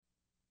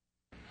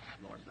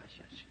Lord bless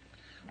you.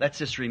 Let's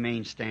just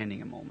remain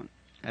standing a moment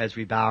as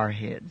we bow our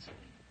heads.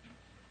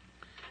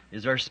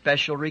 Is there a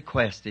special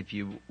request? If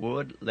you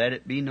would, let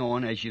it be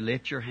known as you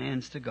lift your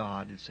hands to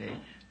God and say,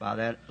 by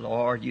that,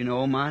 Lord, you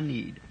know my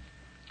need.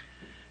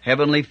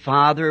 Heavenly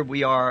Father,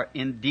 we are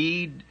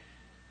indeed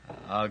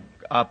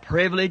a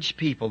privileged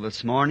people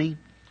this morning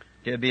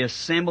to be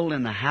assembled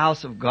in the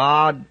house of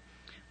God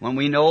when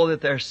we know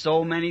that there are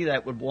so many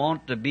that would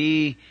want to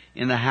be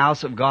in the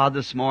house of God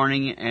this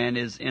morning and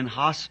is in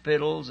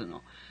hospitals and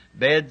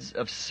beds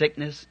of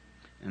sickness.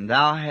 And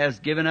Thou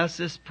hast given us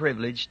this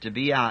privilege to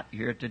be out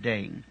here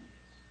today.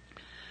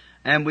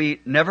 And we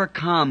never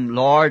come,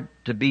 Lord,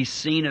 to be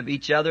seen of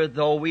each other,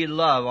 though we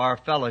love our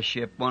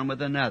fellowship one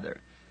with another.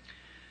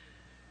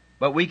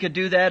 But we could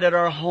do that at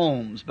our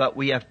homes, but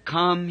we have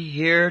come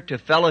here to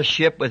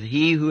fellowship with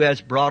He who has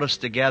brought us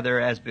together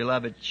as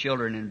beloved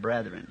children and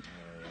brethren.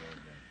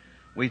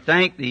 We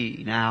thank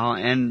Thee now,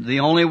 and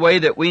the only way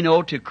that we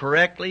know to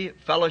correctly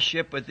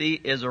fellowship with Thee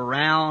is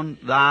around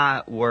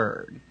Thy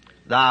Word.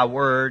 Thy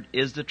Word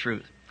is the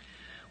truth.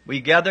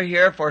 We gather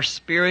here for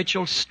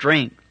spiritual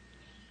strength.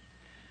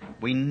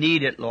 We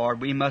need it,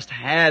 Lord. We must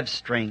have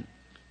strength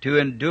to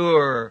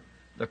endure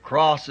the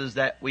crosses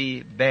that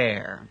we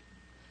bear.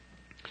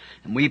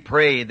 And we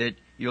pray that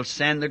You'll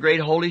send the great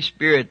Holy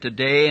Spirit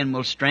today and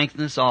will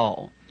strengthen us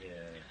all.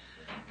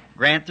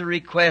 Grant the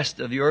request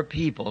of Your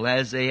people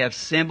as they have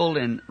assembled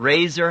and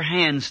raised their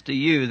hands to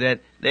You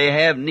that they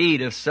have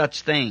need of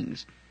such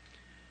things.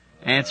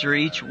 Answer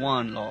each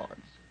one, Lord.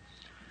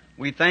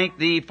 We thank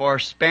Thee for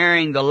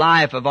sparing the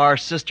life of our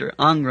sister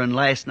Ungren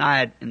last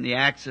night in the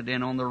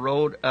accident on the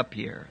road up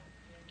here.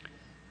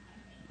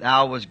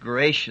 Thou was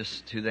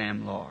gracious to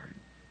them, Lord.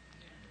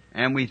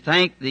 And we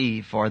thank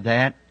Thee for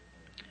that.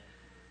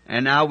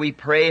 And now we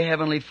pray,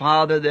 Heavenly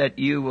Father, that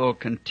You will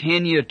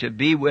continue to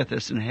be with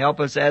us and help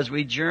us as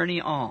we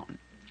journey on.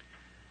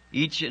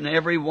 Each and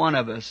every one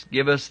of us,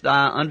 give us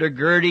Thy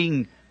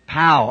undergirding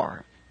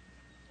power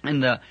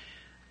and the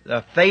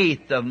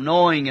faith of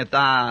knowing that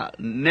Thy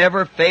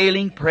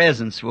never-failing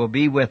presence will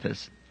be with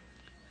us.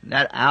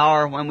 That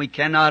hour when we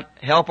cannot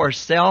help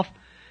ourselves,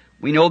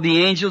 we know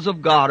the angels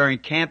of God are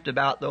encamped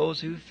about those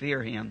who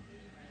fear Him.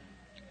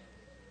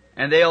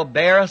 And they'll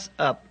bear us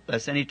up,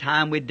 lest any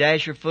time we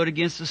dash our foot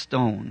against a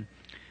stone.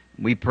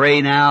 We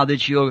pray now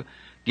that You'll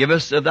give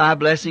us of Thy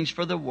blessings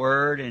for the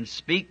Word and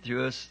speak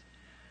through us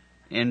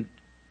and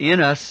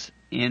in us,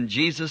 in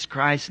Jesus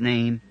Christ's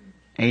name.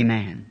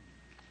 Amen.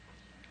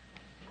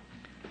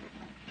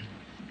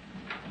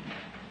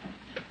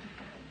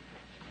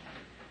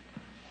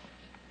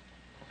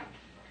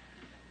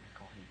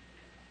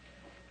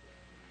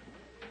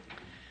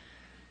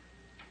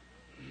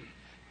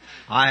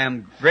 I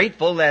am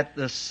grateful that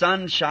the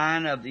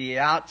sunshine of the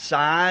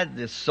outside,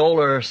 the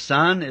solar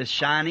sun, is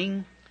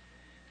shining.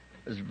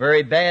 It was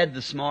very bad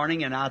this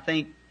morning, and I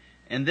think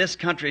in this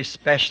country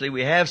especially,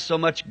 we have so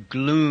much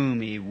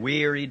gloomy,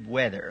 wearied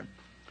weather.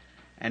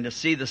 And to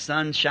see the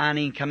sun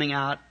shining, coming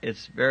out,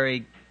 it's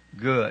very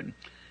good.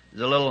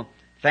 There's a little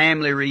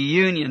family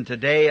reunion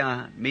today.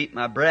 I meet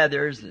my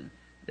brothers.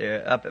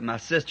 They're up at my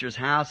sister's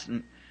house,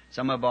 and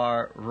some of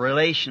our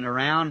relation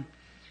around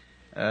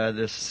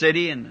the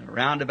city and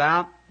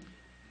roundabout.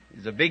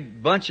 There's a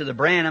big bunch of the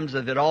Branhams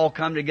that had all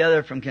come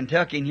together from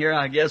Kentucky, and here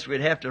I guess we'd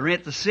have to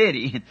rent the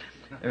city.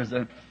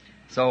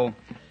 So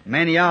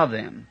many of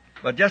them.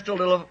 But just a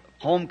little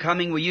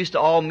homecoming. We used to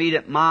all meet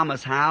at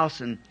Mama's house,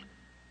 and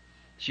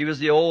she was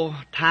the old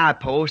tie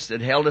post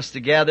that held us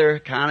together,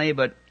 Connie,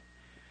 but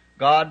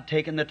God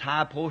taken the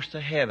tie post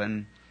to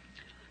heaven,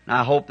 and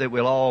I hope that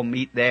we'll all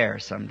meet there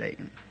someday.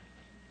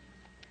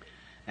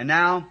 And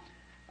now,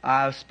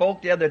 I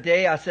spoke the other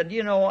day, I said,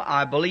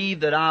 I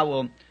believe that I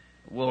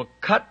will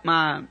cut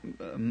my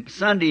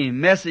Sunday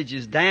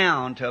messages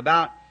down to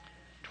about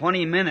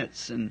 20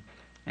 minutes and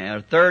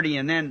 30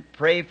 and then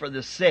pray for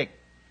the sick.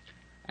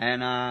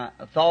 And I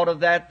thought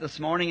of that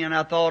this morning, and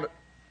I thought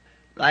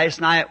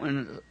last night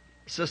when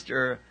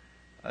Sister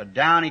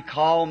Downey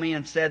called me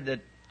and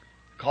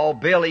called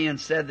Billy and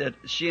said that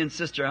she and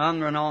Sister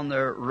Ungren on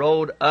the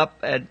road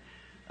up had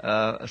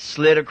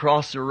slid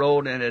across the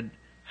road and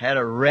had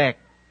a wreck.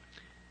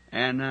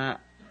 And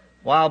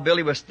while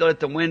Billy was still at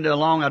the window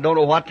I don't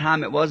know what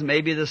time it was,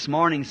 maybe this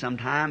morning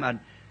sometime. I'd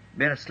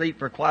been asleep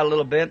for quite a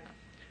little bit.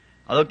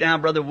 I looked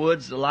down Brother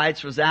Woods, the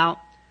lights was out,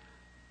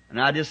 and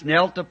I just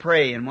knelt to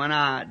pray. And when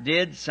I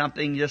did,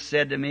 something just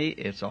said to me,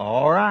 it's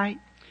all right.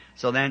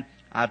 So then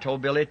I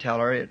told Billy, tell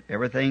her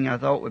everything I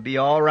thought would be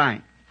all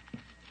right.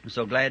 I'm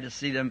so glad to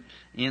see them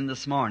in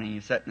this morning,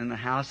 sitting in the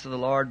house of the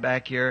Lord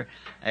back here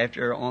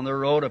after on the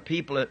road of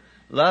people that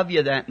love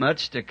You that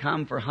much to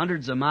come for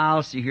hundreds of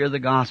miles to hear the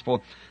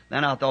gospel.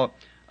 Then I thought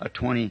a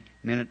 20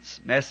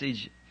 minutes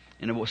message,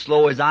 and as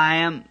slow as I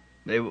am,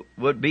 it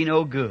would be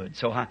no good.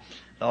 So I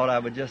thought I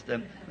would just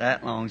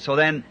that long. So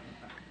then,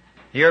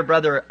 here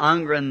Brother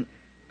Ungren,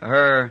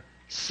 her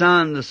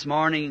son this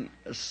morning,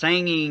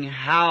 singing,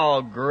 How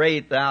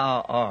Great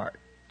Thou Art.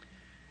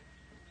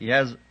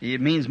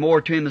 It means more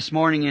to him this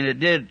morning than it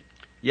did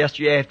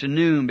yesterday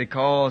afternoon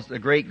because the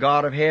great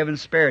God of heaven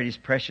spared His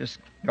precious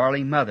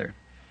darling mother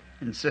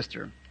and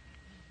sister.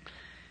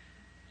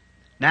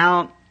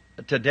 Now,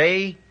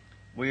 today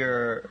we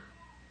are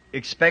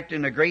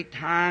expecting a great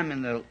time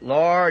in the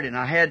Lord, and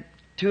I had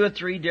 2 or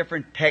 3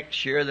 different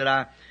texts here that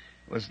I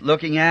was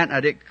looking at,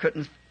 and I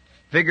couldn't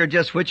figure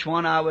just which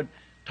one I would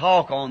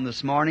talk on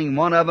this morning.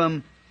 One of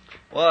them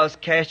was,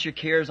 cast your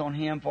cares on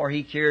Him, for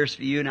He cares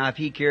for you. Now, if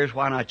He cares,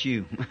 why not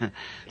you?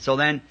 So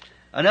then,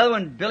 another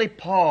one,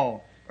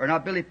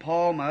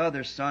 my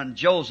other son,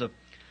 Joseph,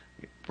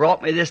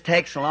 brought me this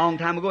text a long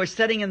time ago. He's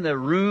sitting in the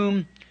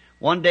room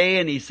one day,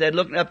 and he said,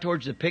 looking up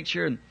towards the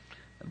picture,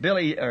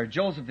 and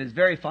Joseph is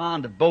very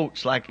fond of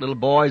boats, like little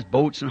boys,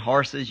 boats and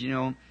horses, you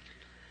know.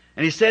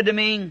 And he said to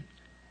me,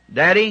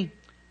 Daddy,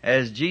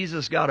 has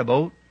Jesus got a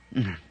boat?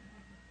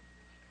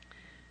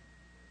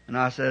 And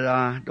I said,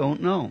 I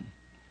don't know.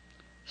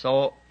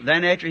 So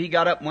then after he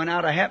got up and went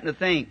out, I happened to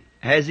think,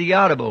 has He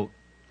got a boat?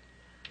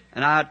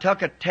 And I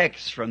took a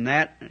text from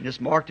that and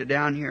just marked it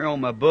down here on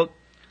my book.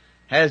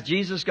 Has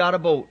Jesus got a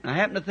boat? And I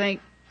happened to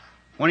think,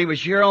 when He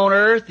was here on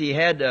earth, He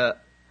had a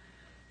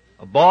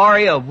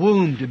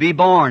womb to be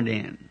born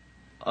in,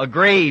 a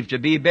grave to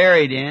be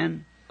buried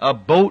in, a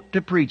boat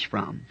to preach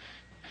from.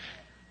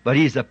 But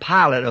He's the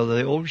pilot of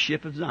the old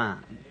ship of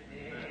Zion.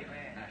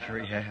 Amen. Sure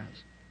He has.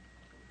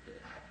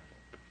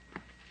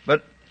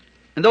 But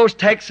in those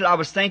texts that I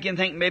was thinking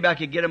maybe I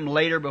could get them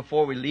later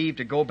before we leave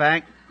to go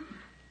back.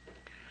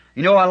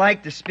 You know, I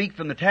like to speak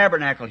from the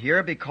tabernacle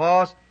here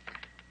because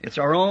it's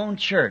our own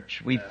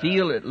church. We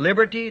feel at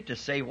liberty to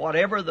say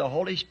whatever the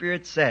Holy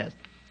Spirit says.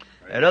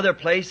 At other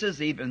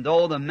places, even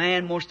though the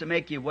man wants to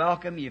make you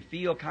welcome, you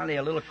feel kind of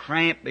a little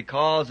cramped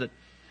because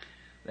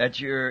that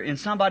you're in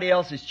somebody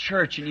else's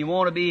church and you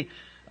want to be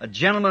a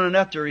gentleman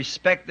enough to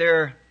respect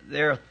their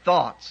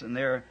thoughts and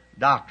their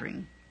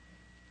doctrine.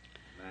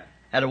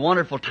 Had a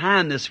wonderful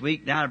time this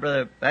week down at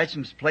Brother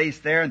Batcham's place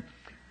there.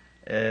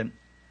 And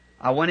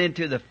I went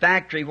into the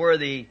factory where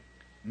they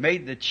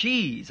made the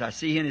cheese. I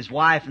see he and his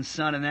wife and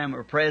son and them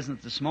were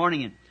present this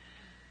morning. And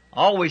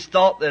I always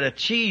thought that a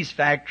cheese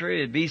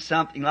factory would be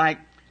something like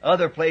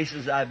other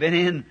places I've been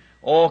in,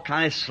 all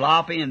kind of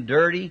sloppy and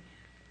dirty.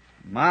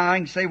 I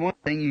can say one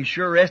thing, you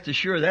sure rest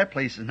assured that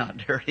place is not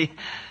dirty.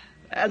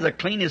 That's the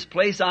cleanest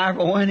place I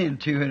ever went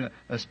into,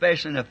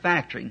 especially in a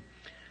factory.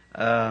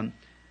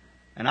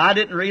 And I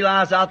didn't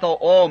realize, I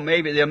thought,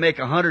 maybe they'll make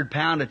 100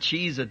 pounds of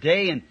cheese a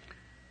day, and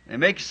they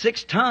make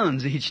 6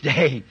 tons each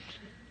day.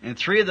 And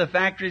 3 of the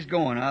factories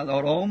going. I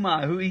thought, oh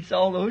my, who eats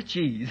all those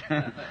cheese?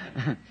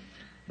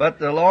 But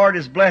the Lord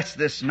has blessed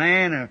this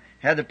man,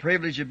 had the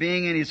privilege of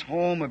being in his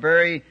home, a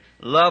very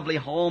lovely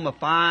home, a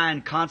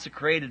fine,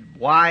 consecrated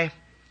wife.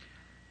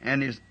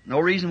 And there's no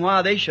reason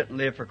why they shouldn't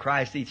live for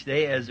Christ each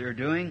day as they're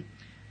doing.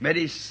 Met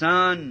his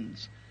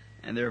sons,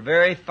 and they're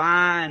very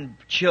fine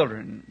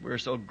children. We're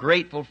so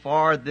grateful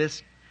for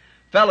this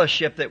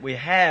fellowship that we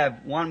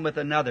have one with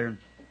another.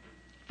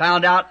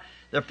 Found out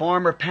the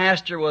former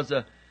pastor was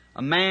a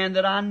man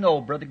that I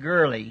know, Brother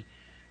Gurley,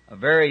 a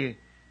very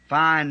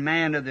fine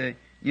man of the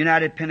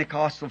United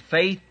Pentecostal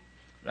Faith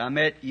that I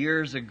met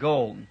years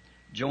ago in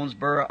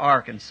Jonesboro,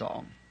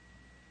 Arkansas.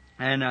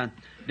 And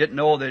didn't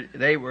know that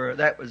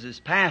that was his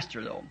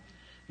pastor though.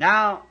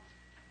 Now,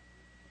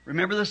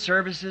 remember the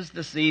services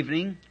this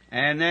evening,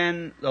 and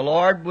then the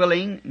Lord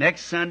willing,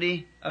 next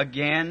Sunday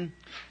again,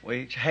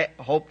 we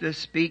hope to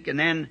speak, and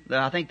then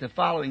I think the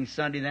following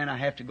Sunday, then I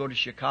have to go to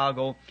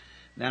Chicago,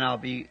 then I'll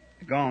be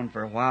gone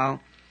for a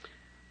while.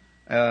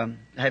 I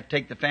have to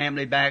take the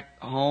family back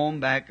home,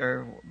 back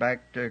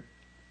to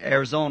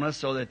Arizona,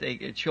 so that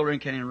the children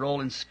can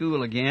enroll in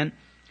school again.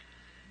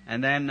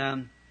 And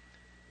then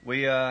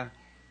we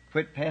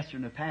quit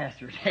pastoring the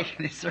pastor,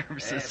 taking his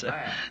services.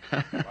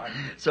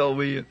 So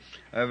we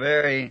are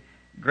very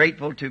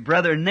grateful to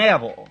Brother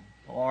Neville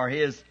for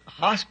his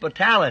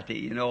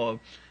hospitality,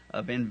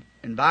 of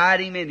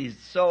inviting him. And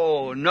he's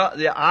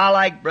I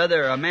like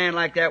a man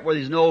like that where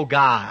there's no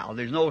guile,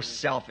 there's no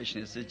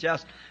selfishness. It's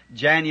just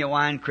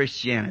genuine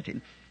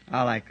Christianity.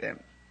 I like that.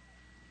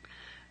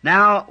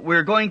 Now,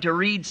 we're going to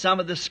read some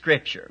of the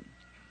Scripture.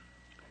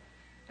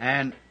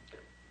 And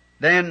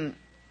then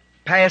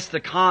pass the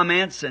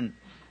comments, and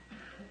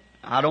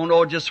I don't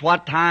know just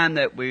what time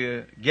that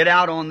we get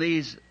out on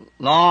these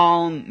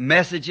long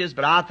messages,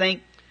 but I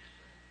think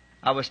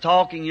I was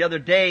talking the other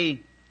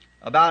day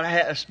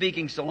about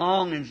speaking so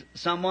long, and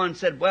someone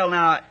said, well,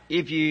 now,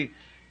 if you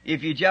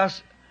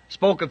just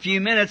spoke a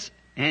few minutes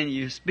and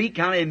you speak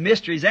kind of in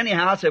mysteries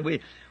anyhow, I said,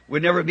 we'd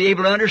never be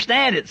able to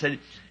understand it. Said,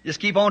 just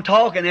keep on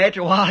talking, and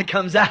after a while it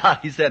comes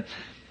out. He said,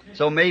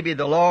 so maybe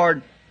the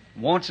Lord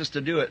wants us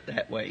to do it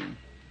that way.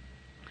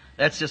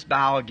 Let's just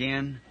bow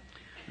again.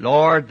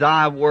 Lord,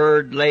 Thy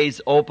Word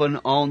lays open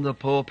on the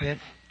pulpit,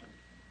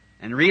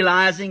 and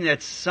realizing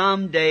that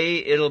someday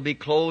it'll be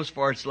closed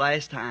for its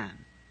last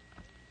time,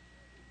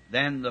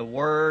 then the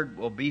Word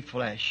will be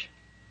flesh.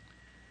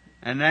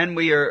 And then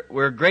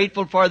we're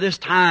grateful for this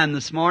time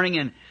this morning,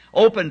 and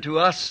open to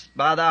us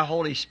by Thy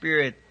Holy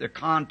Spirit the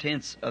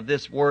contents of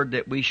this Word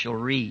that we shall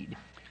read.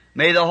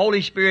 May the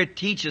Holy Spirit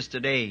teach us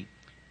today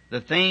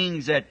the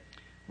things that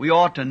we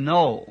ought to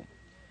know.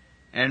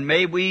 And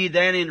may we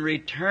then in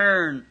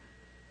return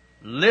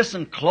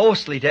listen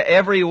closely to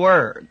every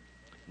word,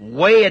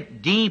 weigh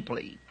it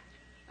deeply,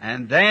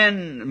 and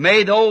then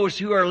may those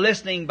who are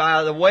listening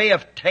by the way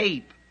of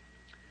tape,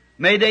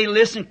 may they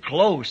listen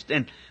close,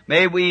 and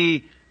may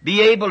we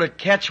be able to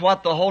catch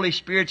what the Holy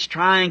Spirit's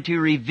trying to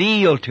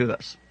reveal to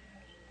us.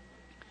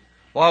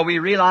 While we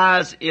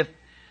realize if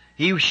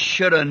He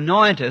should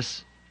anoint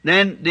us,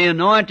 then the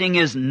anointing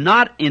is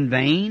not in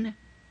vain.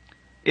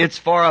 It's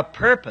for a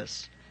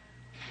purpose,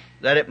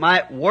 that it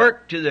might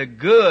work to the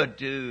good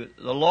to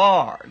the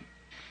Lord.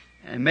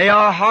 And may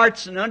our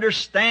hearts and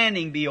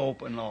understanding be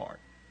open, Lord.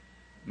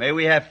 May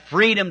we have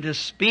freedom to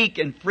speak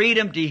and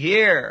freedom to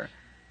hear,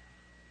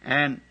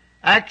 and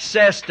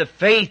access to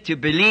faith to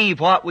believe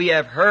what we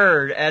have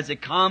heard as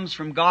it comes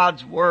from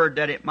God's Word,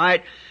 that it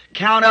might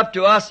count up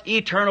to us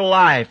eternal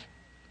life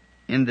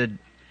in the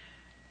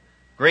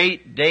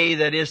great day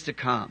that is to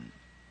come.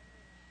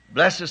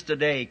 Bless us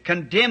today.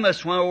 Condemn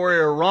us when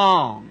we're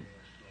wrong.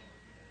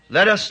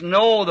 Let us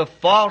know the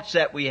faults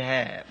that we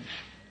have.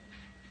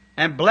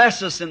 And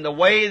bless us in the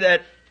way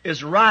that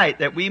is right,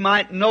 that we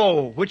might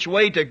know which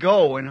way to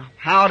go and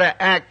how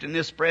to act in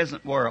this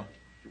present world.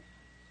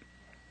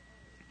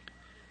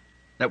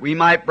 That we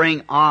might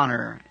bring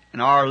honor in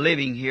our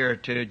living here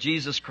to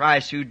Jesus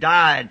Christ, who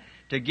died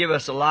to give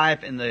us a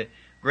life in the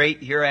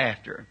great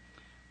hereafter.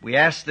 We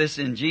ask this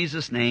in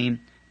Jesus' name.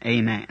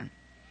 Amen.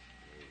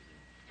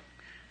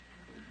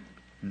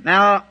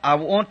 Now, I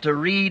want to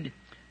read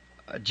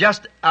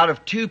just out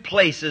of two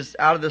places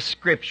out of the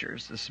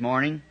Scriptures this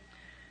morning.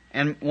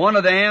 And one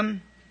of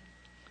them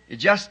is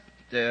just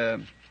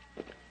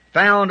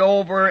found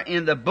over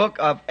in the book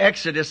of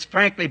Exodus.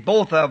 Frankly,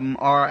 both of them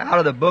are out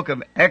of the book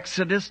of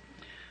Exodus.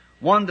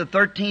 One, the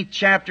 13th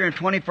chapter and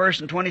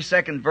 21st and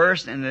 22nd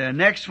verse. And the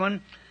next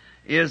one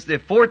is the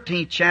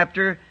 14th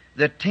chapter,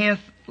 the 10th,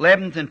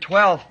 11th, and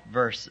 12th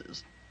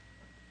verses.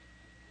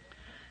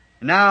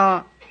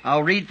 Now,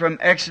 I'll read from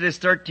Exodus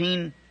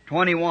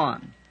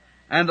 13:21.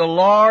 And the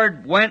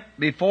Lord went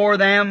before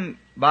them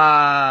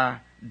by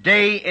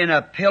day in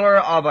a pillar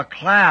of a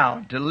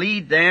cloud to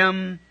lead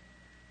them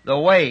the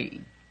way,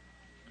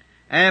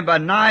 and by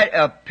night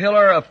a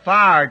pillar of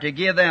fire to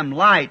give them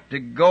light to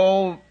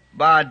go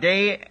by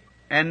day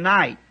and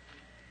night.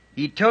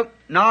 He took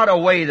not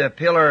away the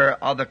pillar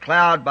of the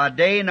cloud by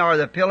day, nor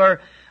the pillar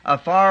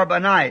of fire by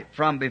night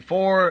from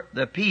before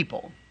the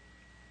people.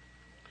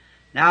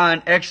 Now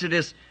in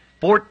Exodus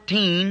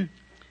 14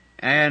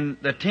 and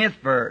the 10th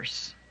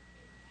verse.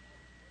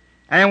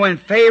 And when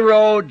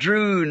Pharaoh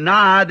drew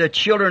nigh, the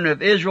children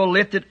of Israel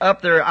lifted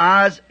up their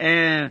eyes,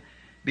 and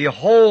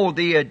behold,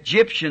 the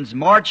Egyptians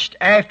marched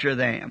after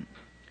them.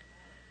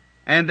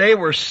 And they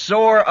were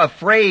sore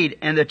afraid,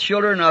 and the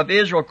children of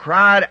Israel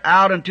cried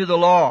out unto the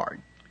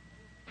Lord.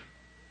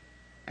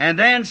 And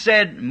then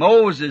said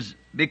Moses,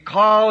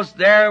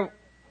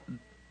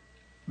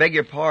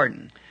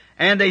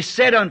 And they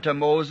said unto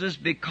Moses,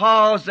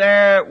 because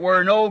there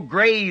were no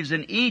graves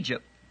in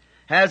Egypt,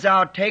 hast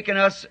thou taken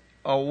us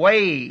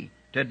away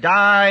to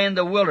die in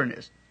the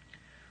wilderness?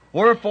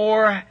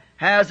 Wherefore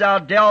hast thou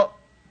dealt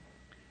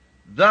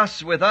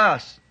thus with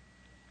us,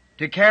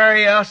 to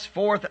carry us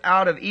forth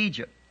out of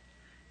Egypt?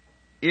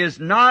 Is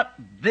not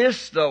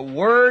this the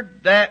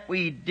word that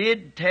we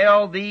did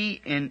tell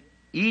thee in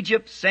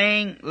Egypt,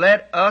 saying,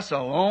 let us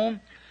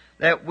alone,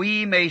 that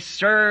we may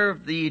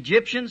serve the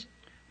Egyptians?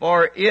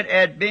 For it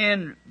had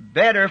been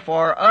better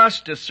for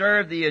us to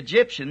serve the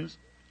Egyptians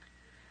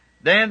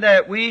than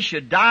that we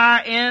should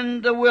die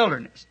in the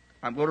wilderness.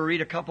 I'm going to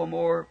read a couple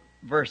more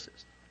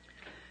verses.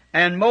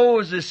 And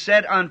Moses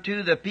said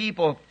unto the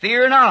people,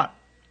 fear not.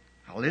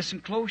 Now listen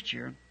close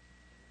here.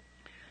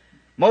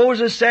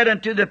 Moses said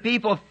unto the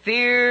people,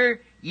 fear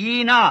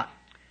ye not.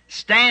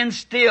 Stand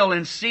still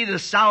and see the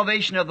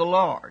salvation of the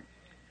Lord,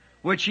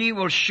 which He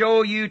will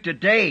show you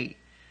today.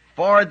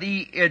 For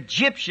the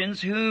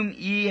Egyptians whom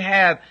ye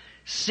have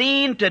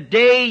seen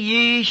today,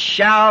 ye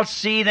shall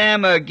see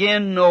them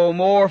again no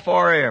more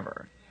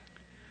forever.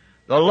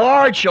 The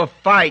Lord shall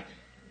fight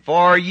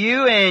for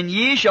you, and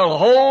ye shall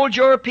hold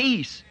your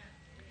peace.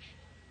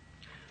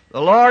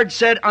 The Lord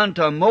said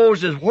unto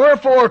Moses,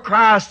 wherefore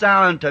criest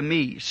thou unto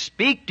me?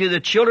 Speak to the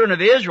children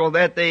of Israel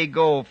that they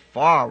go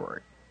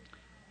forward.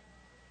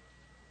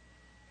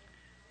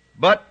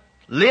 But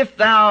lift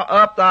thou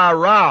up thy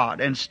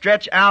rod, and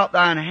stretch out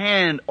thine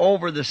hand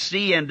over the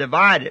sea, and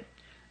divide it.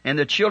 And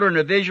the children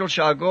of Israel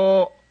shall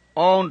go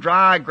on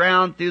dry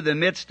ground through the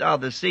midst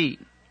of the sea.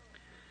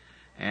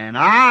 And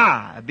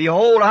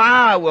behold,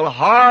 I will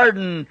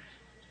harden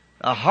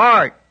the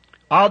heart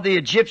of the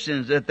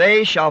Egyptians, that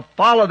they shall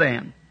follow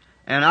them.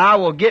 And I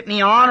will get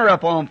me honor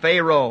upon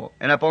Pharaoh,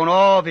 and upon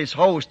all of his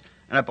host,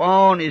 and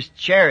upon his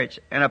chariots,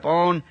 and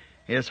upon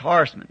his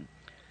horsemen.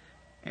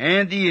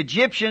 And the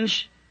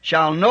Egyptians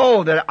shall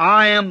know that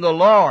I am the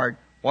Lord,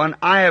 when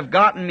I have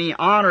gotten me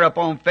honor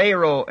upon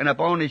Pharaoh, and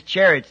upon his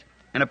chariots,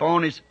 and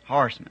upon his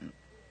horsemen.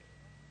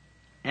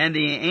 And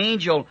the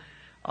angel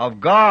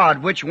of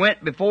God which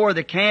went before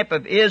the camp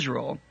of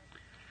Israel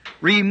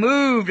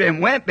removed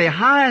and went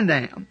behind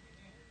them.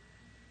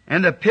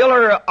 And the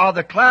pillar of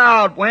the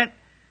cloud went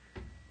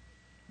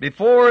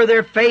before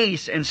their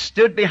face and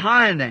stood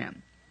behind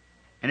them.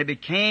 And it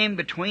became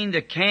between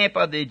the camp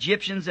of the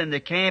Egyptians and the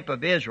camp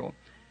of Israel.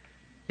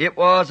 It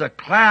was a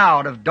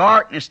cloud of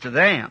darkness to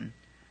them,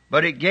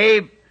 but it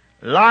gave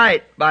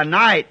light by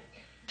night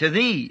to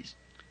these,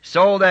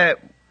 so that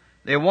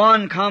the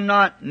one come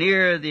not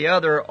near the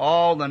other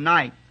all the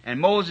night. And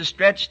Moses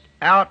stretched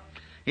out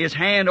his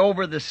hand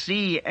over the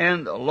sea,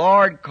 and the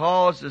Lord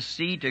caused the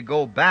sea to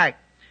go back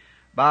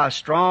by a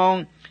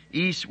strong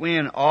east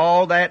wind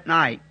all that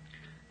night,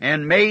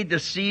 and made the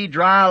sea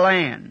dry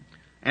land,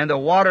 and the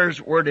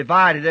waters were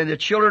divided. And the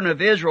children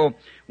of Israel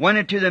went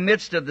into the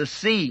midst of the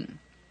sea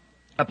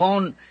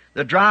upon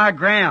the dry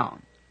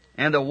ground,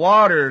 and the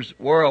waters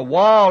were a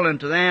wall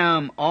unto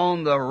them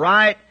on the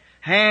right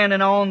hand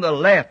and on the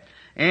left.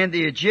 And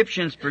the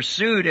Egyptians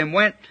pursued and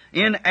went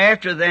in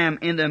after them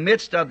in the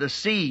midst of the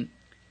sea,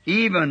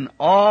 even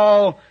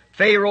all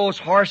Pharaoh's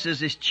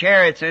horses, his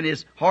chariots, and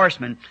his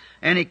horsemen.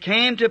 And it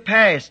came to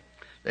pass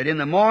that in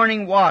the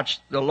morning watch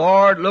the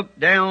Lord looked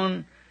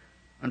down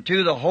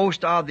unto the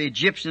host of the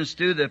Egyptians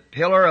through the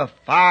pillar of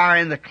fire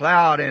in the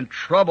cloud, and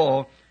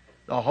troubled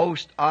the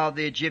host of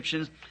the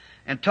Egyptians,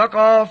 and took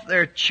off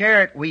their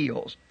chariot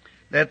wheels,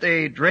 that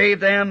they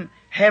drave them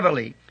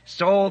heavily,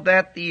 so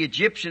that the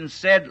Egyptians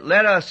said,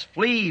 Let us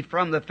flee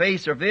from the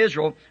face of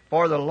Israel,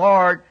 for the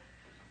Lord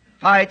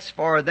fights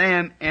for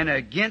them and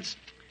against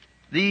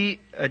the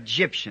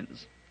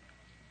Egyptians.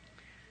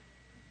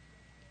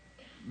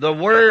 The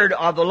word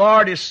of the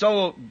Lord is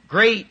so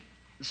great,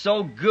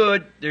 so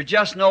good, there's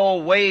just no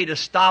way to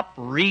stop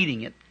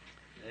reading it.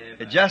 Amen.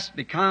 It just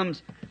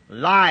becomes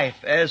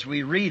life as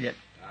we read it.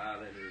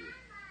 Hallelujah.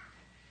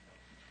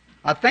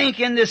 I think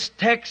in this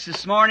text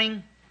this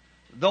morning,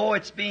 though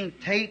it's being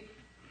taped,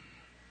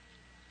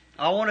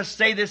 I want to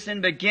say this in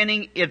the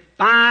beginning,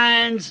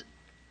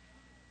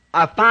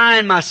 I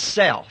find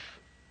myself.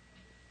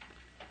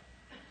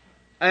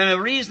 And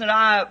the reason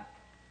that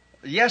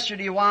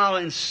yesterday while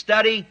in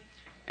study,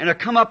 and I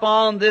come up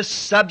on this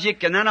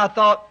subject, and then I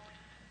thought,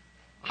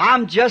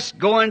 I'm just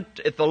going,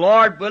 if the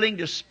Lord willing,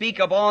 to speak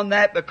upon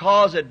that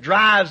because it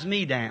drives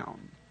me down.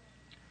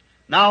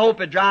 And I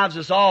hope it drives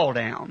us all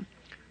down,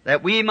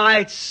 that we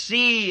might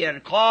see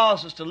and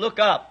cause us to look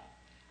up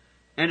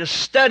and to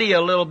study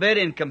a little bit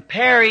in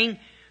comparing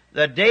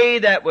the day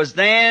that was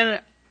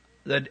then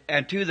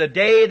and to the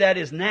day that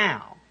is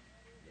now.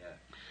 Yeah.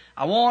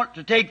 I want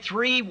to take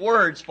 3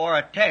 words for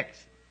a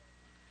text,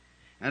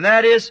 and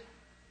that is,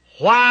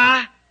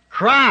 why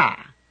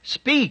cry?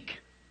 Speak.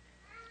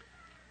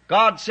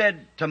 God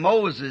said to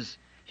Moses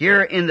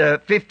here in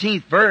the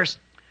 15th verse,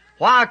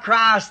 Why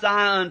criest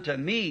thou unto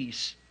me?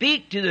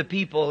 Speak to the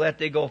people that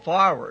they go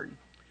forward.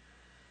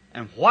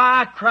 And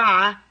why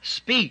cry?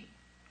 Speak.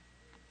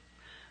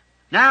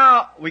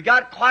 Now, we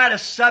got quite a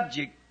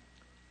subject,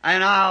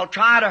 and I'll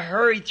try to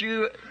hurry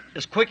through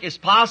as quick as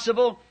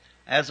possible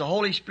as the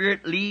Holy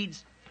Spirit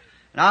leads.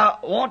 And I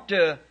want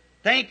to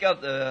think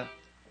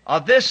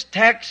of this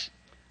text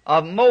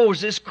of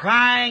Moses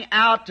crying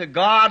out to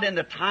God in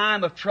the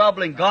time of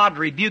trouble, and God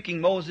rebuking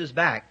Moses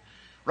back,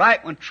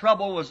 right when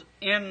trouble was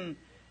in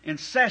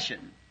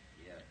session.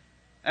 Yeah.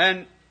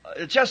 And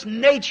it's just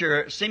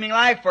nature, seeming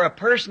like, for a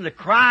person to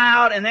cry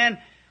out, and then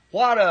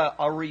what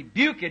a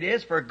rebuke it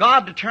is for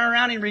God to turn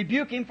around and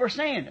rebuke him for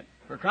saying it,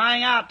 for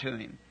crying out to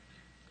him.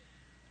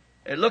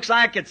 It looks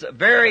like it's a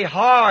very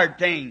hard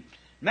thing.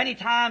 Many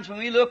times when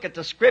we look at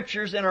the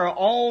Scriptures in our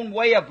own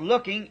way of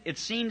looking, it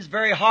seems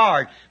very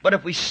hard. But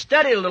if we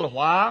study a little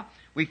while,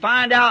 we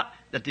find out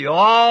that the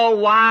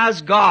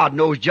all-wise God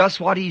knows just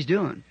what He's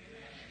doing.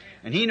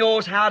 And He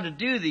knows how to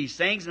do these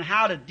things and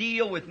how to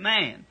deal with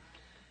man.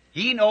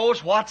 He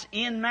knows what's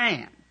in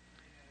man.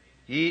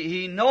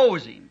 He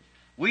knows Him.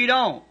 We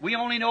don't. We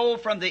only know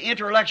from the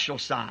intellectual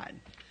side.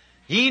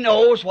 He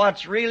knows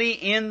what's really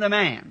in the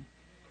man.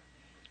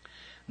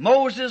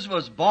 Moses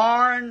was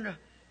born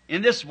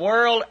in this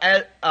world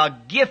as a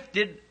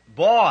gifted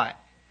boy.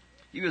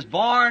 He was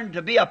born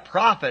to be a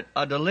prophet,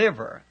 a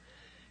deliverer.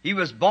 He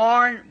was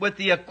born with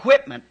the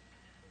equipment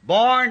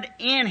born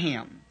in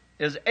him.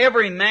 As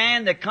every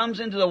man that comes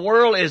into the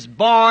world is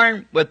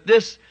born with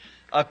this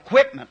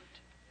equipment.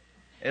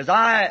 As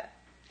I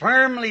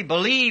firmly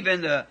believe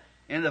in the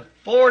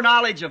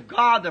foreknowledge of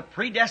God, the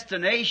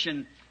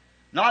predestination,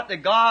 not that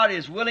God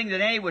is willing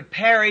that any would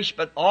perish,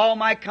 but all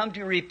might come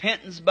to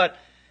repentance, but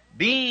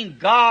being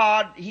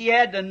God, He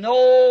had to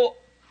know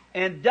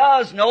and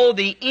does know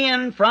the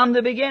end from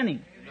the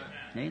beginning.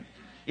 Amen.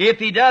 If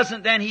He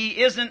doesn't, then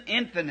He isn't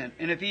infinite.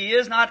 And if He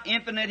is not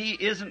infinite, He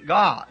isn't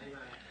God. Amen.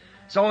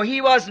 So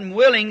He wasn't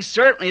willing,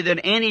 certainly, that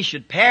any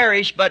should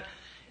perish, but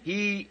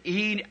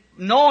He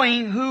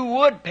knowing who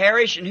would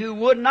perish and who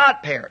would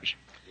not perish.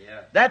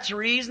 Yeah. That's the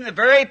reason, the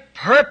very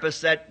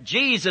purpose that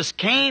Jesus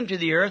came to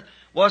the earth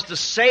was to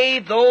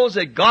save those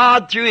that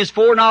God, through His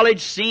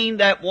foreknowledge, seen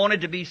that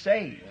wanted to be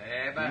saved.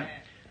 Amen.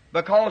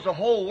 Because the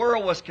whole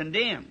world was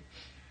condemned.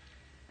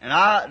 And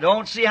I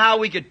don't see how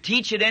we could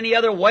teach it any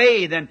other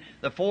way than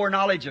the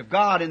foreknowledge of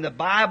God. And the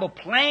Bible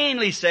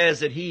plainly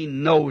says that He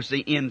knows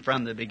the end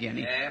from the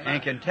beginning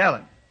and can tell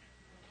it.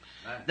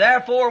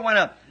 Therefore, when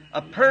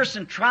a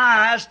person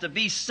tries to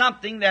be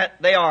something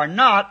that they are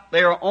not,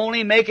 they are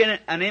only making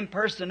an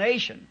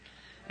impersonation.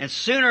 And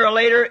sooner or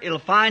later, it'll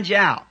find you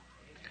out.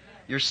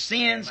 Your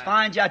sins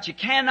find you out. You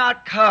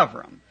cannot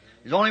cover them.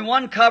 There's only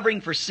one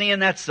covering for sin,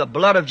 that's the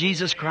blood of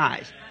Jesus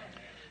Christ.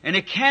 And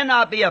it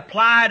cannot be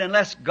applied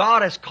unless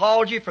God has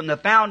called you from the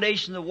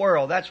foundation of the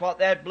world. That's what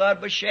that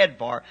blood was shed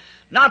for.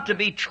 Not to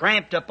be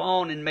tramped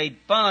upon and made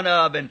fun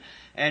of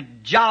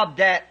and jobbed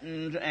at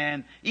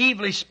and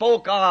evilly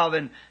spoke of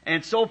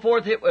and so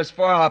forth. It was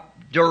for a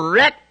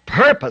direct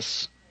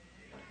purpose.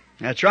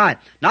 That's right.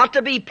 Not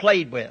to be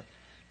played with.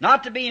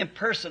 Not to be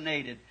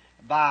impersonated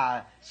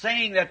by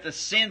saying that the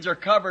sins are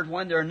covered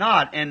when they're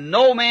not. And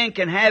no man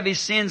can have his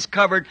sins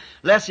covered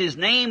unless his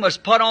name was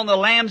put on the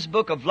Lamb's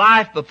book of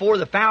life before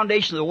the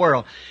foundation of the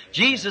world.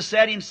 Jesus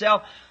said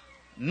Himself,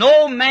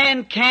 no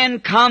man can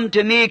come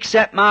to me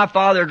except my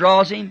Father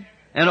draws him.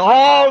 And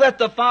all that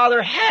the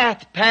Father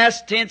hath,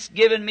 past tense,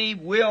 given me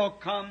will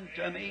come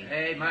to me.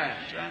 Amen.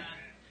 Right?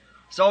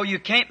 So you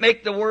can't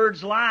make the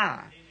words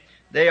lie.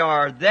 They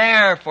are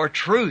there for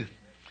truth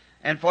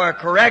and for a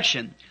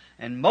correction.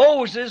 And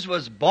Moses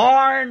was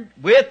born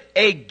with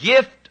a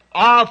gift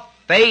of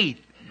faith.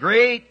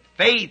 Great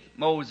faith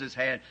Moses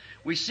had.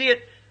 We see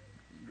it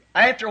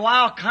after a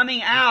while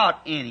coming out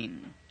in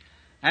him.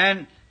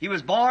 And he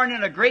was born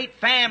in a great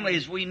family,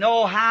 as we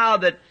know how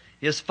that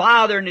his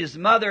father and his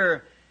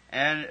mother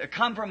and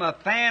come from a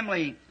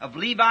family of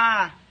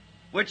Levi,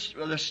 which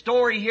the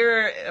story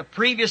here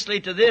previously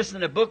to this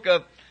in the book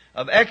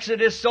of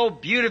Exodus so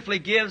beautifully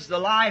gives the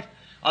life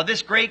of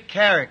this great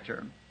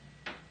character.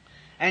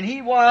 And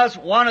he was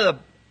one of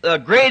the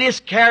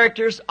greatest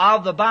characters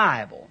of the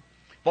Bible,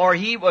 for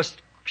he was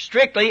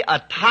strictly a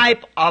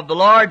type of the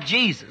Lord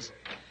Jesus.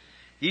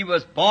 He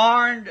was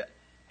born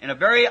in a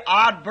very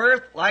odd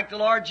birth like the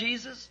Lord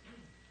Jesus.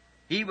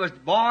 He was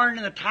born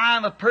in a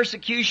time of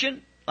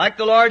persecution like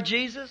the Lord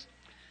Jesus.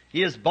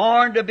 He is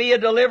born to be a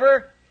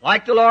deliverer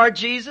like the Lord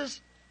Jesus.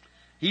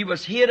 He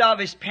was hid of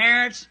his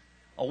parents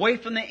away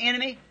from the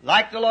enemy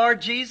like the Lord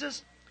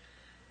Jesus.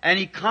 And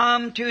he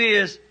come to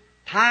his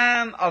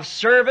time of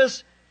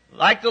service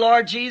like the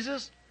Lord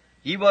Jesus.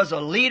 He was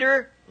a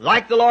leader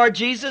like the Lord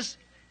Jesus.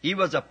 He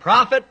was a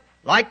prophet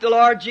like the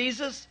Lord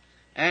Jesus.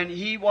 And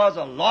he was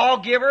a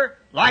lawgiver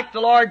like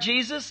the Lord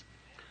Jesus.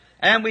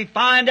 And we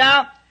find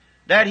out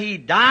that He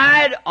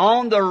died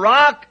on the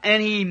rock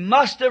and He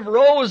must have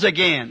rose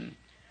again.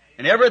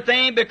 And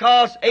everything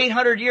because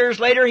 800 years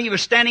later He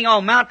was standing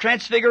on Mount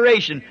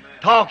Transfiguration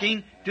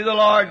talking to the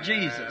Lord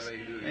Jesus.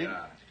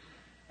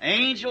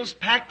 Angels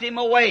packed Him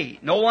away.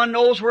 No one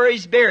knows where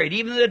He's buried.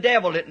 Even the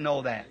devil didn't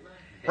know that.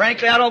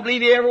 Frankly, I don't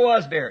believe He ever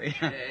was buried.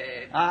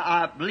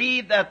 I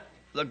believe that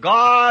the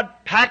God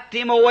packed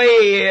Him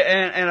away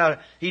and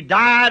He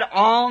died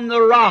on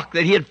the rock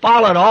that He had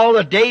followed all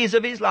the days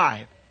of His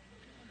life.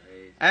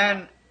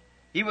 And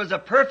He was a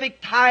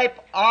perfect type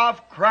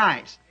of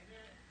Christ.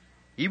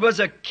 He was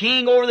a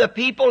king over the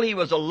people. He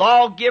was a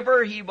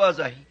lawgiver. He was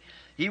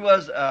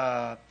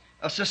a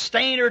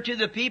sustainer to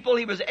the people.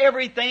 He was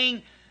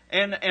everything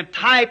and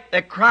type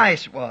that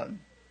Christ was.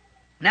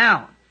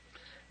 Now,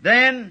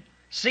 then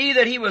see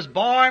that He was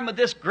born with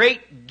this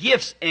great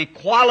gifts and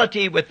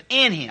quality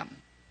within Him.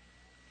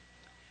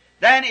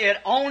 Then it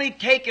only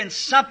taken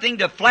something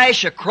to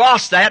flash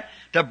across that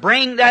to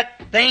bring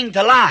that thing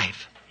to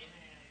life.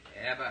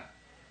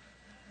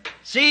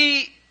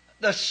 See,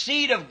 the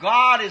seed of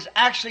God is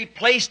actually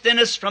placed in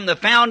us from the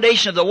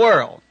foundation of the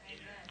world.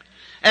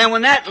 And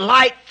when that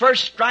light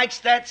first strikes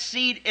that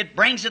seed, it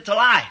brings it to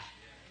life.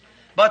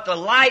 But the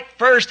light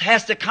first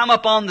has to come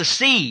upon the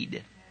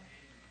seed.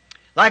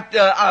 Like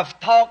I've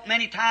talked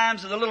many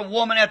times of the little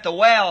woman at the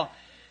well.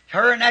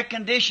 Her in that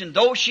condition,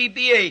 though she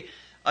be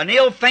an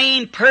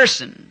ill-famed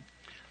person,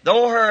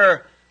 though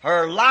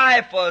her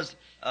life was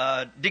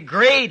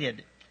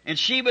degraded, and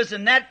she was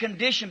in that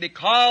condition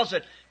because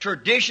the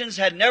traditions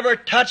had never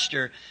touched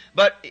her.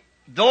 But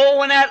though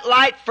when that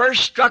light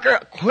first struck her,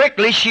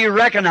 quickly she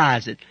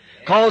recognized it,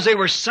 because there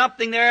was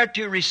something there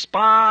to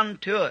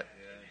respond to it.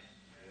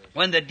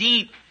 When the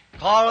deep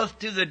calleth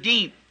to the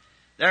deep,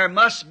 there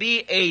must be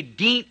a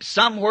deep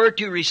somewhere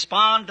to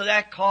respond to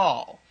that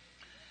call.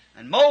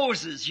 And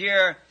Moses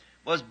here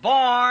was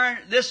born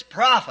this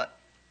prophet,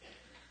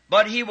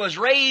 but he was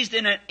raised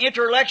in an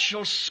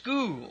intellectual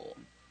school.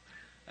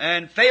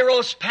 And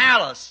Pharaoh's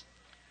palace,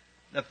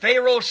 the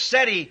Pharaoh's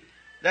city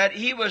that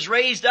he was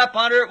raised up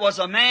under, was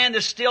a man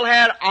that still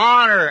had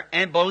honor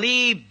and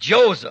believed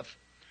Joseph,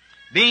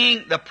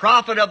 being the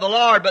prophet of the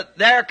Lord. But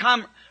there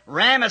come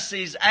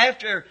Ramesses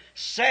after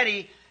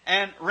Seti,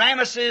 and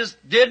Ramesses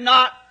did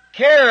not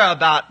care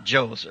about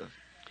Joseph.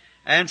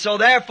 And so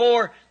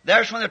therefore,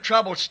 there's when the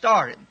trouble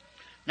started.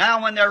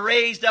 Now when they're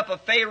raised up a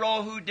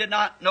Pharaoh who did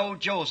not know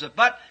Joseph.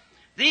 But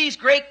these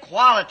great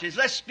qualities,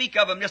 let's speak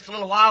of them just a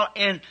little while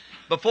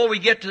before we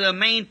get to the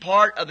main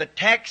part of the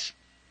text.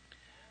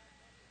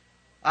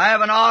 I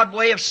have an odd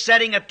way of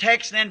setting a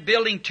text and then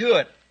building to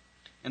it.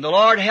 And the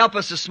Lord help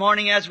us this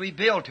morning as we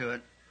build to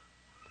it.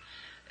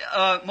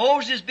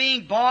 Moses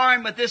being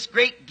born with this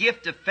great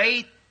gift of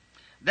faith,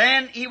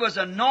 then he was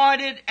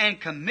anointed and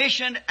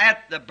commissioned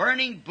at the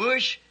burning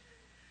bush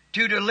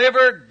to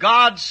deliver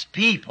God's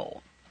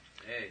people.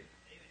 Hey.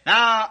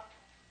 Now,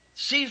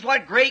 see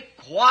what great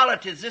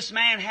qualities this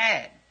man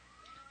had.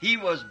 He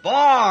was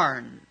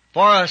born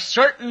for a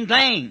certain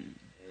thing.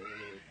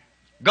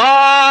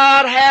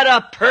 God had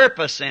a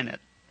purpose in it.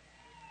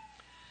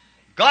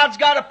 God's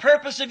got a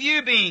purpose of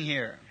you being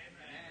here.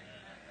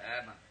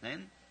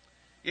 Amen.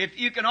 If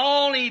you can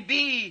only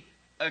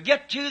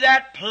get to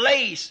that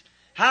place,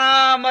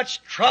 how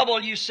much trouble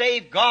you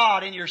save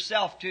God and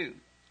yourself too.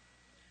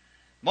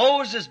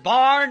 Moses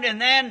born,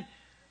 and then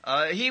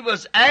he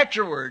was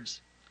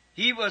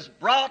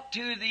brought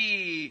to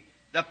the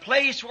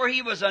place where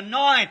he was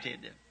anointed.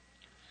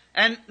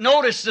 And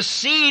notice the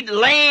seed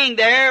laying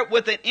there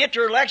with an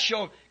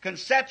intellectual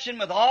conception,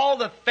 with all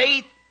the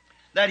faith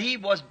that he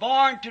was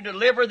born to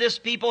deliver this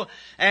people,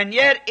 and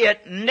yet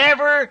it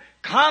never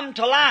come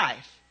to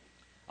life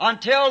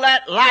until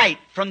that light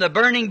from the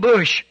burning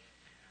bush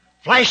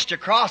flashed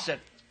across it.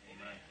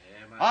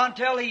 Amen.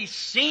 Until he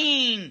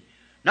seen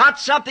not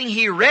something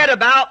he read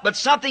about, but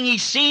something he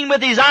seen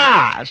with his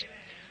eyes.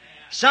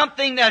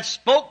 Something that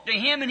spoke to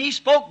him and he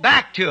spoke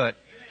back to it.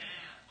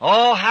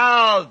 Oh,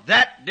 how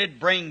that did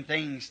bring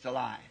things to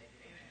life.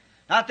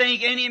 I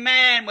think any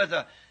man with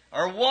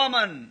or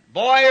woman,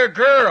 boy or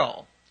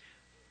girl,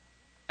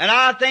 and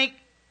I think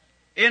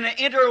in an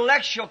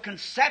intellectual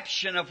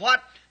conception of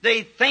what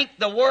they think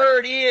the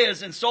Word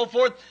is and so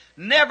forth,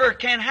 never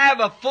can have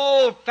a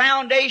full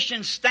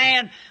foundation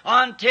stand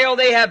until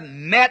they have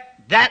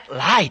met that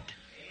light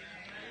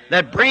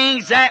that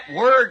brings that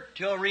Word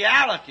to a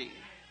reality.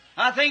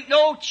 I think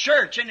no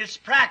church in its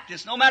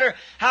practice, no matter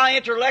how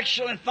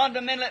intellectual and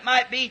fundamental it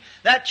might be,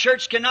 that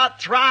church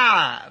cannot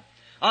thrive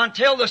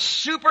until the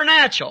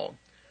supernatural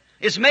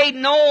is made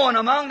known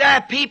among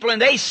that people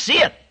and they see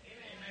it.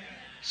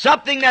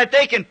 Something that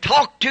they can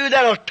talk to,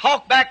 that'll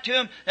talk back to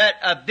them,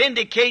 that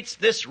vindicates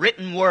this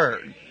written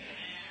Word.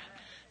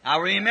 Now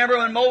remember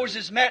when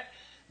Moses met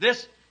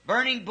this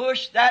burning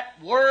bush, that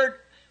Word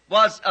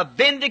was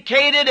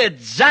vindicated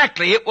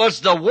exactly. It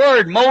was the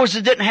Word.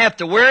 Moses didn't have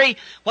to worry.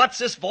 What's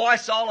this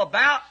voice all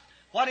about?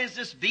 What is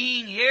this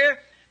being here?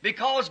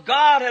 Because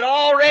God had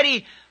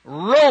already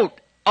wrote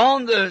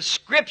on the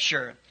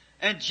Scripture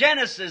and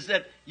Genesis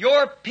that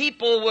your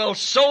people will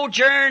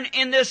sojourn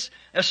in this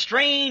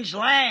strange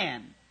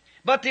land.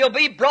 But they'll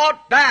be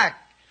brought back.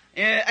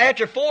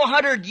 After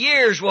 400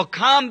 years, will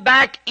come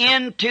back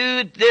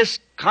into this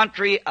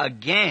country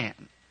again.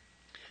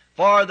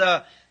 For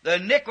the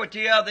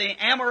iniquity of the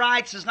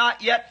Amorites is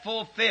not yet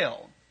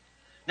fulfilled.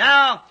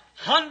 Now,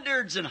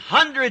 hundreds and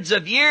hundreds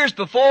of years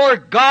before,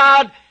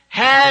 God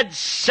had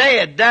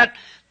said that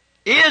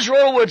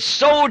Israel would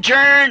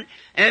sojourn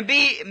and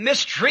be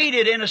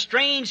mistreated in a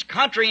strange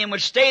country and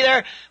would stay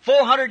there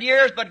 400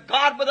 years, but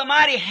God with a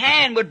mighty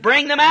hand would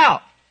bring them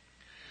out.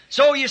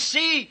 So you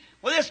see,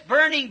 with this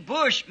burning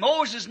bush,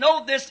 Moses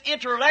knew this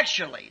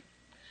intellectually.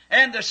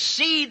 And the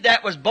seed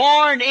that was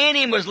born in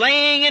him was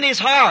laying in his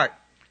heart.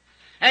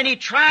 And he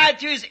tried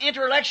through his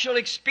intellectual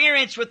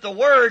experience with the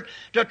Word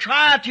to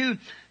try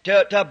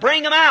to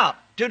bring him out,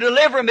 to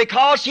deliver him,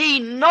 because he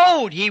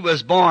knowed he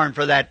was born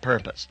for that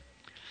purpose.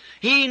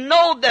 He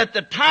knowed that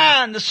the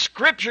time, the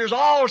Scriptures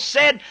all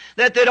said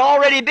that they'd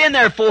already been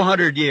there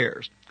 400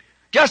 years.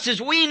 Just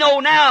as we know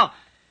now,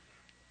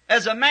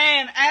 as a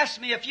man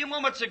asked me a few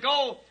moments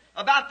ago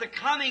about the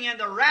coming and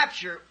the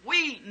rapture,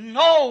 we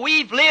know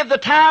we've lived the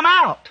time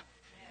out.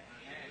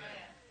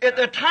 At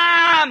the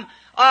time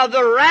of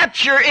the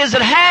rapture is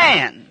at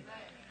hand.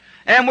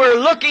 And we're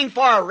looking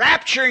for a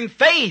rapturing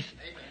faith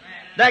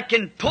that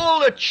can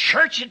pull the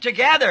church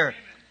together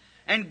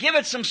and give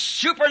it some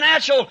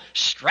supernatural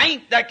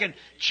strength that can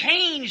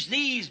change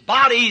these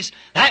bodies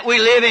that we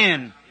live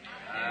in.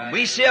 When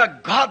we see a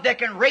God that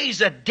can raise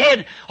the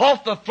dead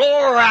off the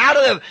floor or out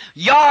of the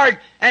yard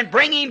and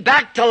bring him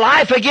back to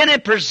life again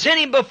and present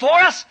him before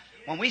us,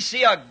 when we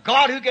see a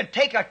God who can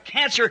take a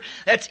cancer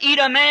that's eat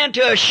a man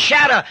to a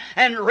shadow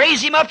and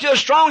raise him up to a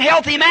strong,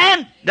 healthy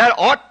man, that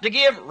ought to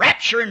give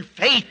rapture and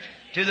faith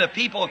to the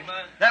people.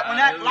 That when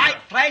that light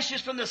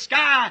flashes from the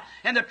sky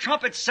and the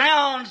trumpet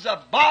sounds, the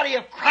body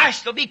of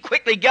Christ will be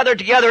quickly gathered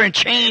together and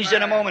changed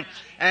in a moment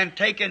and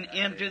taken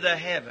into the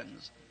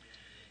heavens.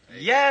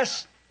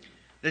 Yes,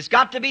 there's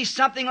got to be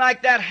something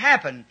like that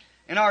happen.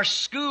 And our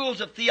schools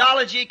of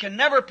theology can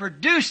never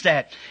produce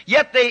that.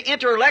 Yet they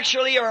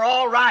intellectually are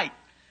all right.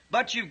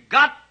 But you've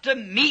got to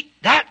meet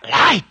that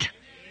light.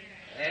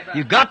 Amen.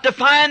 You've got to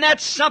find that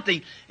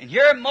something. And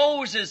here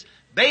Moses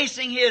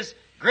basing his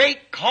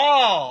great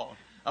call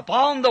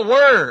upon the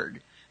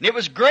Word. And it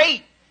was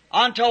great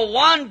until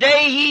one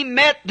day he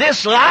met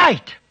this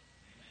light.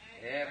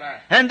 Amen.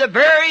 And the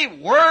very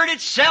Word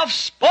itself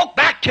spoke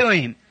back to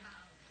him.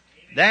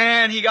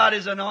 Then he got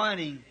his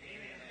anointing.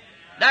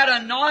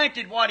 That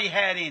anointed what he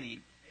had in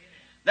him.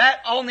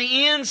 that on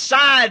the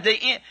inside,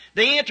 the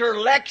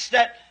intellects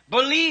that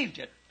believed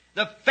it,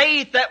 the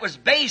faith that was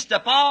based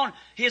upon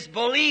his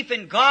belief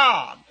in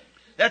God,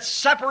 that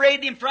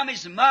separated him from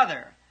his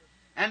mother.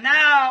 And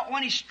now,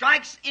 when he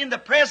strikes in the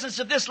presence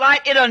of this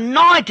light, it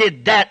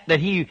anointed that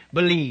he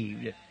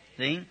believed.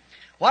 See?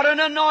 What an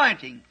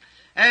anointing.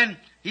 And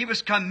he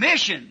was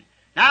commissioned.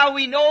 Now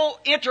we know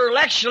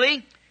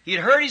intellectually he'd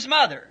heard his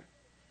mother.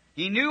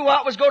 He knew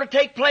what was going to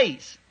take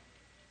place.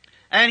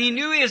 And he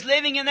knew he was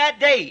living in that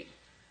day.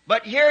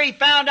 But here he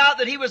found out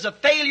that he was a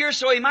failure,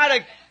 so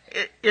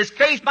his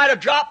faith might have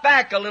dropped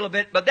back a little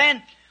bit. But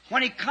then,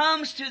 when he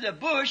comes to the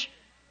bush,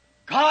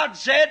 God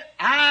said,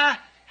 I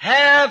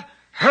have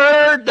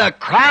heard the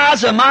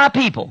cries of my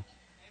people.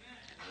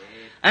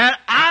 And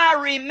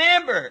I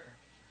remember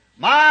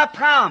my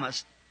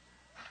promise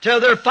to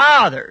their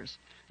fathers,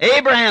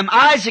 Abraham,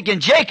 Isaac,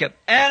 and Jacob,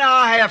 and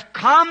I have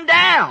come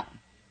down.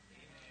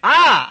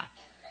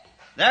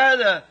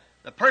 They're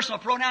the personal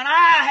pronoun,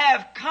 I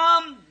have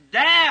come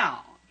down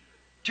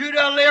to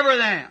deliver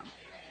them.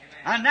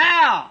 And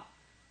now,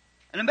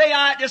 and may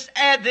I just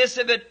add this,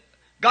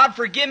 God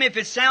forgive me if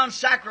it sounds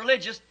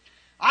sacrilegious,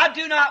 I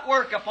do not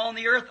work upon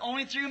the earth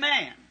only through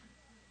man.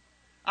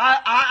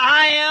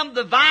 I am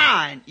the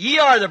vine, ye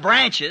are the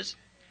branches.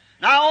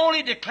 And I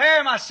only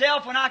declare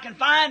myself when I can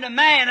find a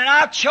man, and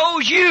I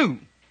chose you.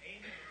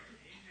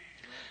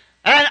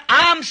 And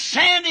I'm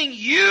sending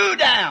you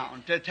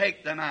down to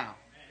take them out.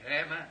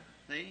 Amen.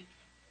 See?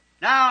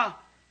 Now,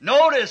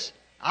 notice,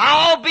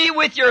 I'll be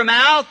with your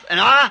mouth,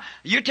 and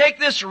you take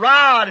this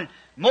rod. And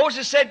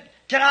Moses said,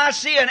 can I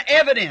see an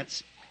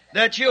evidence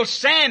that you'll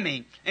send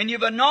me, and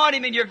you've anointed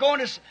him, and you're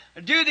going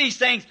to do these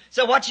things?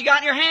 So what you got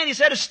in your hand? He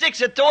said, a stick. He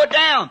said, throw it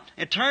down.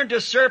 It turned to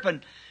a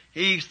serpent.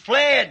 He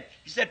fled.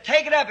 He said,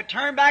 take it up. It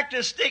turned back to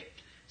a stick.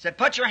 He said,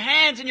 put your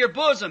hands in your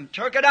bosom.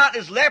 Took it out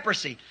as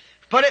leprosy.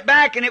 Put it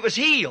back, and it was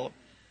healed.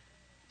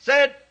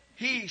 Said,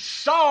 he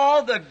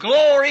saw the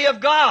glory of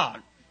God.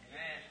 Amen.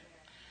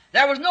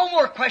 There was no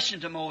more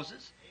question to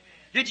Moses.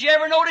 Did you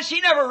ever notice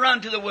he never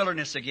run to the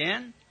wilderness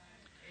again?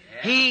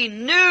 Yeah. He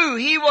knew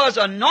he was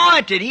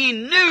anointed. He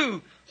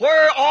knew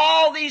where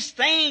all these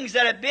things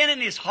that had been in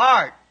his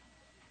heart,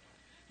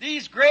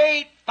 these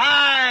great,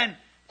 fine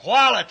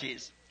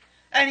qualities.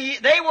 And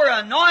they were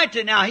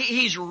anointed now.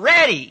 He's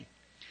ready.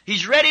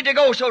 He's ready to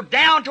go. So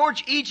down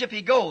towards Egypt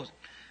he goes.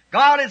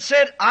 God had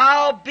said,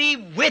 I'll be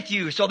with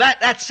you. So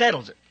that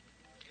settles it.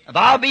 If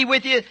I'll be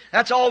with you,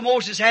 that's all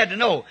Moses had to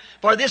know.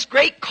 For this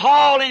great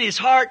call in his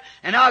heart,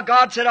 and now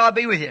God said, I'll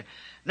be with you.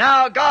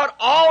 Now God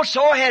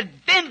also had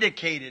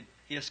vindicated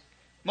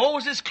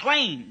Moses'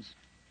 claims.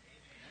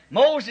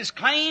 Moses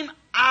claimed,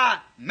 I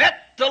met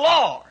the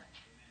Lord.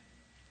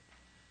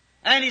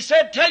 And he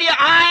said, tell you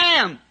I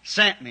am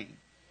sent me.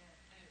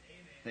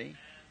 See?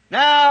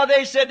 Now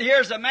they said,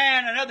 here's a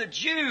man, another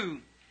Jew.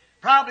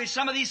 Probably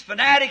some of these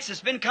fanatics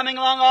that's been coming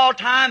along all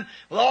time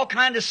with all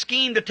kind of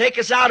scheme to take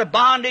us out of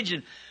bondage.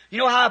 And you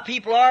know how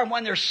people are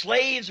when they're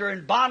slaves or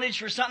in bondage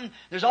for something?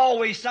 There's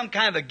always some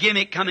kind of a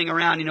gimmick coming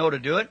around, to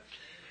do it.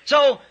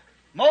 So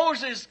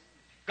Moses,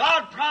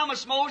 God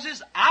promised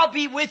Moses, I'll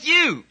be with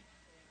you.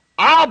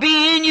 I'll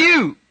be in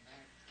you.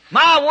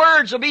 My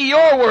words will be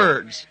your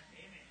words.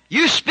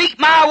 You speak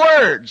my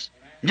words.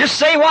 Just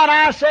say what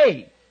I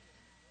say.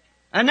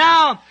 And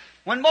now,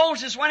 when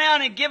Moses went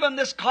out and gave him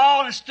this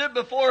call and stood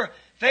before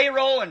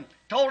Pharaoh and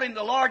told him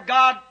the Lord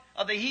God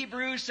of the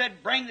Hebrews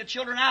said, bring the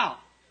children out.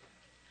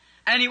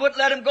 And he wouldn't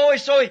let them go,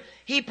 so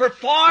he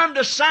performed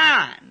a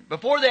sign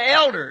before the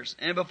elders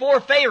and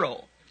before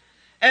Pharaoh.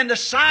 And the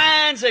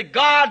signs that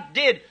God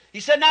did, he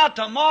said, now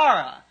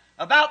tomorrow,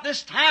 about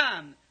this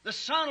time, the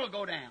sun will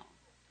go down.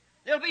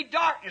 There'll be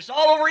darkness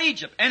all over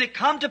Egypt. And it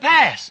come to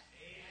pass.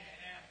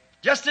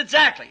 Just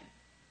exactly.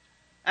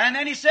 And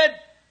then he said,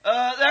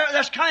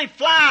 there's coming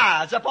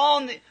flies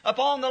upon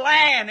the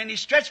land, and he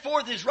stretched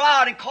forth his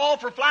rod and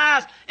called for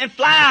flies, and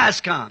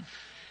flies come.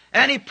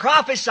 And he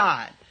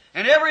prophesied,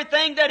 and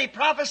everything that he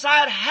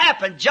prophesied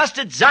happened just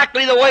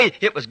exactly the way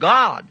it was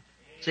God.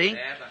 See?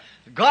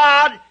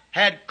 God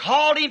had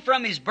called him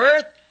from his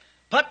birth,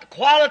 put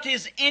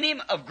qualities in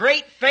him of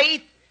great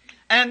faith,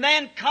 and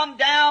then come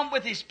down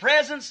with his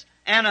presence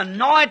and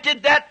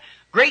anointed that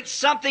great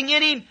something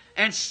in him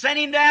and sent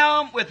him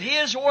down with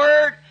his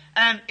word.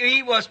 And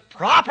he was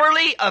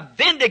properly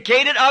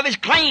vindicated of his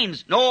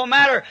claims. No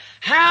matter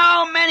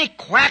how many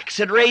quacks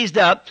had raised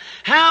up,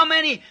 how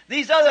many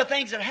these other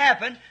things had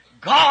happened,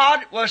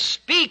 God was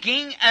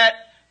speaking at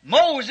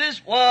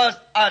Moses was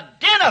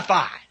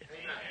identified.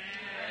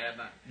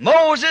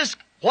 Moses,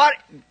 what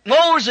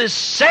Moses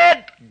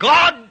said,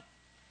 God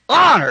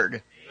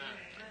honored.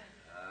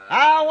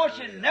 I want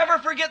you to never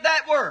forget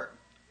that word.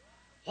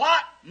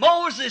 What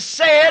Moses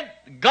said,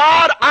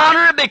 God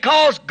honored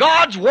because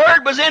God's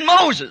word was in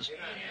Moses.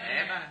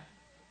 Amen.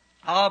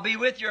 I'll be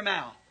with your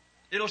mouth.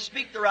 It'll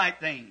speak the right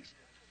things.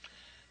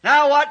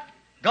 Now what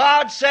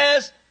God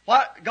says,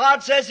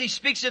 He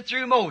speaks it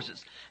through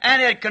Moses.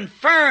 And it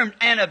confirmed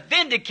and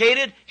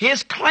vindicated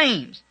his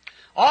claims.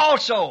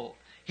 Also,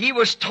 he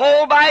was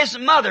told by his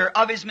mother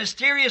of his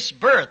mysterious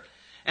birth.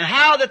 and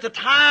how that the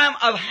time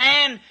of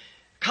hand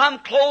come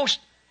close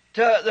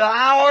to the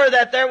hour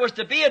that there was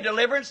to be a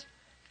deliverance,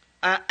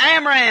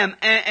 Amram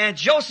and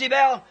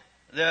Jochebed,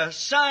 the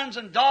sons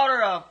and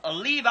daughter of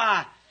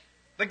Levi,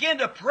 begin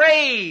to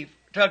pray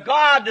to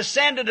God to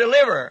send a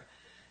deliverer.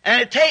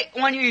 And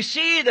when you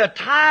see the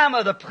time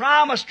of the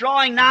promise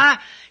drawing nigh,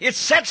 it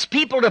sets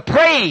people to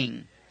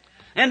praying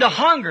and to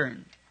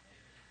hungering.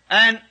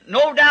 And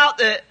no doubt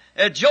that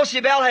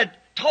Jochebed had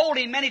told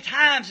him many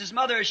times, his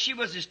mother, she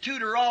was his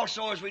tutor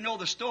also, as we know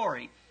the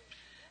story,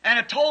 and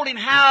had told him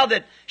how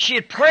that she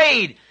had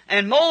prayed.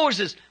 And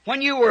Moses,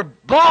 when you were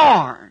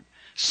born,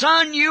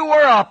 son, you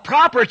were a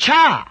proper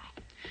child.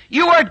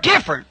 You were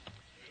different.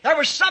 There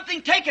was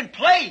something taking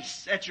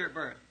place at your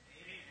birth.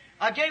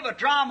 I gave a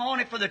drama on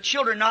it for the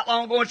children not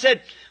long ago and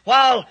said,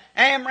 while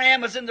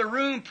Amram was in the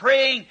room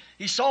praying,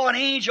 he saw an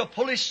angel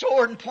pull his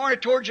sword and point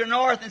it towards the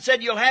north and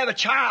said, you'll have a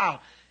child,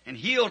 and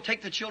he'll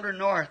take the children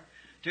north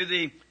to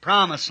the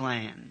promised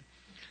land.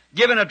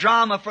 Giving a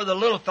drama for the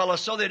little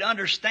fellows so they'd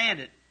understand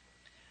it.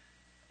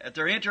 That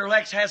their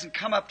intellects hasn't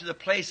come up to the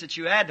place that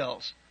you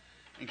adults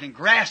and can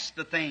grasp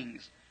the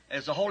things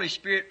as the Holy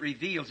Spirit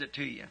reveals it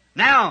to you.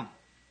 Now,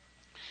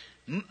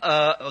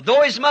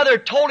 though his mother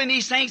told him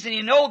these things and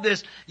he knew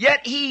this,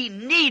 yet he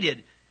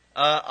needed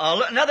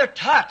another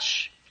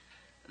touch.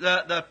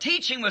 The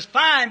teaching was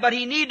fine, but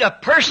he needed a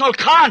personal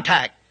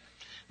contact.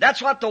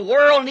 That's what the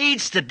world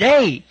needs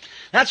today.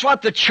 That's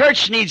what the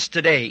church needs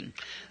today.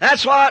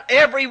 That's what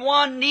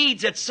everyone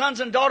needs. It's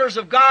sons and daughters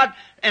of God.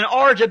 In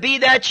order to be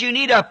that, you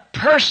need a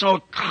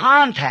personal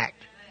contact.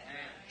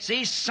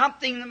 See,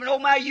 something, no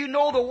matter, you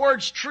know the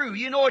word's true.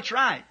 You know it's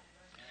right.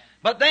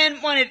 But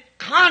then when it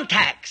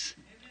contacts,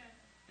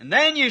 and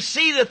then you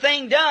see the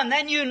thing done,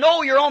 then you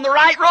know you're on the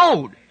right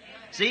road.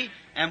 See?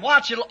 And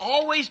watch, it'll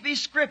always be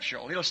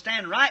scriptural. It'll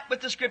stand right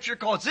with the Scripture,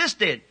 because this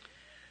did.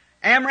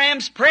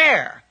 Amram's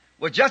prayer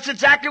was just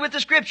exactly with the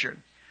Scripture.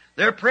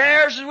 Their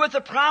prayers is with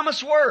the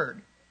promised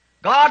word.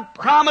 God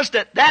promised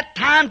at that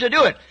time to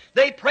do it.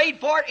 They prayed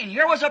for it, and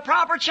here was a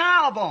proper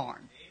child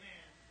born.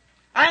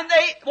 And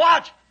they,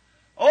 watch,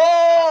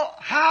 oh,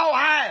 how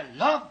I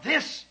love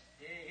this.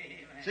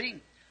 See,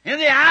 in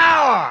the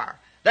hour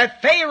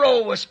that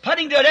Pharaoh was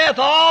putting to death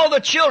all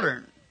the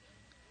children,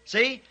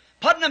 see,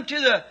 putting them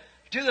to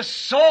the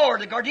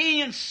sword, the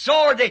Gardenian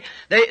sword,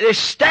 they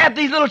stabbed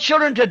these little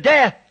children to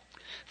death,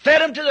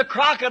 fed them to the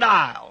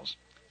crocodiles,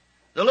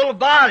 the little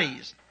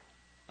bodies,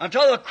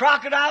 until the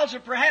crocodiles were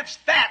perhaps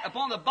fat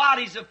upon the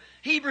bodies of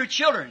Hebrew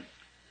children.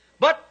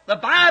 But the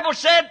Bible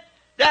said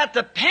that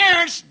the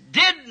parents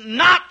did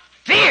not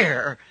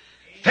fear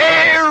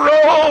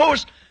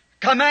Pharaoh's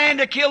command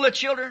to kill the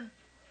children.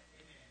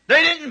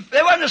 They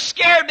wasn't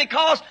scared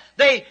because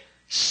they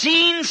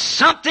seen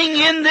something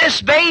in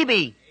this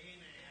baby.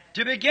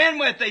 To begin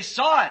with, they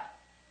saw it.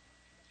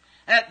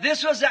 That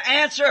this was the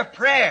answer of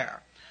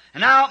prayer.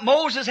 And now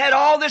Moses had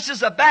all this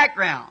as a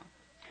background.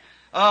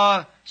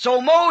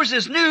 So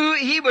Moses knew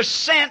he was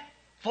sent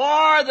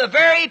for the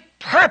very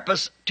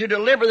purpose to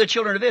deliver the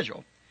children of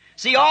Israel.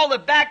 See, all the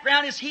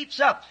background is heaps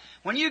up.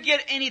 When you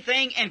get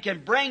anything and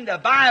can bring the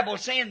Bible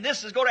saying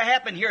this is going to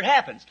happen, here it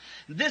happens.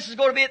 This is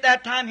going to be at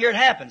that time, here it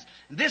happens.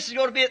 This is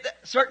going to be at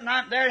a certain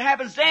time, there it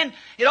happens. Then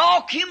it all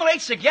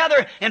accumulates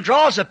together and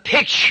draws a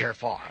picture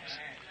for us.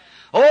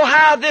 Oh,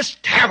 how this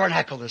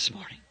tabernacle this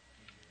morning.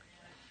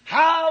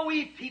 How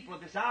we people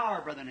of this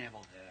hour, Brother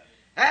Neville,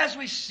 as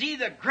we see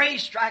the gray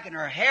striking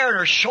her hair and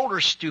her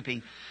shoulders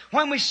stooping,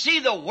 when we see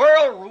the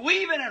world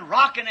weaving and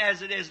rocking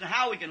as it is, and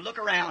how we can look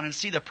around and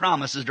see the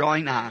promises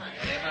drawing nigh.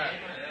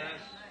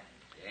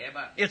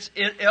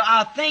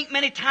 I think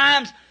many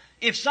times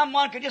if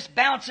someone could just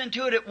bounce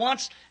into it at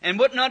once and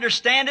wouldn't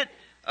understand it,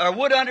 or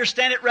would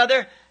understand it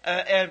rather,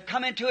 and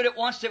come into it at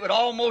once, it would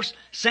almost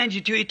send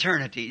you to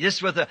eternity.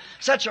 Just with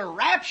such a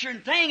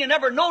rapturing thing and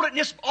never know it, and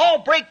just all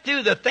break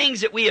through the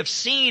things that we have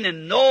seen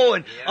and know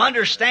and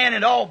understand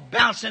and all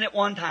bounce in at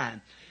one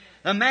time.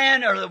 The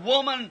man or the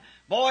woman,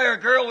 boy or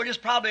girl would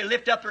just probably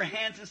lift up their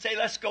hands and say,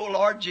 let's go,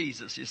 Lord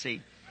Jesus, you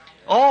see.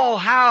 Oh,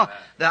 how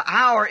the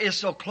hour is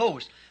so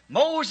close.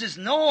 Moses,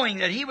 knowing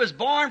that he was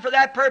born for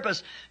that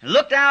purpose,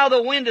 looked out of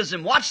the windows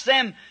and watched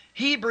them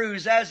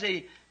Hebrews as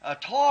they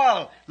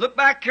toil. Look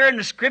back here in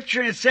the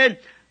Scripture, and it said,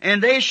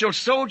 and they shall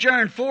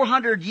sojourn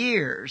 400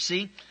 years,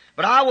 see.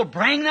 But I will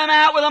bring them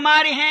out with a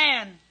mighty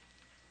hand.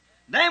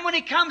 Then when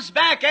he comes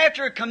back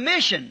after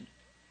commissioned,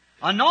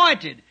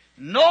 anointed,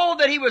 know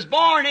that he was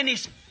born in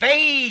his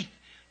faith.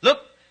 Look,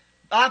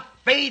 by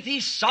faith he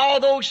saw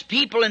those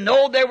people and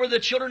know they were the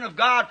children of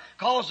God,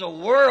 because the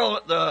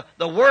world,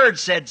 the Word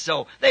said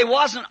so. They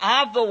wasn't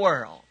of the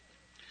world.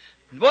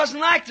 It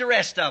wasn't like the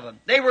rest of them.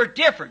 They were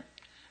different.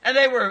 And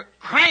they were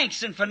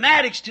cranks and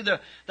fanatics to the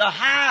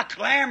high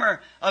clamor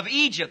of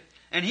Egypt.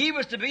 And he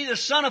was to be the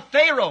son of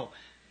Pharaoh,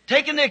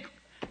 taking the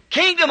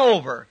kingdom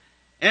over.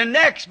 And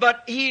next,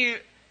 but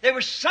there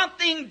was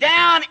something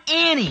down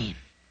in him.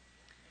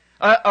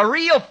 A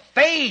real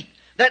faith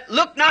that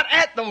looked not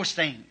at those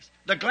things.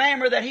 The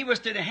glamour that he was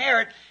to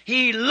inherit.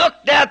 He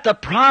looked at the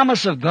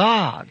promise of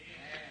God.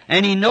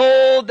 And he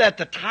knew that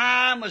the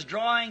time was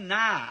drawing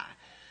nigh.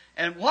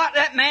 And what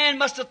that man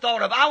must have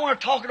thought of, I want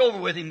to talk it over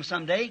with him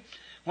someday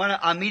when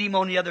I meet him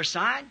on the other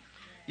side.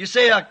 You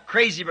say a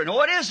crazy, but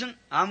no, it isn't.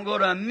 I'm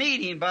going to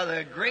meet him by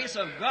the grace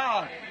of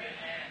God.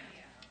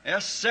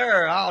 Yes,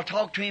 sir. I'll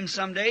talk to him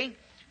someday.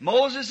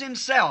 Moses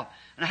himself.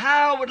 And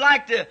how I would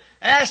like to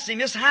ask him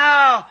just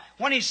how,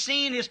 when he's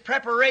seen his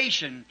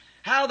preparation,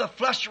 how the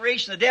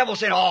frustration, the devil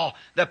saying, oh,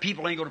 the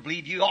people ain't going to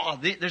believe you. Oh,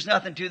 there's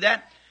nothing to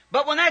that.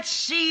 But when that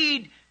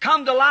seed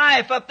come to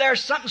life up there,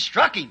 something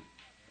struck him.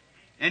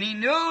 And he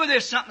knew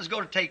there's something's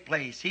going to take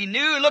place. He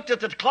knew, looked at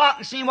the clock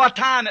and seen what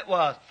time it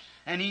was.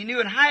 And he knew,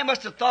 and how he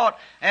must have thought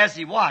as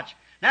he watched.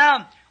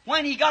 Now,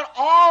 when he got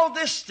all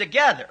this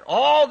together,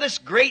 all this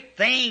great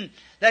thing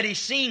that he's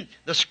seen,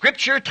 the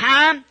scripture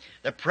time,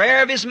 the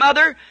prayer of his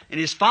mother and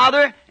his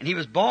father, and he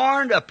was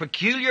born a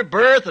peculiar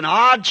birth, an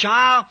odd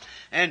child,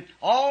 and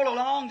all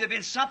along there'd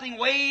been something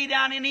way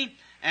down in him,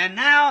 and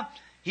now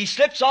he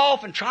slips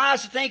off and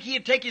tries to think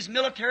he'd take his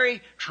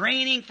military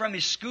training from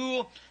his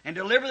school and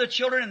deliver the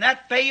children, and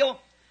that failed.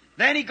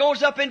 Then he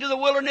goes up into the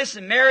wilderness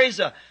and marries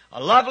a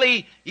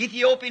lovely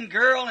Ethiopian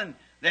girl, and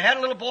they had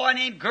a little boy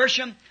named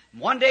Gershom.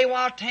 One day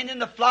while tending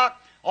the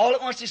flock, all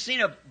at once he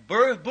seen a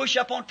bush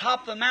up on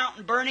top of the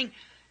mountain burning,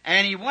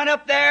 and he went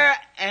up there,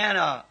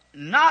 and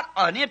not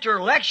an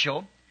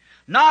intellectual,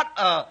 not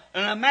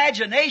an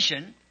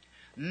imagination,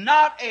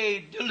 not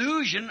a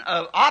delusion,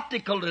 of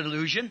optical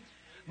delusion,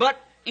 but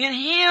in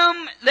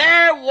him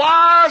there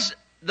was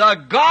the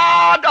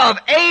God of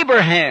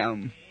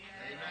Abraham.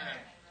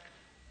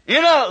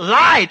 In a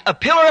light, a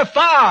pillar of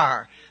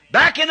fire,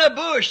 back in the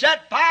bush,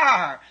 that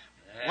fire,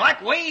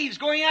 like waves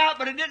going out,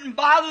 but it didn't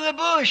bother the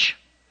bush.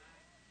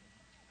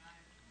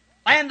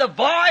 And the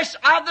voice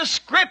of the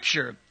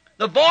Scripture,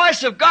 the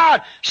voice of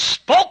God,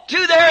 spoke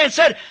to there and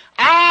said,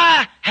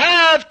 I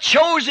have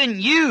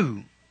chosen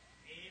you.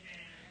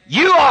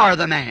 You are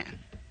the man.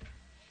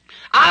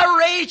 I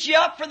raised you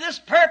up for this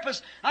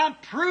purpose. I'm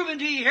proving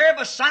to you here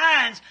by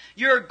signs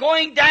you're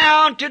going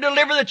down to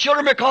deliver the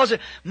children because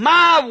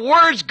my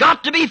word's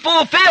got to be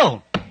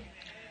fulfilled.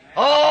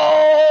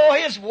 Oh,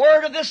 His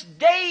word of this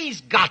day's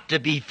got to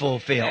be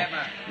fulfilled.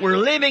 We're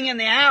living in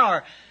the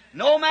hour.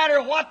 No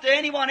matter what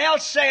anyone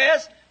else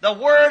says, the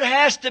word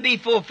has to be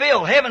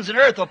fulfilled. Heavens and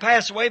earth will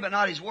pass away, but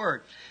not His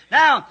word.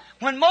 Now,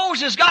 when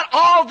Moses got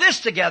all this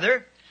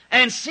together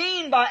and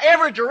seen by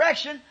every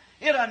direction,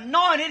 it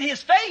anointed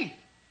his faith.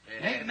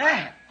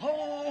 Amen.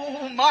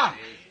 Oh my.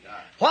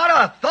 What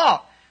a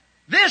thought.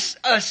 This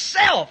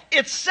itself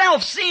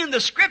seeing the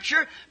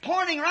Scripture,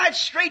 pointing right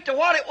straight to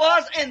what it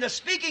was, and the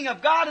speaking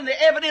of God and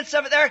the evidence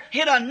of it there,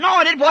 it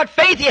anointed what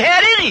faith he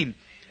had in him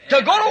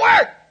to go to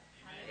work.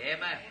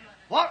 Amen.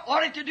 What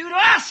ought it to do to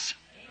us?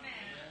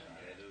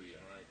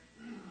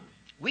 Amen.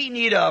 We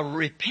need a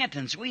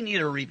repentance. We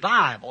need a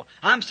revival.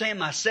 I'm saying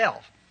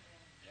myself.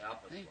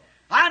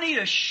 I need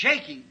a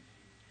shaking.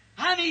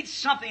 I need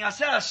something. I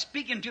said I was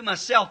speaking to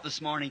myself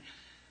this morning,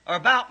 or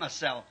about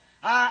myself.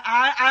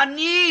 I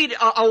need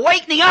a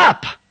awakening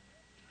up.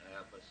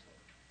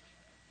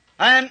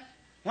 And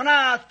when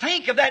I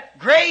think of that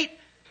great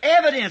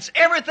evidence,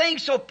 everything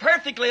so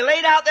perfectly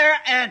laid out there,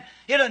 and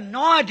it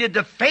anointed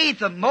the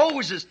faith of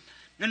Moses.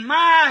 And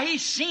he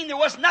seen there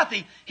was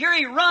nothing. Here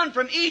he run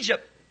from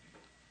Egypt.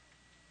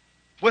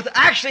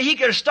 Actually, he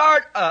could have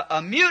started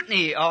a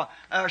mutiny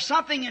or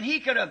something, and he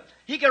could have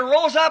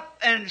rose up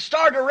and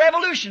started a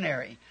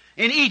revolutionary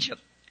in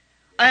Egypt,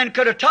 and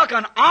could have took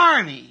an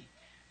army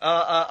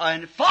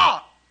and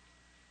fought.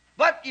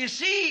 But you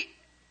see,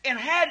 and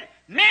had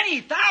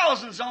many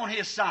thousands on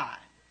his side.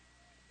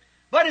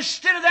 But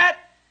instead of that,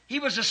 he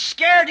was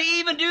scared to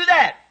even do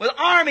that with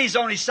armies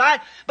on his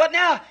side. But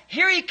now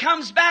here he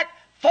comes back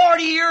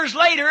 40 years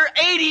later,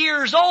 80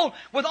 years old,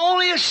 with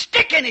only a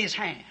stick in his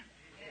hand.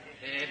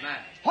 Amen.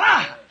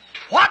 Why?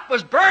 What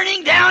was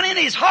burning down in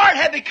his heart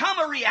had become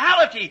a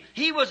reality.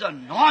 He was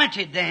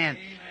anointed then.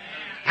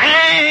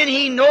 Amen. And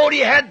he knew he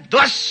had,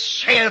 thus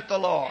saith the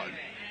Lord.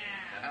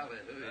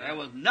 There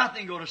was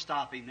nothing going to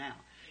stop him now.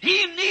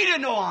 He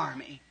needed no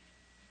army.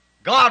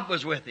 God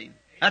was with him.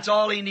 That's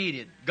all he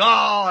needed.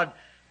 God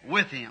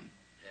with him.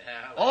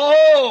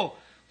 Oh,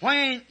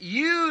 when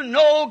you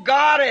know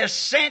God has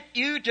sent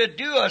you to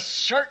do a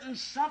certain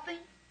something,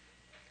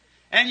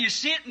 and you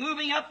see it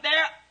moving up there,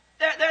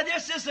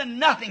 this isn't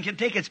nothing can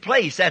take its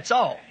place, that's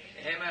all.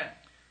 Amen.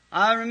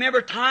 I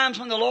remember times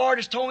when the Lord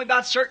has told me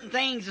about certain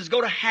things that's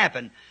going to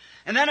happen.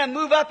 And then I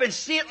move up and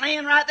see it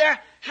laying right there.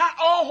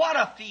 What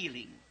a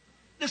feeling.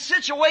 The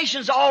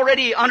situation's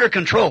already under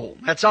control,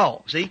 that's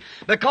all, see?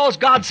 Because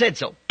God said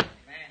so.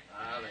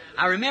 Amen.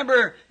 I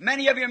remember,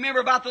 many of you remember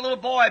about the little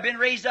boy had been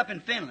raised up in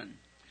Finland.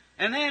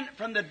 And then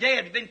from the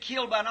dead, had been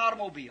killed by an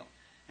automobile.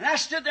 And I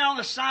stood there on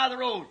the side of the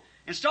road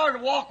and started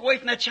to walk away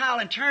from that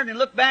child and turned and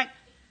looked back.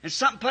 And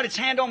something put its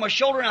hand on my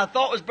shoulder, and I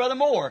thought it was Brother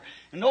Moore.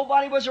 And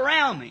nobody was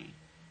around me.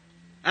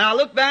 And I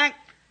looked back,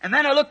 and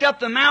then I looked up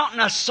the mountain.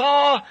 I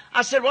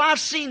said, well, I've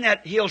seen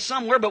that hill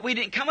somewhere, but we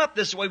didn't come up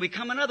this way. We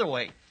come another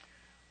way.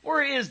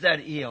 Where is that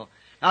hill?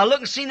 And I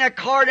looked and seen that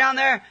car down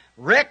there,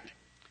 wrecked.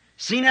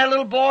 Seen that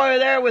little boy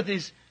there with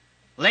his,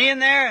 laying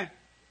there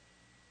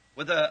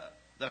with the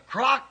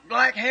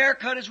croc-like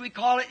haircut, as we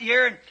call it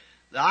here, and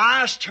the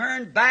eyes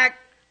turned back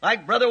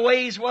like Brother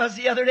Ways was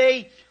the other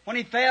day when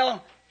he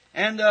fell,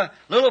 and the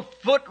little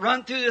foot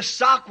run through the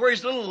sock where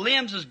his little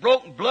limbs was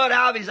broken, blood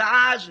out of his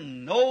eyes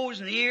and nose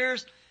and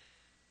ears,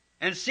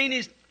 and seen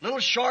his little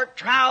short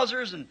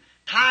trousers and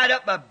tied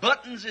up by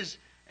buttons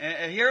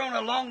here on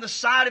along the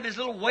side of his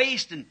little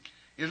waist, and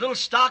his little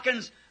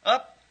stockings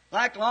up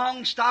like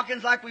long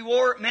stockings like we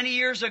wore many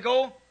years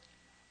ago.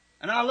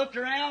 And I looked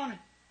around,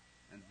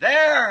 and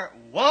there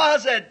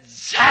was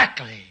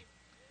exactly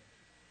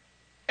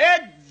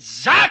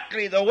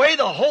the way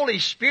the Holy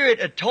Spirit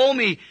had told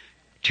me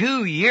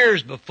 2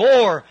 years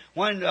before,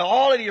 when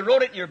all of you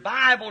wrote it in your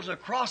Bibles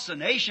across the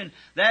nation,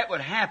 that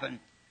would happen.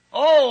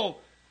 Oh,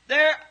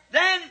 then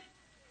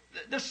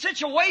the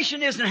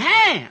situation is in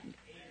hand.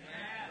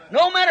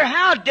 No matter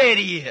how dead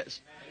he is.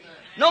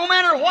 No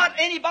matter what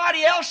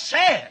anybody else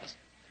says.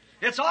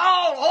 It's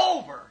all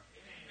over.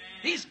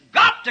 He's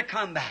got to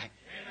come back.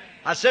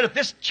 I said, if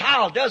this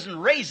child doesn't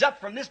raise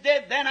up from this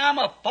dead, then I'm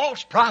a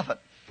false prophet.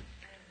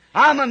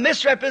 I'm a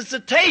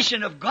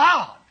misrepresentation of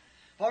God.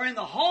 For in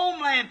the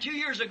homeland 2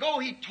 years ago,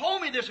 He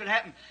told me this would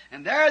happen.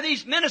 And there are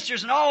these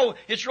ministers, and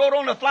it's wrote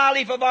on the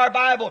flyleaf of our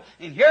Bible.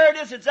 And here it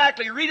is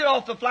exactly. Read it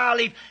off the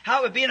flyleaf.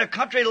 How it would be in a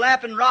country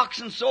lapping rocks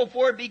and so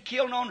forth, be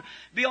on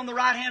the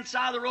right-hand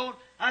side of the road.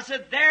 I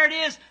said, there it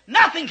is.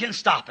 Nothing can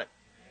stop it.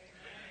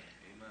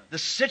 The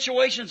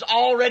situation's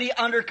already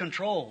under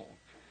control.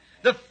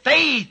 The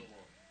faith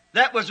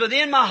that was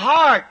within my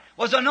heart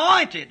was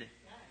anointed.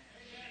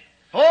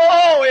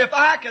 Oh, if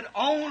I could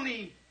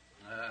only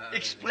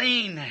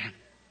explain that.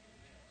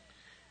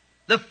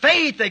 The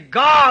faith that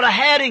God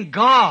had in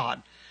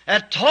God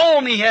that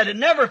told me had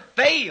never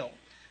failed,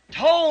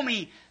 told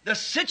me the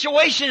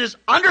situation is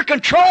under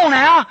control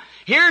now.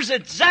 Here's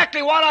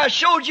exactly what I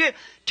showed you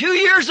 2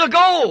 years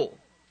ago.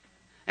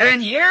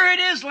 And here it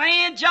is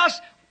laying just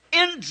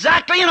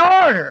exactly in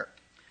order.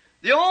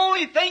 The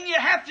only thing you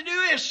have to do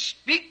is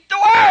speak the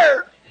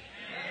word.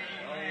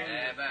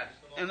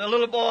 And the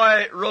little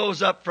boy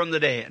rose up from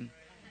the dead.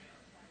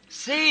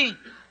 See,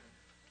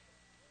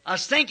 I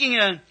was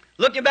thinking,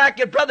 looking back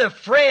at Brother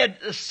Fred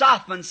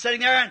Softman sitting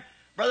there, and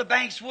Brother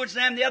Banks Woods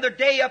and them the other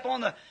day up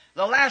on the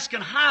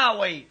Alaskan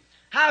Highway.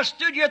 How I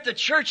stood here at the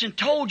church and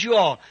told you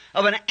all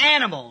of an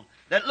animal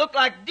that looked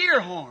like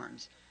deer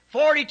horns,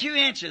 42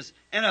 inches,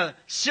 and a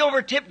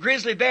silver-tipped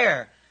grizzly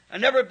bear.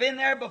 I'd never been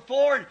there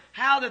before, and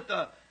how that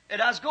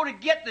I was going to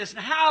get this, and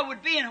how it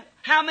would be, and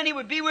how many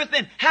would be with me,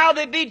 and how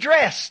they'd be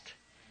dressed.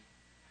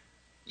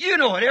 You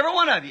know it, every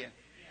one of you.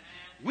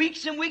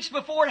 Weeks and weeks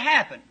before it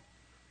happened.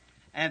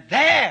 And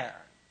there,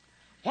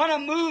 when I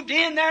moved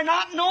in there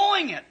not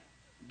knowing it,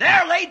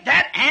 there laid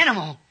that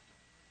animal.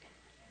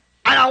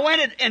 And I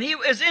went in, and it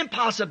was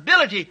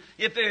impossibility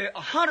if a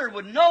hunter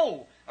would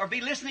know or be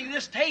listening to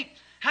this tape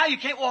how you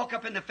can't walk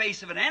up in the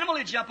face of an animal,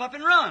 he'd jump up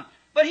and run.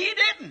 But he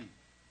didn't.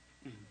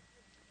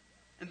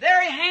 And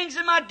there he hangs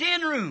in my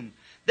den room.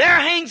 There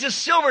hangs a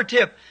silver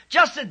tip,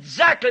 just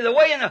exactly the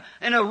way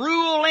in a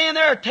rule laying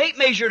there, a tape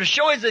measure to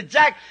show his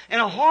exact,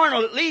 and a horn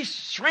will at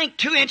least shrink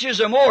 2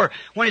 inches or more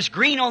when it's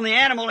green on the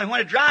animal and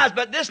when it dries,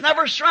 but this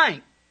never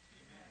shrank.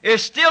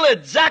 It's still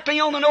exactly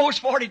on the nose,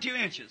 42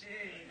 inches.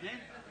 Amen.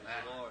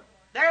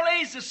 There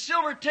lays the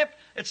silver tip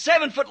at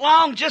 7 foot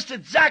long, just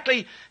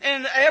exactly,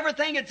 and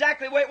everything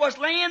exactly the way it was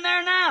laying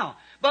there now.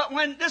 But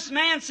when this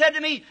man said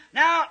to me,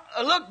 now,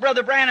 look,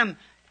 Brother Branham,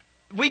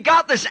 we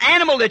got this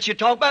animal that you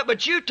talk about,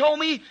 but you told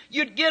me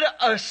you'd get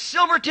a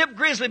silver-tipped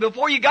grizzly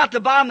before you got to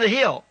the bottom of the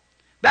hill.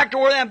 Back to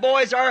where them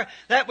boys are,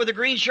 that with the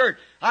green shirt.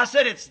 I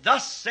said, it's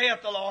thus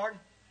saith the Lord.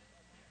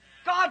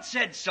 God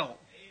said so.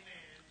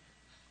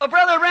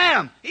 Brother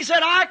Ram, he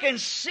said, I can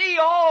see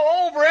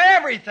all over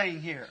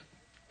everything here.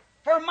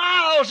 For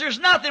miles, there's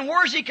nothing.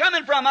 Where's he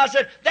coming from? I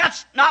said,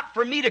 that's not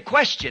for me to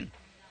question.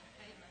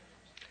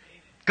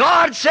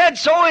 God said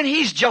so, and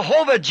He's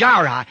Jehovah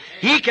Jireh.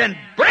 He can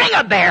bring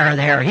a bear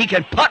there. He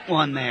can put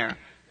one there.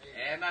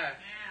 Amen.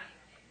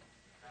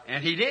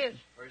 And He did.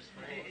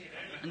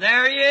 And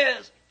there He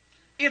is.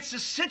 It's a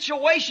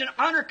situation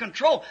under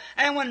control.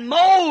 And when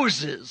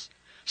Moses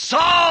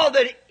saw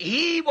that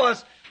he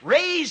was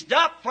raised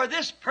up for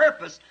this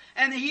purpose,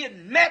 and he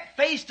had met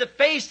face to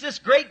face this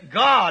great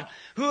God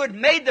who had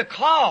made the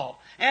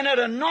call and had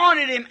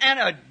anointed him and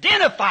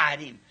identified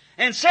him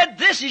and said,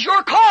 this is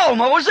your call,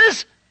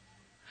 Moses.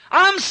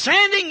 I'm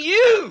sending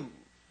you.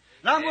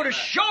 And I'm going to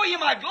show you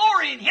my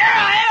glory. And here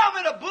I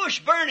am in a bush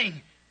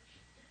burning.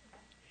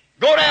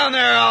 Go down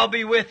there, I'll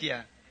be with you.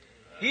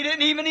 He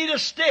didn't even need a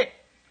stick.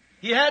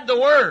 He had the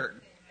Word.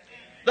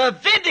 The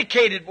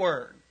vindicated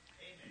Word.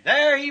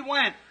 There he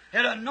went.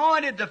 It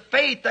anointed the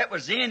faith that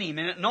was in him.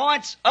 And it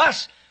anoints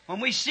us when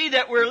we see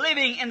that we're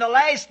living in the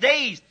last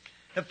days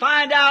to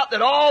find out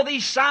that all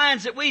these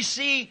signs that we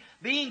see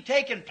being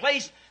taken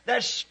place,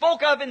 that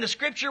spoke of in the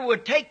Scripture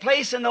would take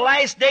place in the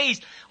last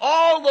days,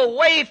 all the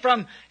way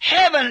from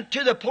heaven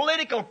to the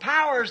political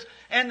powers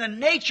and the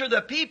nature of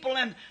the people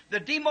and the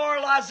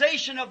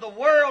demoralization of the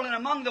world and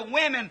among the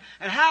women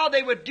and how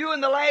they would do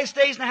in the last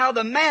days and how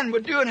the man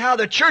would do and how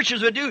the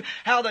churches would do,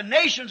 how the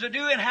nations would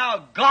do and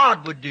how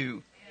God would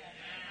do.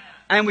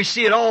 And we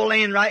see it all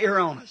laying right here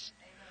on us.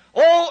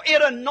 Oh,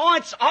 it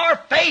anoints our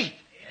faith.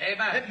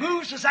 Amen. It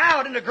moves us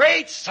out into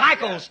great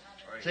cycles.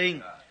 Yes.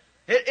 See,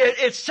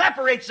 it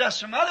separates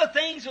us from other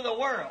things of the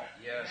world.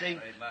 Yes. See,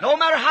 Amen. no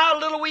matter how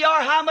little we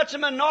are, how much a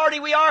minority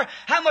we are,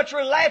 how much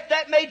we're laughed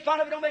at, made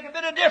fun of, it don't make a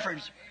bit of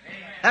difference.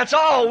 That's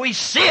all. We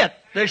see it.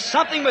 There's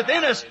something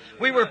within us.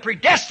 We were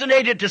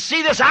predestinated to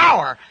see this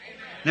hour.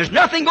 There's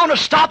nothing going to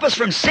stop us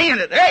from seeing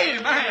it.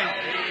 Amen.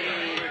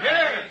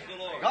 Yes.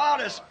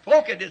 God has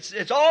spoken.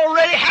 It's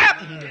already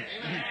happened.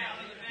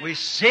 We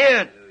see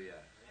it.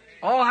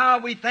 Oh, how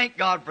we thank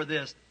God for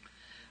this.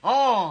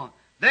 Oh,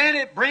 then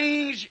it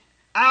brings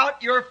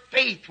out your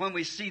faith when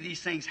we see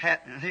these things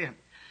happening here.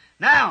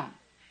 Now,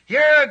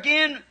 here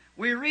again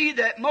we read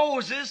that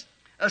Moses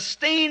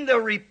esteemed the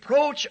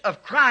reproach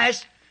of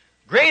Christ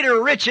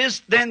greater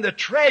riches than the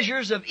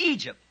treasures of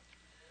Egypt.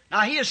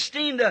 Now, he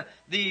esteemed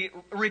the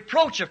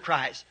reproach of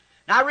Christ.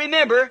 Now,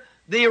 remember,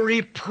 the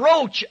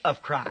reproach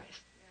of Christ.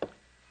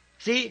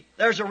 See,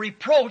 there's a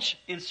reproach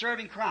in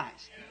serving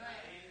Christ.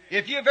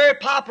 If you're very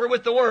popular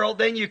with the world,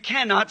 then you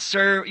cannot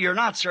serve, you're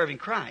not serving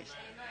Christ.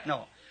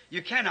 No,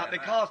 you cannot,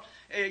 because,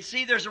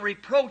 see, there's a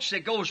reproach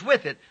that goes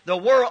with it. The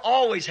world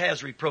always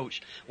has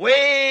reproach.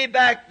 Way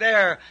back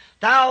there,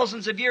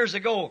 thousands of years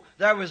ago,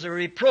 there was a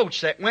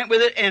reproach that went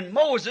with it, and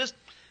Moses,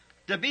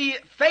 to be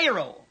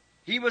Pharaoh,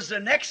 he was the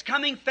next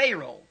coming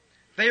Pharaoh,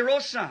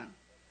 Pharaoh's son.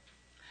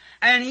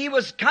 And he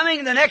was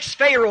coming the next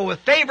Pharaoh with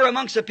favor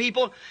amongst the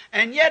people,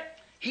 and yet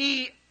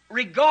he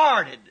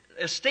regarded,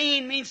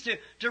 esteem means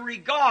to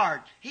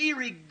regard. He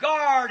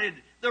regarded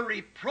the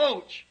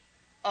reproach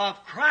of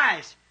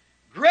Christ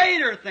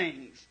greater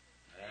things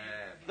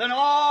than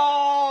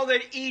all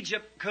that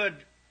Egypt could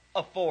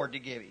afford to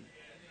give him.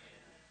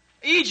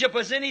 Egypt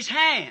was in his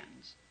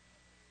hands.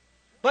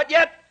 But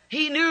yet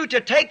he knew to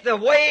take the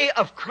way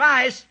of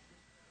Christ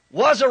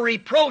was a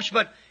reproach,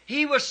 but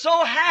he was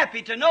so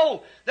happy to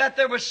know that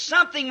there was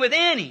something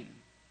within him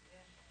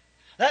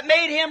that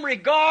made him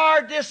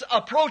regard this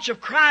reproach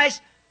of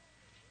Christ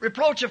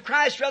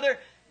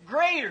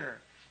greater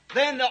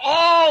than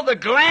all the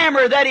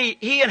glamour that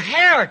he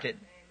inherited.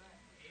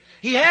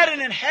 He had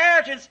an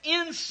inheritance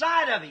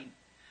inside of him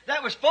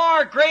that was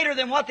far greater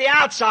than what the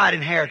outside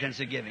inheritance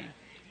had given him.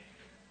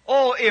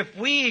 Oh, if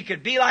we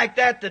could be like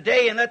that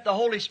today and let the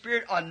Holy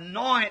Spirit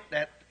anoint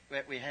that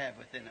we have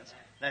within us,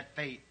 that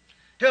faith,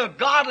 to a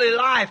godly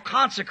life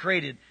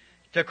consecrated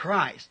to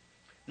Christ.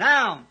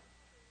 Now,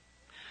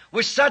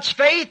 with such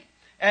faith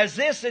as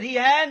this that he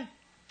had,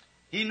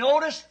 he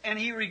noticed and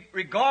he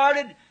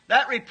regarded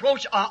that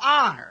reproach a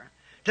honor.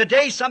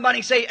 Today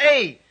somebody say,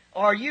 hey,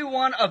 are you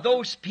one of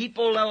those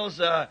people,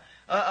 you're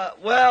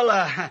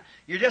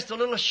just a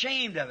little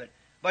ashamed of it.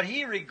 But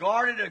he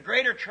regarded it a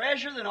greater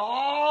treasure than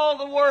all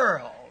the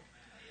world.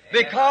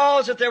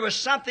 Because that there was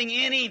something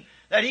in him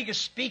that he could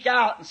speak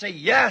out and say,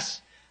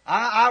 yes,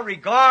 I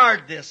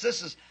regard this.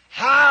 This is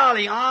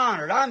highly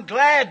honored. I'm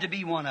glad to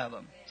be one of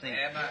them. See?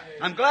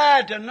 I'm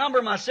glad to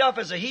number myself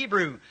as a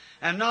Hebrew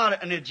and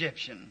not an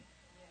Egyptian.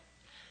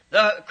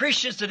 The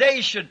Christians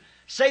today should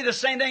say the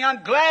same thing.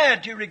 I'm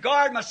glad to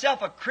regard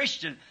myself a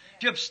Christian,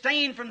 to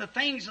abstain from the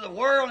things of the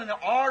world and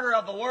the order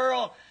of the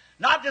world,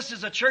 not just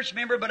as a church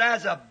member, but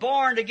as a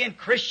born-again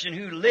Christian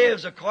who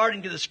lives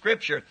according to the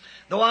Scripture.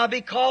 Though I be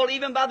called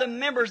even by the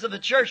members of the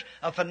church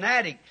a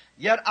fanatic,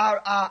 yet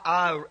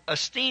I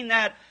esteem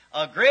that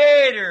a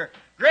greater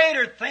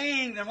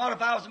thing than what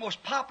if I was the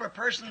most popular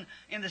person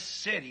in the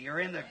city or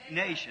in the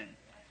nation.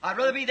 I'd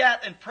rather be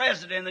that than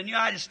president in the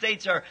United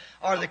States or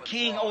the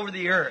king over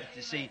the earth,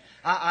 you see.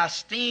 I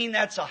esteem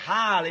that so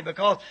highly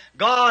because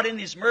God in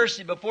His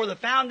mercy before the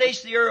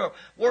foundation of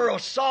the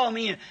world saw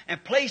me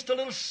and placed a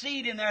little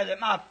seed in there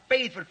that my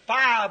faith would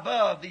fly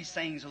above these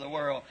things of the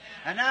world.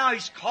 And now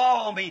He's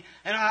called me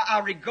and I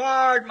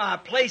regard my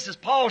place, as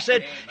Paul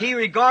said, he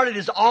regarded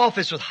his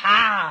office with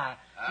high.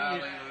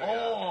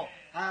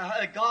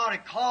 God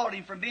had called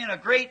him from being a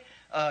great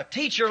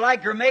teacher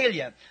like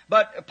Gamaliel.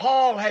 But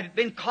Paul had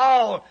been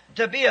called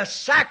to be a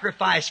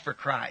sacrifice for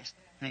Christ.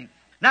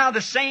 Now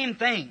the same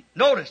thing.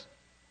 Notice,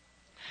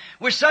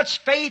 with such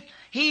faith,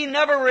 he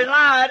never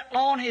relied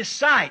on his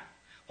sight.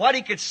 What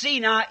he could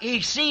see now,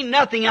 he seen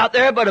nothing out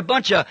there but a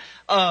bunch of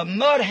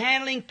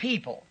mud-handling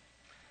people.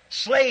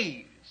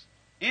 Slaves,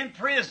 in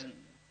prison,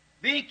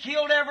 being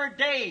killed every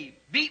day,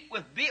 beat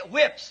with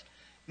whips,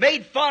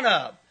 made fun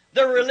of.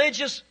 Their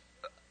religious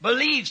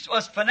beliefs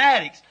was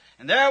fanatics.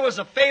 And there was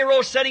a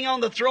Pharaoh sitting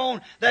on the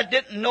throne that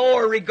didn't know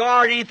or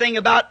regard anything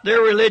about their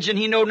religion.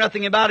 He knew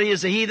nothing about it. He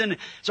is a heathen.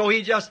 So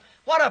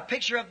what a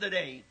picture of the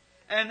day.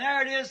 And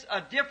there it is,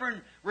 a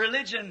different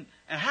religion.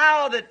 And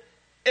how that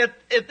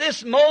if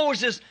this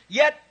Moses,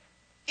 yet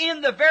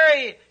in the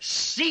very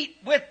seat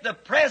with the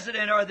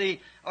president or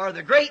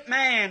the great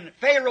man,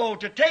 Pharaoh,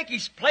 to take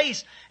his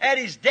place at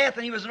his death,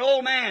 and he was an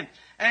old man.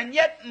 And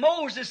yet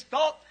Moses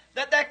thought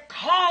that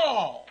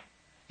call,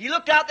 he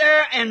looked out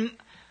there and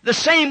the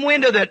same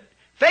window that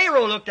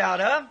Pharaoh looked out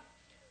of,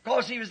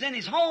 because he was in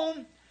his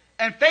home,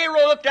 and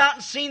Pharaoh looked out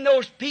and seen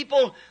those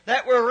people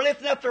that were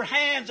lifting up their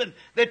hands, and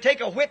they'd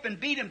take a whip and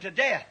beat them to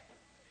death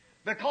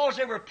because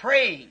they were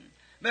praying.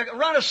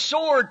 Run a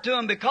sword to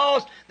them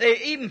because they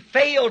even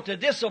failed to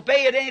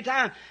disobey at any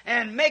time,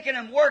 and making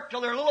them work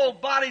till their little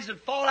bodies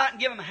would fall out and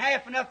give them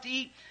half enough to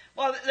eat.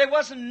 Well, there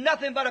wasn't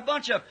nothing but a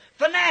bunch of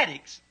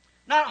fanatics,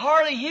 not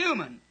hardly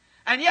human.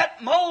 And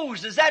yet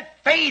Moses,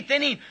 that faith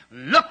in him,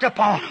 looked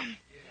upon them.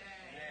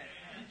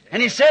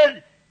 And he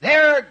said,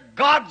 they're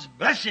God's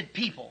blessed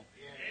people.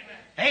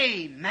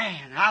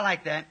 Amen. I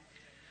like that.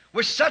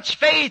 With such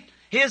faith,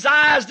 his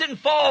eyes didn't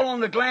fall on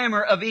the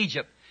glamour of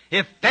Egypt.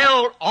 It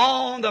fell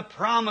on the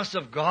promise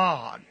of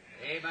God.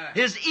 Amen.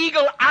 His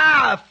eagle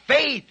eye of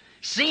faith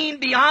seen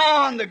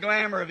beyond the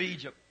glamour of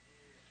Egypt.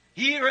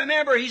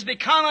 Remember, he's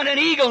becoming an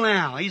eagle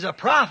now. He's a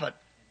prophet.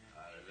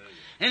 Hallelujah.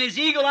 And his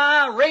eagle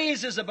eye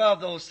raises above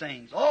those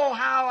things. Oh,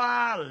 how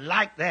I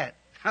like that.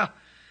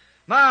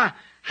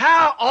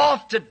 How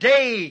oft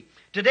today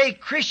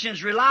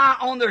Christians rely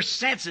on their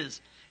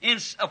senses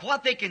of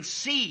what they can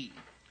see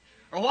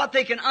or what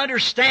they can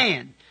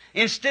understand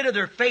instead of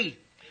their faith.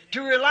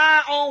 To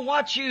rely on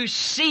what you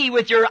see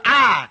with your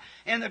eye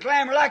and the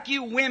glamour, like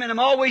you women, I'm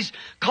always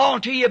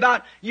calling to you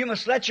about you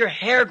must let your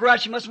hair grow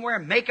out, you mustn't wear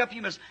makeup,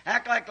 you must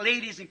act like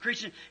ladies and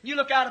Christians. You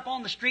look out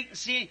upon the street and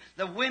see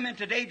the women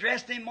today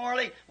dressed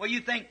immorally. Well, you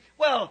think,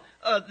 well,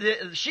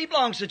 she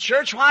belongs to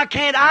church, why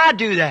can't I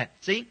do that?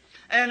 See?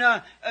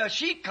 And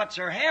she cuts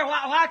her hair,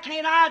 why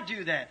can't I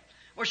do that?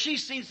 Well, she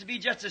seems to be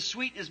just as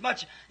sweet, as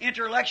much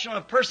intellectual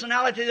of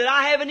personality that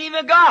I haven't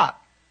even got.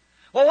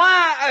 Well,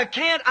 why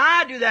can't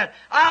I do that?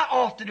 I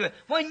often do it.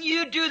 When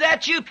you do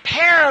that, you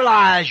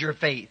paralyze your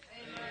faith.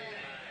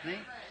 Amen.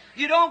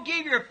 You don't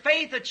give your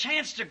faith a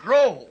chance to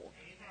grow.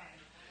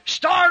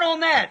 Start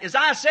on that. As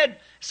I said,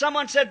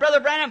 someone said,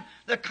 Brother Branham,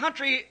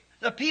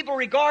 the people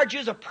regard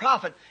you as a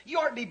prophet. You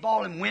ought to be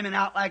bawling women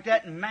out like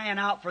that and man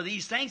out for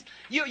these things.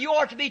 You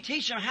ought to be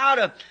teaching them how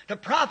to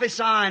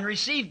prophesy and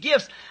receive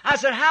gifts. I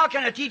said, how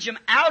can I teach them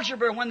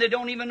algebra when they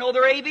don't even know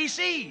their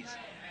ABCs?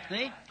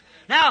 See?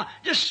 Now,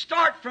 just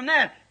start from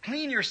that.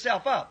 Clean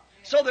yourself up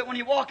so that when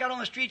you walk out on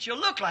the street, you'll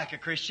look like a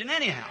Christian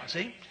anyhow,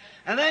 see?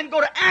 And then go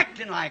to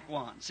acting like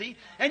one, see?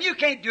 And you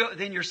can't do it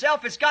within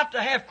yourself. It's got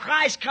to have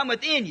Christ come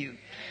within you.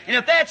 And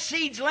if that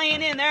seed's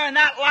laying in there and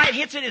that light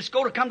hits it, it's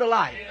going to come to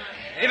life.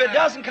 If it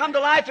doesn't come to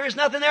life, there's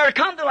nothing there to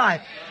come to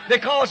life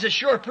because it's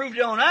sure proved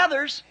it on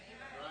others.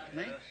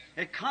 See?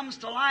 It comes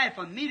to life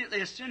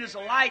immediately as soon as the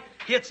light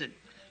hits it.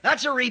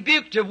 That's a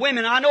rebuke to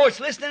women. I know it's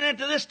listening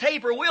into this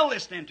tape or will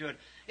listen into it.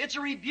 It's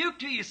a rebuke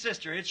to you,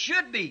 sister. It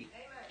should be.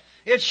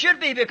 It should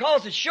be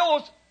because it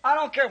shows, I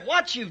don't care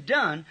what you've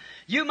done.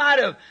 You might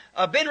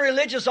have been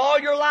religious all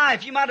your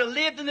life. You might have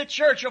lived in the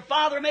church. Your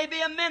father may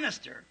be a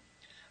minister.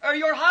 Or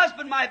your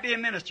husband might be a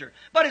minister.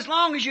 But as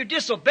long as you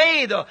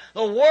disobey the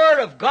Word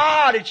of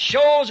God, it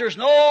shows there's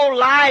no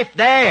life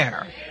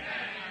there.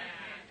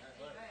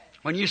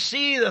 When you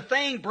see the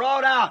thing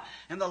brought out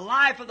and the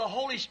life of the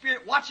Holy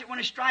Spirit, watch it when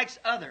it strikes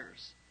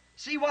others.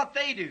 See what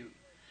they do.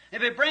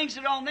 If it brings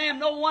it on them,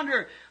 no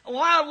wonder.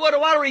 What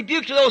a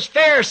rebuke to those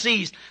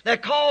Pharisees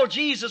that called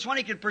Jesus when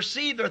he could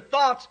perceive their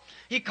thoughts.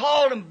 He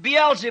called him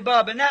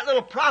Beelzebub, and that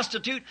little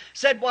prostitute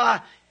said,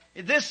 why,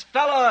 this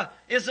fellow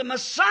is a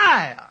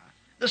Messiah.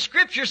 The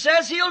Scripture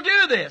says he'll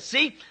do this.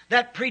 See,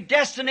 that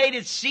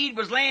predestinated seed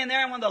was laying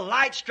there, and when the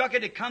light struck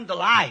it, it come to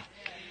life.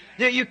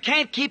 You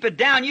can't keep it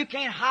down. You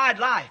can't hide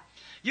life.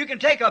 You can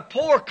take a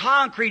pour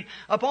concrete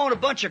upon a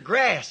bunch of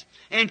grass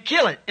and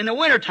kill it in the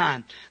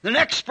wintertime. The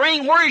next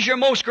spring, where is your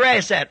most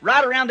grass at?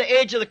 Right around the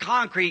edge of the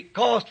concrete,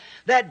 because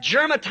that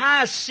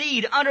germatized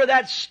seed under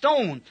that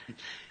stone,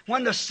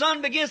 when the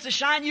sun begins to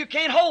shine, you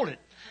can't hold it.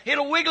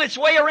 It'll wiggle its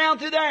way around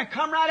through there and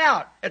come right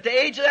out at the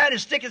edge of that and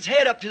stick its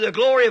head up to the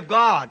glory of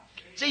God.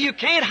 See, you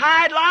can't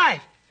hide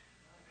life.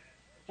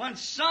 When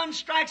sun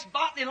strikes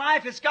bodily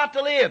life, it's got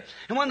to live.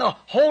 And when the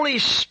Holy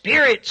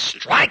Spirit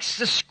strikes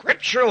the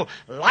scriptural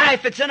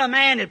life that's in a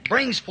man, it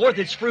brings forth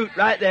its fruit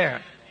right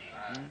there.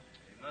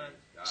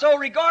 So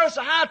regardless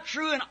of how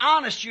true and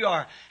honest you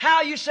are,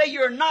 how you say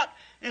you're not,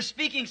 in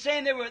speaking,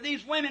 saying there were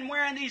these women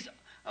wearing these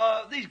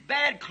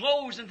bad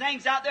clothes and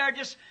things out there,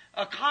 just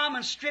a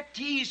common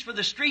striptease for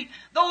the street,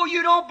 though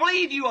you don't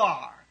believe you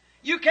are.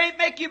 You can't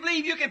make you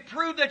believe. You can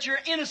prove that you're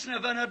innocent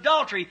of an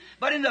adultery,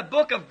 but in the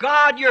book of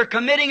God, you're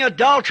committing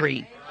adultery.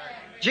 Amen.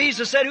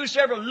 Jesus said,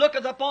 whosoever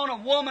looketh upon a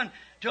woman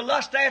to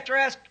lust after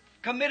has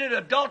committed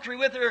adultery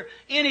with her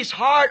in his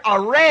heart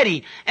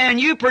already, and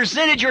you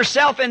presented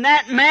yourself in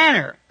that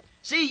manner.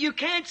 See, you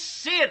can't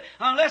see it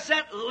unless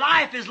that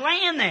life is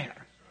laying there.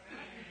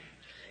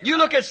 You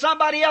look at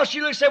somebody else,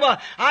 you look and say, well,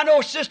 I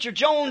know Sister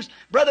Jones,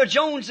 Brother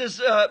Jones is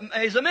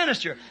a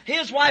minister.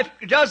 His wife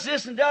does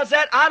this and does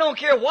that. I don't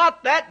care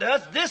what that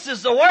does. This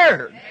is the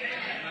Word.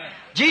 Amen.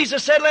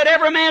 Jesus said, let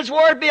every man's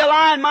word be a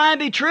lie and mine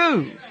be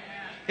true.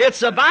 It's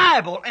the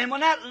Bible. And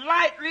when that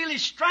light really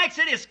strikes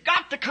it, it's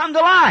got to come to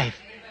life.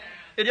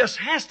 It just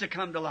has to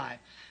come to life.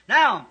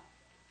 Now,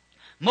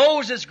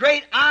 Moses'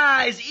 great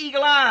eyes,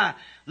 eagle eye,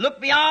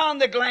 looked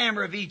beyond the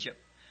glamour of Egypt.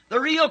 The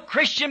real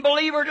Christian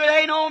believer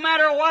today, no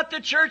matter what the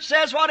church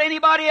says, what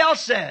anybody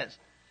else says,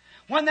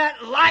 when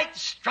that light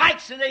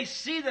strikes and they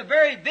see the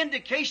very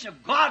vindication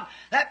of God,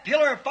 that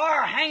pillar of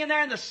fire hanging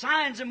there and the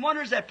signs and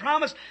wonders that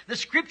promise, the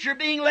Scripture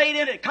being laid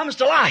in it comes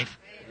to life.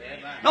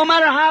 Amen. No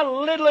matter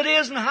how little it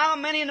is and how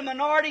many in the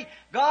minority,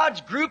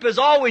 God's group has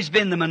always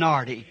been the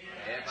minority.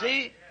 Amen.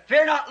 See,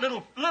 fear not,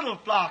 little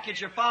flock,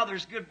 it's your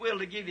Father's good will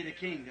to give you the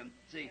kingdom.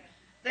 See,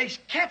 they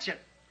catch it.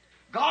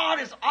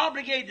 God is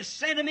obligated to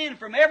send them in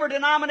from every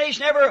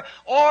denomination, every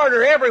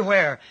order,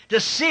 everywhere to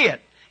see it,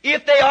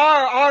 if they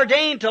are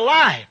ordained to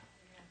life.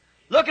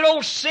 Look at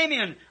old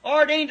Simeon,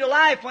 ordained to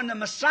life when the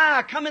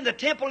Messiah come in the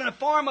temple in the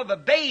form of a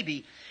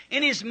baby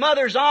in his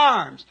mother's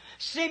arms.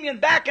 Simeon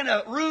back in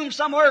a room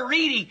somewhere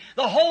reading,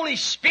 the Holy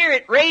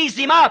Spirit raised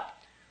him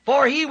up,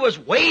 for he was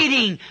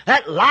waiting.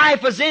 That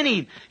life was in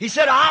him. He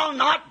said, I'll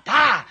not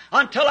die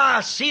until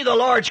I see the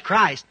Lord's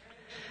Christ.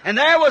 And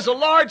there was the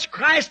Lord's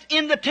Christ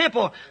in the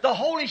temple. The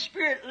Holy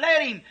Spirit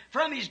led him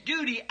from his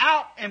duty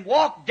out and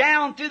walked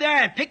down through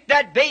there and picked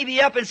that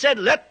baby up and said,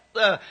 Let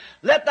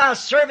thy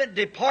servant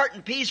depart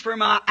in peace, for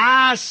my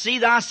eyes see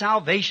thy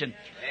salvation.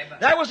 Amen.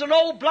 There was an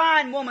old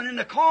blind woman in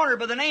the corner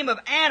by the name of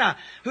Anna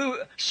who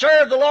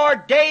served the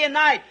Lord day and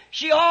night.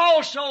 She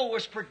also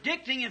was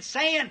predicting and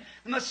saying,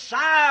 the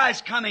Messiah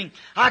is coming.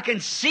 I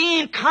can see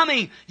Him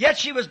coming. Yet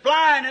she was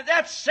blind. At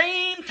that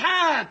same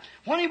time,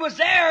 when He was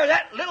there,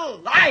 that little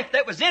life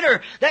that was in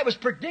her, that was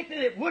predicting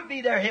it would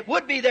be there, it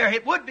would be there,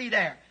 it would be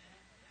there.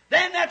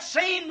 Then that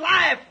same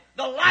life,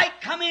 the light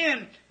come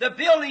in the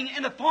building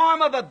in the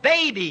form of a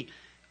baby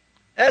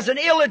as an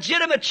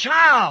illegitimate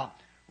child,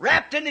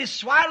 wrapped in his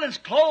swaddling's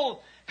clothes,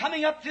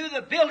 coming up through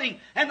the building,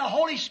 and the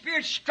Holy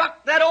Spirit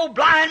struck that old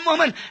blind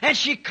woman, and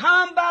she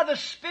come by the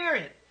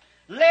Spirit,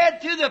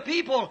 led through the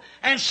people,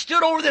 and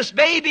stood over this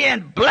baby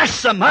and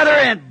blessed the mother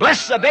and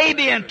blessed the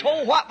baby and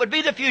told what would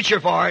be the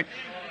future for it.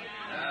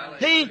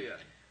 See?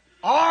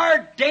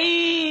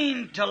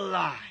 Ordained to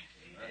life.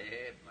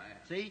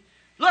 See?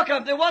 Look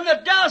up, there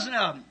wasn't a dozen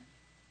of them.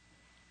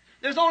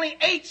 There's only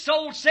 8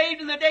 souls saved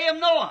in the day of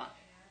Noah.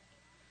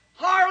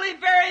 Hardly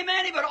very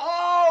many, but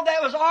all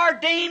that was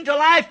ordained to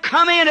life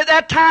come in at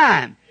that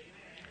time.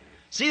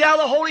 See how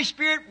the Holy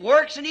Spirit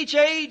works in each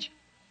age?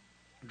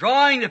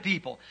 Drawing the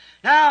people.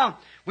 Now,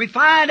 we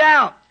find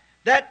out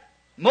that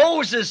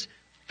Moses'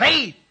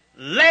 faith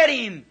led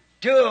him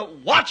to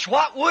watch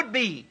what would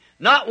be,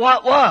 not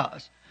what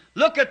was.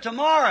 Look at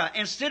tomorrow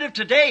instead of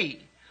today.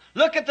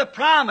 Look at the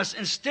promise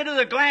instead of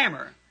the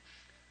glamour.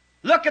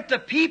 Look at the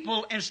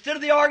people instead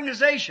of the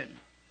organization.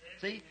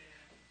 See?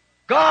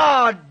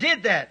 God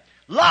did that.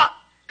 Lot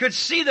could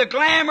see the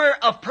glamour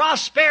of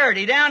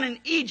prosperity down in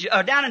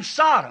Egypt, down in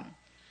Sodom.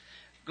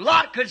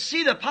 Lot could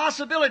see the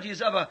possibilities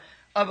of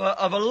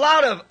a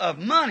lot of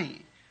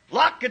money.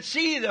 Lot could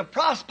see the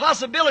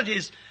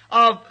possibilities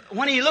of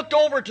when he looked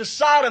over to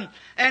Sodom,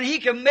 and he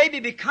could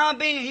maybe become,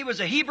 being he was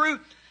a Hebrew,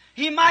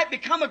 he might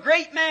become a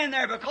great man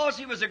there because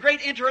he was a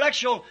great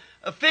intellectual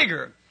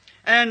figure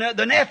and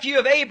the nephew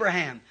of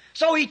Abraham.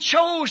 So he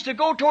chose to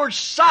go towards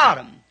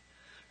Sodom.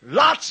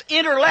 Lot's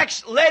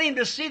intellects led him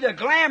to see the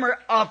glamour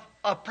of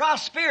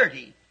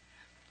prosperity.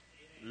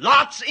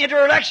 Lot's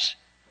intellects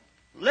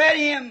led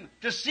him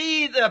to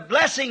see the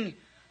blessing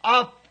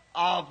of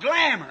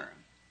glamour.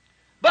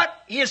 But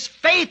his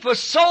faith was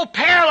so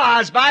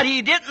paralyzed by it,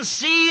 he didn't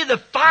see the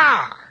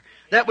fire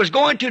that was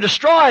going to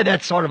destroy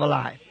that sort of a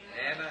life.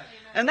 Amen.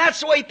 And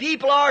that's the way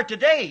people are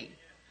today.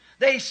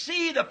 They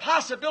see the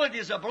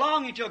possibilities of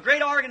belonging to a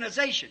great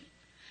organization.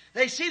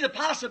 They see the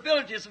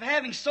possibilities of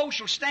having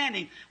social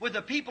standing with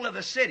the people of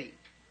the city.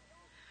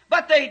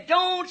 But they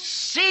don't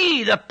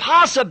see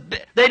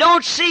they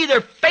don't see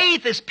their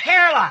faith is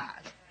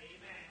paralyzed.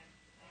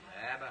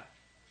 Amen.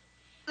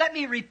 Let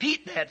me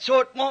repeat that so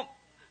it won't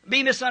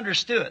be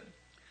misunderstood.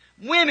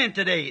 Women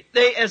today,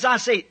 as I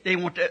say, they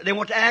want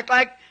to act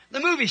like the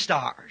movie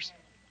stars.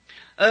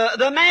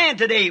 The man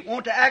today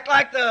want to act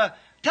like the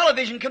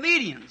television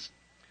comedians.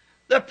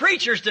 The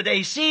preachers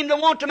today seem to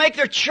want to make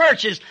their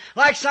churches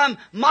like some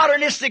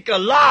modernistic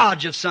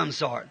lodge of some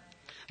sort.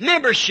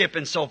 Membership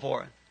and so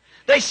forth.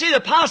 They see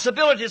the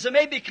possibilities of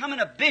maybe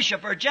becoming a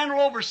bishop or a general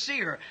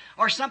overseer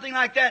or something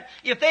like that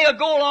if they'll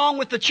go along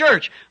with the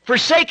church,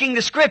 forsaking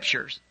the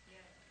Scriptures.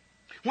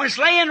 When it's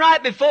laying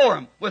right before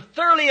them, with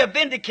thoroughly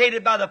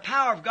vindicated by the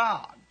power of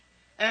God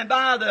and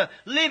by the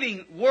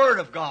living Word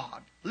of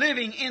God,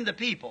 living in the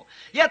people.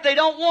 Yet they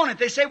don't want it.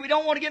 They say, we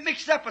don't want to get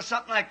mixed up with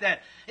something like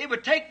that. It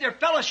would take their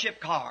fellowship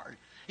card.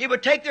 It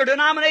would take their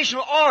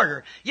denominational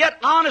order. Yet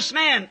honest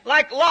man,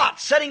 like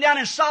Lot, sitting down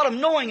in Sodom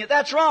knowing it,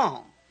 that's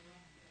wrong.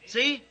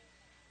 See?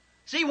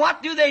 See,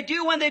 what do they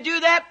do when they do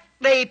that?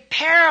 They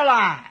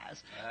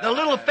paralyze the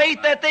little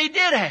faith that they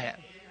did have.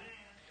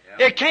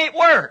 It can't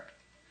work.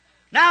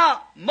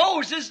 Now,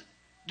 Moses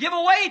give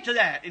away to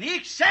that. And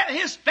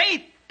his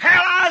faith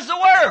paralyzed the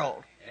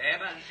world.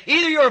 Amen.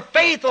 Either your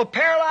faith will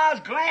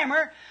paralyze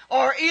glamour,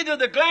 or either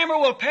the glamour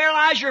will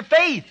paralyze your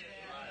faith.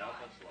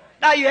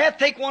 Now you have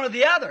to take one or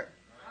the other.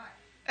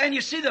 And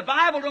you see, the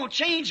Bible don't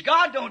change.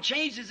 God don't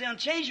change. It's the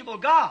unchangeable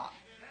God.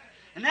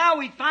 And now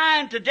we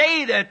find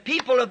today that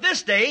people of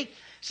this day,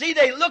 see,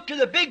 they look to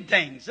the big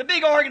things, the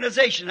big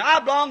organization. I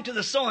belong to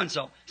the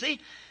so-and-so. See?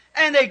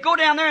 And they go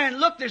down there and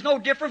look, there's no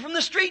different from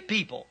the street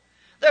people.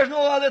 There's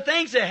no other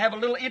things. They have a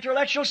little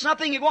intellectual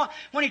something.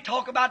 When you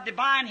talk about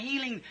divine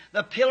healing,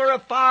 the pillar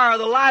of fire,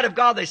 the light of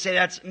God, they say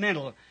that's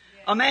mental.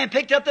 A man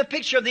picked up the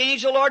picture of the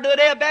angel of the Lord the other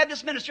day, a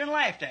Baptist minister, and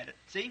laughed at it.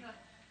 See?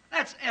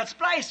 That's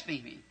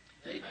blasphemy.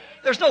 See?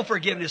 There's no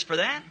forgiveness for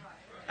that.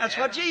 That's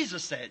what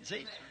Jesus said,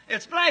 see?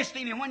 It's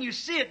blasphemy when you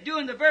see it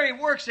doing the very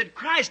works that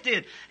Christ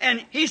did.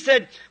 And he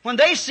said, when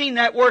they seen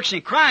that works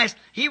in Christ,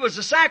 he was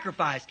the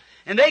sacrifice.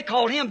 And they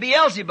called him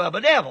Beelzebub,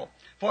 a devil,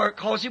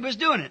 because he was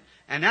doing it.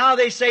 And now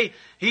they say,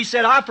 he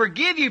said, I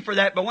forgive you for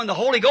that, but when the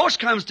Holy Ghost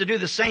comes to do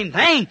the same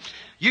thing,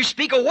 you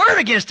speak a word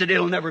against it,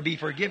 it'll never be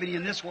forgiven you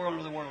in this world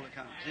or the world to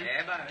come. See?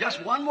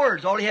 Just one word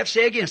is all you have to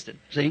say against it.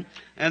 See?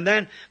 And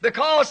then,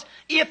 because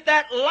if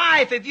that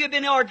life, if you've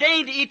been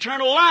ordained to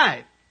eternal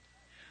life,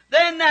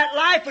 then that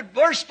life would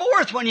burst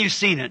forth when you've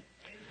seen it.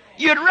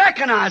 You'd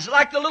recognize it,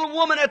 like the little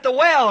woman at the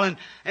well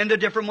and the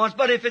different ones.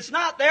 But if it's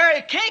not there,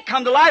 it can't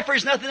come to life, for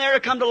there's nothing there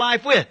to come to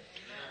life with.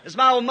 As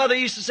my old mother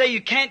used to say,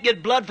 you can't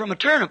get blood from a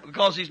turnip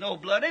because there's no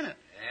blood in it.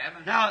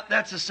 Amen. Now,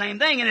 that's the same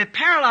thing, and it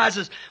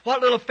paralyzes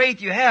what little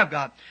faith you have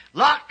got.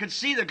 Lot could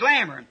see the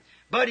glamour,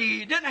 but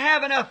he didn't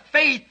have enough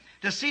faith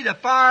to see the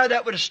fire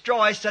that would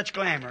destroy such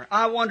glamour.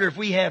 I wonder if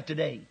we have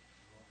today.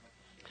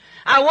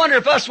 I wonder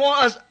if us,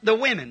 the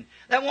women,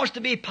 that wants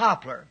to be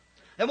popular,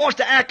 that wants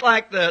to act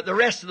like the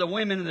rest of the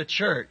women in the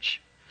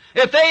church,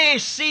 if they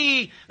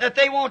see that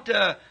they want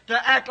to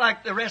act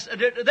like the rest,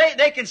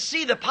 they can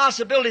see the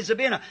possibilities of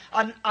being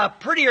a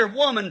prettier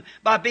woman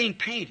by being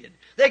painted.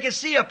 They can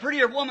see a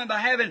prettier woman by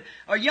having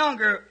a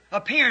younger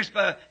appearance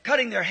by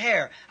cutting their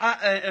hair,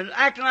 and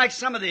acting like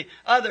some of the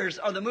others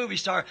or the movie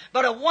star.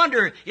 But I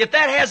wonder if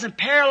that hasn't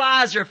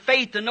paralyzed their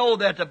faith to know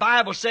that the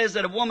Bible says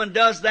that a woman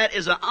does that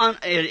is an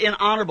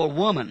inhonorable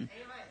woman.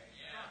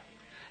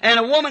 And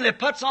a woman that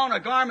puts on a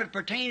garment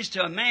pertains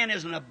to a man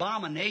is an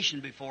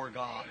abomination before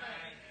God.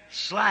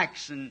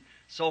 Slacks and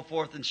so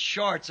forth and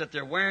shorts that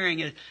they're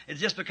wearing, it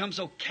just becomes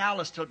so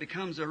callous till it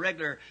becomes a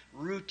regular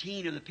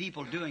routine of the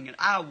people doing it.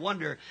 I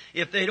wonder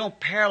if they don't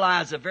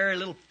paralyze the very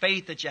little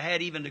faith that you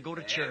had even to go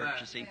to church,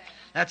 you see.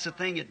 That's the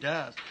thing it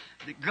does.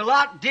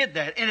 Lot did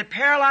that, and it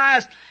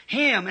paralyzed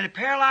him, and it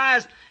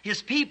paralyzed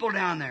his people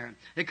down there.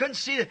 They couldn't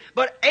see it.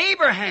 But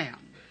Abraham,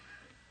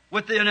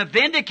 with a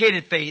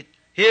vindicated faith,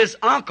 his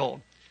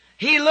uncle,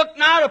 he looked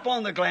not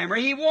upon the glamour.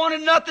 He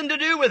wanted nothing to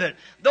do with it.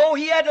 Though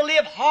he had to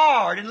live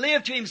hard and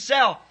live to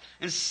himself.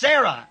 And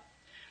Sarah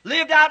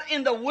lived out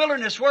in the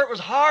wilderness where it was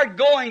hard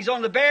goings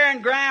on the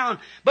barren ground.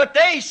 But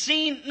they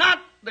seen not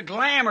the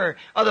glamour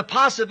of the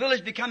possibilities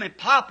becoming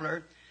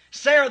popular.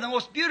 Sarah, the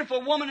most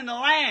beautiful woman in the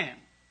land.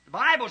 The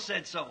Bible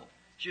said so.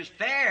 She was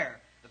fair,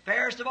 the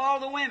fairest of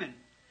all the women.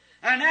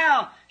 And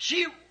now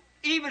she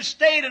even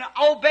stayed and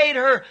obeyed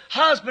her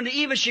husband.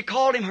 Even she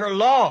called him her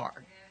Lord.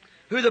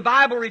 Who the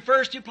Bible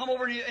refers to, come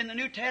over in the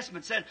New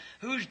Testament, said,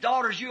 whose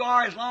daughters you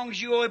are as long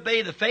as you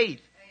obey the faith.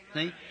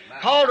 See?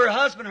 Called her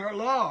husband her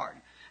Lord.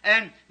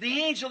 And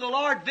the angel of the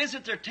Lord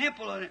visited their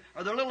temple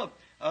or their little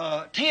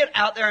tent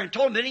out there and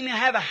told them they didn't even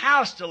have a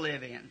house to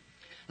live in.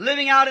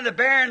 Living out in the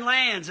barren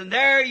lands. And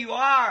there you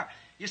are.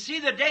 You see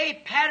the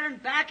day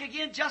patterned back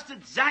again just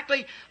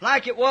exactly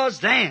like it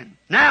was then.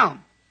 Now,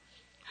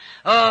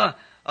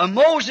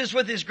 Moses,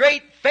 with his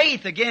great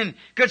faith again,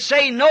 could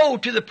say no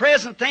to the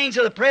present things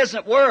of the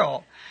present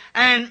world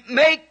and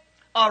make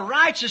a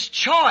righteous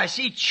choice.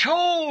 He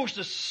chose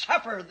to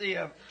suffer the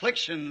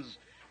afflictions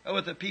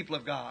with the people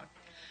of God.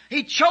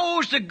 He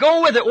chose to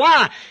go with it.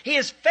 Why?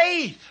 His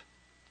faith.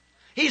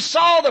 He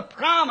saw the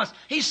promise.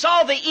 He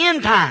saw the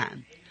end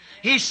time.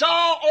 He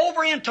saw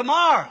over in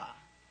tomorrow.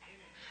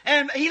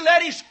 And he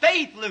let his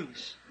faith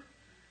loose.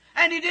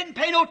 And he didn't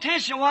pay no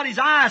attention to what his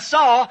eyes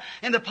saw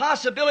and the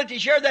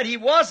possibilities here that he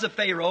was the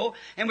Pharaoh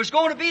and was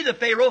going to be the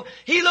Pharaoh.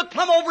 He looked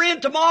plumb over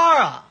in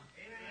tomorrow. Amen.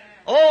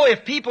 Oh,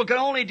 if people could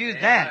only do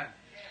that. Amen.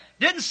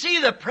 Didn't see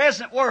the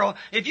present world.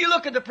 If you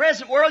look at the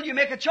present world, you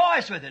make a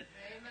choice with it.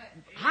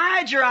 Amen.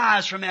 Hide your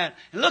eyes from that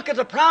and look at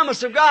the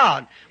promise of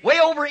God way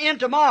over in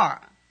tomorrow.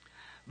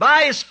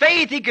 By his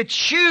faith, he could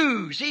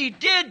choose. He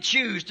did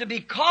choose to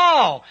be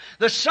called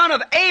the son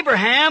of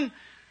Abraham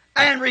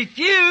and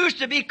refused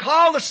to be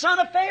called the son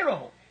of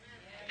Pharaoh.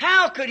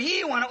 How could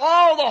he, when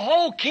all the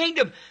whole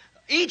kingdom,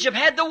 Egypt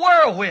had the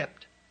world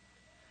whipped?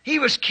 He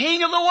was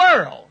king of the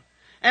world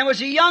and was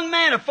a young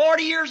man of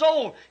 40 years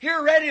old,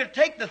 here ready to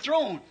take the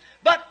throne.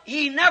 But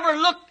he never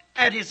looked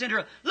at his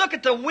interest. Look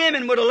at the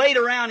women would have laid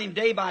around him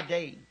day by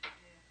day.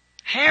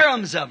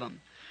 Harems of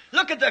them.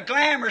 Look at the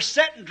glamour,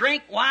 sit and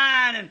drink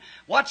wine and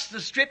watch the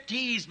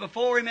striptease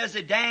before him as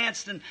they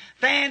danced and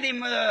fanned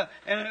him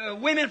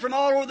and women from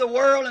all over the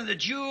world and the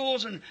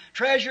jewels and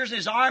treasures and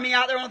his army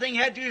out there. The only thing he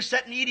had to do is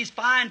sit and eat his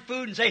fine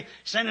food and say,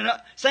 send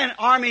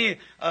army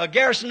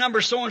garrison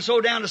number so-and-so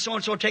down to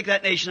so-and-so, take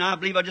that nation. I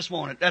believe I just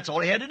want it. That's all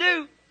he had to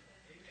do.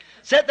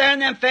 Sit there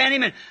and then fan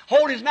him and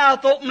hold his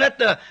mouth open, let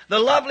the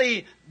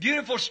lovely,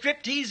 beautiful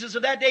stripteases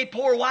of that day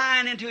pour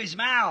wine into his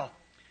mouth.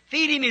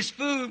 Feed him his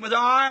food with their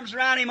arms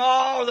around him,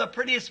 all the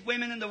prettiest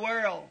women in the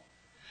world.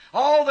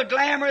 All the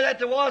glamour that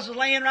there was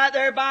laying right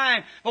there by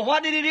him. But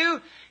what did he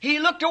do? He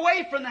looked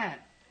away from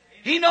that.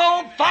 He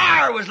knew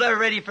fire was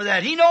ready for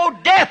that. He knew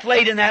death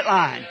laid in that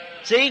line.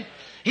 See?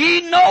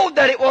 He knew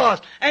that it was.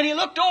 And he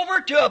looked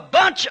over to a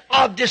bunch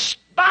of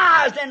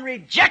despised and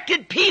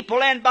rejected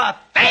people, and by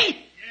faith,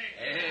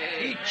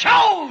 he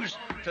chose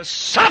to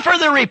suffer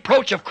the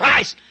reproach of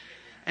Christ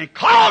and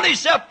called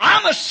himself,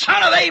 I'm a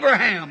son of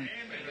Abraham.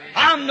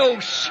 I'm no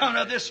son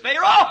of this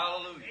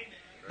Pharaoh.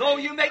 Though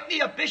you make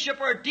me a bishop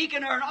or a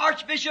deacon or an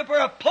archbishop or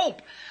a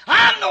pope,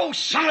 I'm no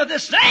son of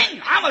this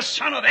thing. I'm a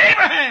son of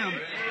Abraham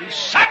who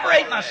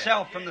separate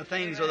myself from the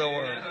things of the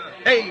world.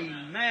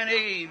 Amen,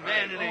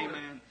 amen, and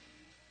amen.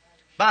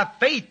 By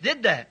faith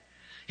did that.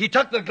 He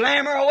took the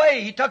glamour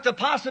away. He took the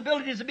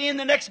possibilities of being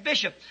the next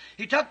bishop.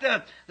 He took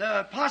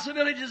the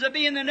possibilities of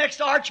being the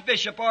next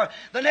archbishop or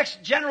the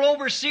next general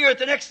overseer at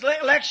the next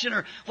election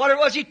or whatever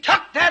it was. He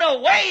took that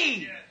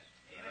away.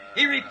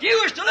 He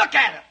refused to look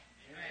at it.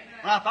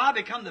 Well, if I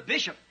become the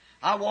bishop,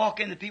 I walk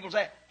in and people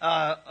say,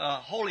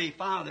 Holy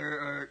Father,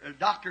 or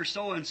Doctor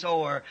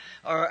so-and-so, or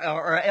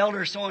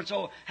Elder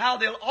so-and-so, how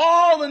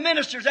all the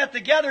ministers at the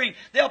gathering,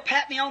 they'll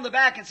pat me on the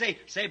back and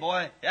say,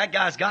 boy, that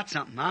guy's got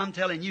something. I'm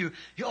telling you.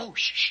 Oh,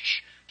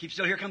 shh. Keep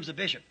still. Here comes the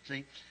bishop.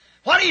 See?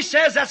 What he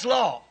says, that's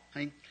law.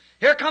 See?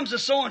 Here comes the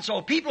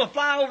so-and-so. People will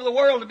fly over the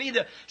world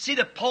to see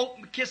the Pope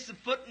and kiss the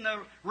foot and the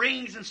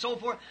rings and so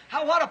forth.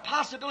 What a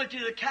possibility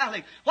to the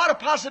Catholic. What a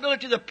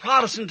possibility to the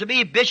Protestant to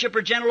be a bishop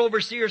or general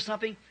overseer or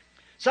something.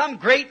 Some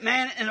great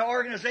man in an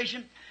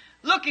organization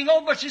looking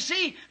over. But you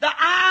see, the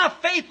eye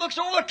of faith looks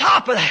over the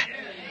top of that.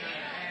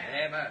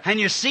 Amen. And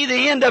you see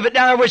the end of it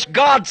down there, which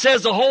God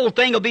says the whole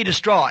thing will be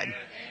destroyed. Amen.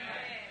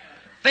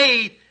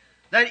 Faith,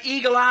 that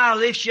eagle eye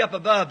lifts you up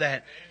above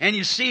that. And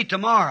you see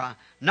tomorrow,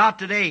 not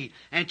today,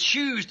 and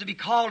choose to be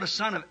called a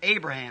son of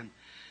Abraham.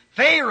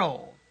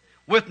 Pharaoh,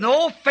 with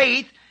no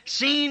faith,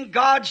 seen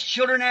God's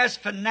children as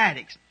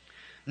fanatics.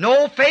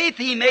 No faith,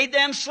 he made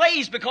them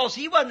slaves because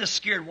he wasn't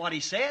scared what he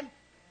said.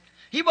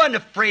 He wasn't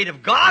afraid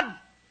of God.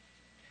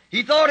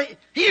 He thought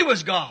he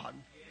was God.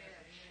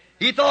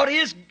 He thought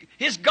his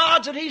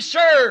gods that he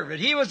served, that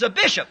he was a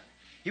bishop.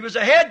 He was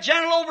a head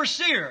general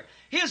overseer.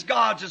 His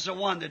gods is the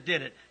one that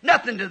did it.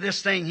 Nothing to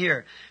this thing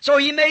here. So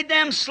he made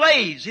them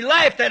slaves. He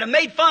laughed at them,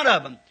 made fun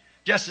of them,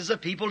 just as the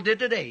people did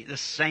today. The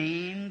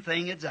same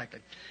thing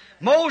exactly.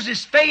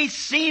 Moses' faith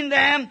seen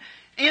them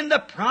in the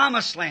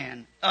promised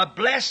land, a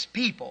blessed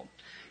people.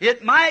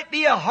 It might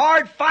be a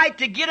hard fight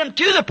to get them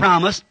to the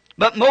promise,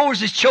 but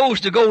Moses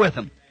chose to go with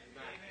them.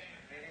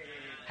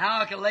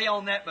 How I can lay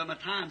on that, but my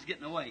time's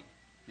getting away.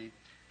 See?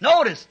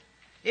 Notice,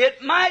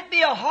 it might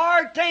be a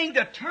hard thing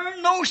to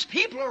turn those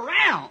people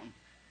around.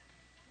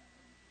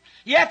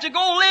 You have to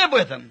go live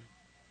with them.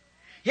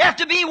 You have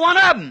to be one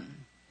of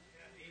them.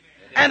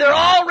 And they're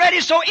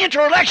already so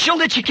intellectual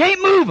that you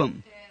can't move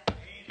them.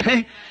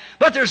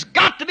 But there's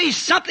got to be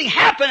something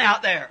happen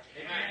out there.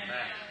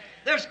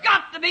 There's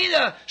got to be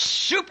the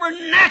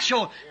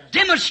supernatural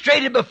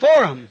demonstrated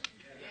before them.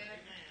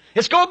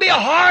 It's going to be a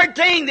hard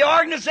thing. The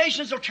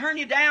organizations will turn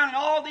you down and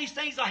all these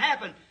things will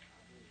happen.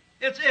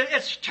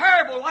 It's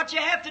terrible what you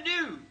have to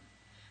do.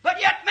 But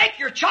yet make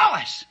your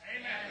choice.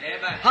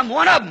 Amen. I'm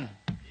one of them.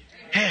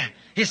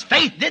 His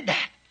faith did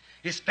that.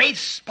 His faith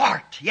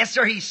sparked. Yes,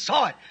 sir, he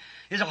saw it.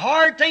 It's a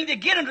hard thing to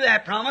get him to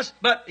that promise,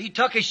 but he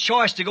took his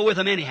choice to go with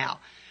them anyhow.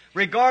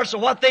 Regardless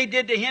of what they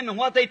did to him and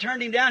what they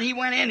turned him down, he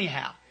went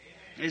anyhow.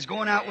 He's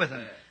going out with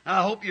them.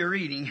 I hope you're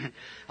reading.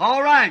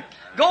 All right.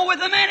 Go with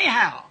them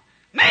anyhow.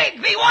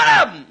 Be one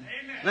of them.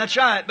 Amen. That's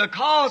right.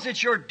 Because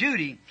it's your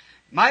duty.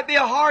 Might be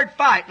a hard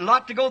fight, a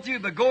lot to go through,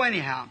 but go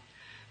anyhow.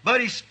 But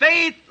his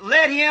faith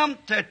led him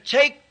to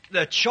take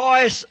the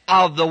choice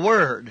of the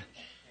Word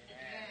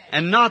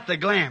and not the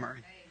glamour.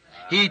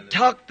 He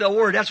took the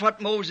Word. That's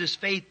what Moses'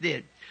 faith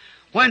did.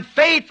 When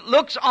faith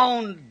looks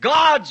on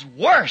God's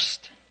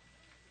worst,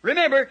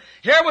 remember,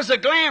 here was the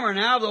glamour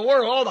now of the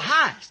world, all the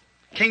highest,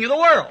 king of the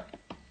world.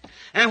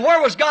 And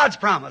where was God's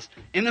promise?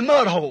 In the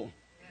mud hole.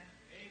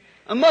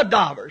 A mud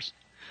daubers.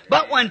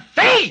 But when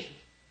faith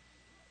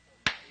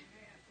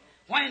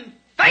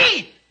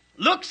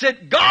looks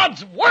at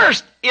God's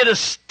worst, it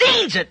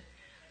esteems it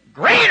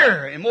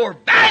greater and more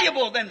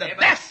valuable than the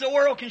best the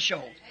world can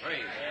show.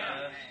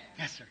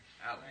 Yes, sir.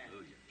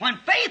 When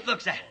faith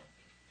looks at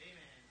it,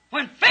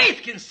 when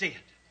faith can see it,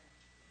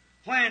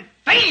 when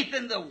faith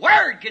in the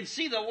Word can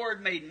see the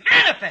Word made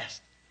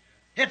manifest,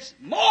 it's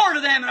more to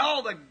them than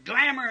all the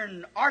glamour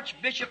and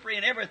archbishopry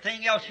and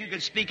everything else you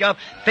could speak of.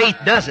 Faith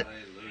does it.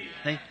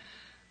 See?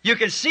 You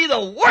can see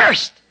the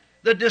worst,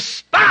 the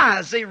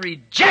despised, the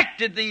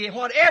rejected, the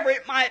whatever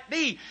it might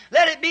be.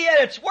 Let it be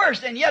at its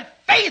worst, and yet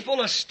faith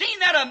will esteem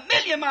that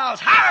 1,000,000 miles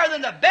higher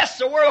than the best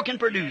the world can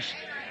produce.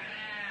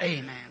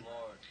 Amen.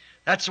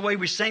 That's the way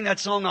we sing that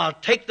song, I'll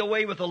take the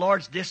way with the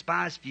Lord's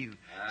despised few.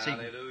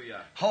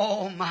 Hallelujah. See?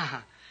 Oh my.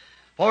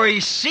 For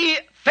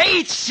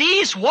faith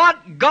sees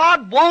what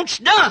God wants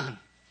done.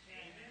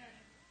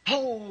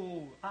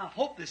 Oh, I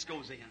hope this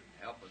goes in.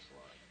 Help us,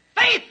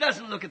 Lord. Faith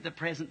doesn't look at the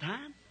present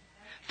time.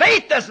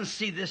 Faith doesn't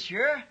see this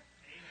year.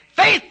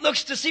 Faith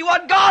looks to see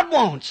what God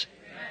wants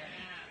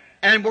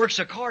and works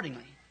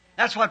accordingly.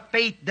 That's what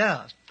faith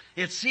does.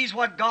 It sees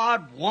what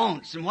God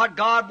wants and what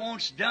God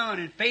wants done,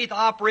 and faith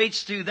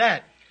operates through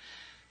that.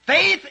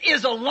 Faith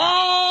is a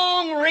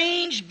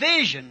long-range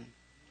vision.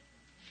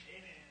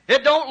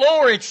 It don't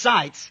lower its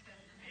sights.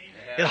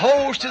 It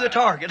holds to the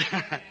target.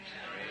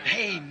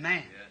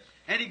 Amen.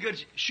 Any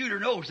good shooter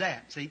knows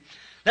that. See,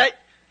 that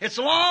it's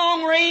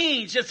long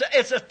range.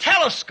 It's a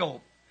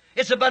telescope.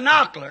 It's a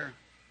binocular.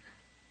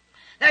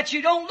 That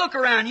you don't look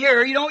around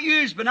here. You don't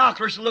use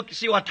binoculars to look to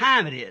see what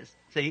time it is.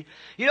 See,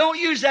 you don't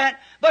use that,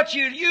 but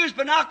you use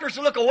binoculars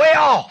to look a way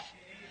off.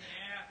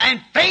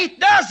 And faith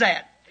does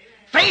that.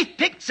 Faith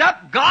picks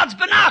up God's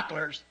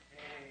binoculars.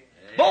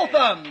 Both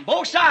of them,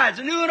 both sides,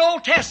 the New and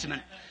Old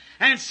Testament,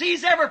 and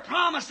sees every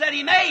promise that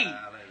He made.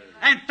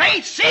 And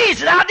faith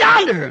sees it out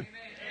yonder.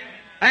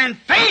 And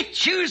faith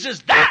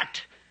chooses that,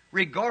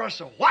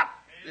 regardless of what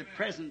the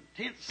present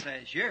tense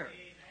says here.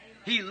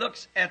 He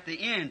looks at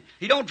the end.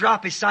 He don't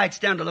drop his sights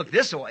down to look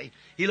this way.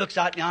 He looks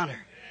out yonder.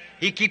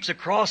 He keeps a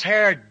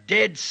crosshair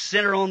dead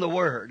center on the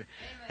Word.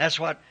 That's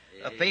what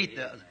a faith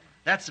does.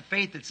 That's the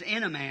faith that's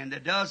in a man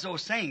that does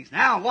those things.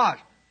 Now what?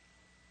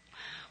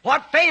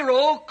 What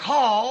Pharaoh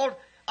called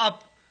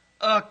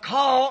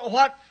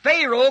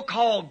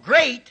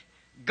great,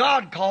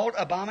 God called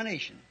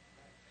abomination.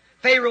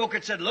 Pharaoh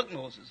could say, look,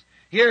 Moses,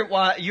 here,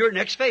 why, you're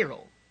next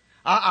Pharaoh.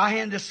 I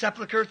hand this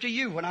sepulcher to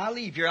you. When I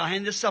leave here, I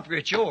hand this sepulcher.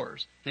 It's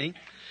yours. See?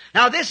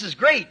 Now this is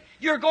great.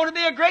 You're going to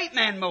be a great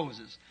man,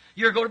 Moses.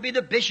 You're going to be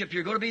the bishop.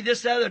 You're going to be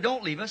this, that, other.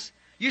 Don't leave us.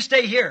 You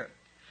stay here.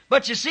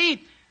 But you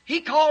see, he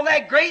called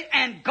that great,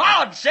 and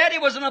God said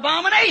it was an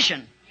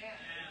abomination.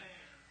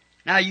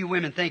 Now you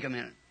women think a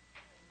minute.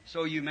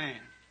 So you man.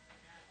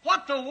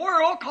 What the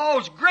world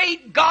calls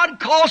great, God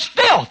calls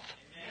filth.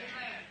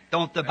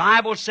 Don't the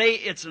Bible say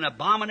it's an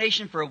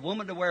abomination for a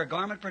woman to wear a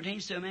garment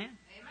pertains to a man?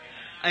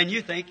 And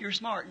you think you're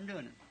smart in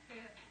doing it.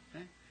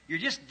 Okay? You're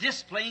just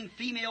displaying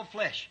female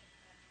flesh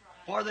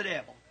for the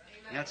devil.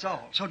 That's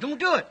all. So don't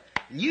do it.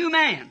 And you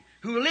man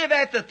who live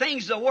after the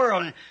things of the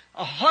world and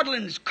huddle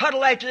and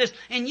cuddle after this,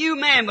 and you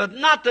man with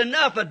not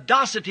enough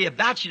audacity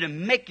about you to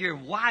make your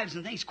wives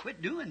and things,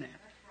 quit doing that.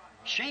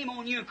 Shame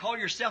on you and call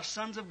yourself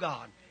sons of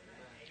God.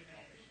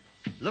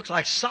 Looks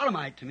like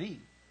sodomite to me.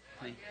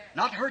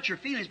 Not to hurt your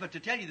feelings, but to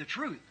tell you the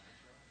truth.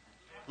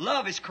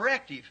 Love is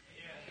corrective.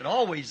 It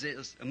always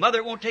is. A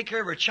mother won't take care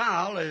of her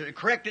child,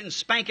 correct it and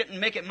spank it and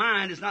make it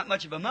mine is not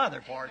much of a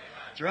mother for it.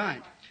 That's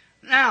right.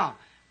 Now,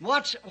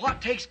 what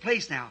takes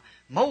place now?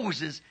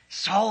 Moses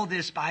saw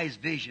this by his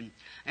vision.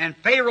 And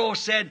Pharaoh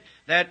said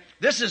that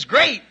this is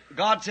great.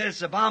 God said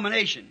it's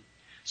abomination.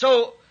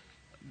 So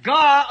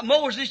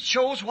Moses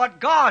chose what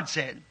God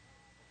said.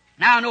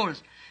 Now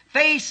notice,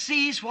 faith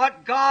sees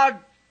what God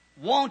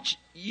wants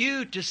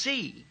you to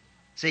see.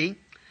 See?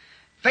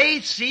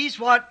 Faith sees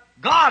what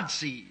God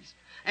sees.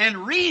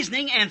 And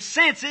reasoning and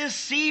senses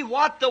see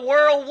what the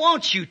world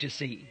wants you to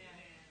see.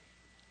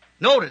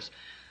 Notice,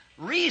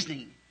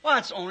 reasoning, well,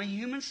 it's only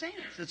human sense.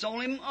 It's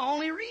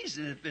only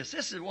reason. This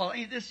is, well,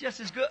 ain't this just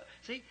as good?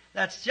 See?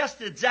 That's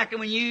just exactly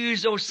when you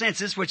use those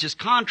senses, which is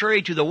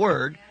contrary to the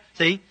Word.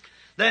 See?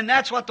 Then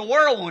that's what the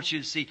world wants you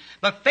to see.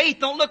 But faith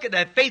don't look at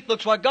that. Faith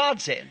looks what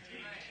God said.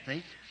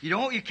 See?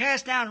 You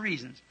cast down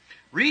reasons.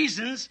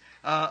 Reasoning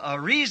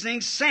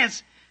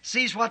sense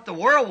sees what the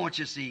world wants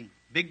you to see.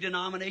 Big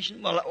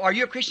denomination. Well, are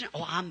you a Christian?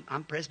 Oh,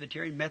 I'm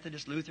Presbyterian,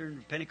 Methodist,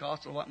 Lutheran,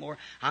 Pentecostal, what more?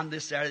 I'm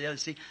this, that, or the other.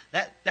 See,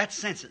 that's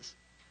senses.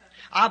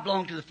 I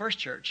belong to the first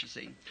church, you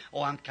see.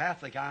 Oh, I'm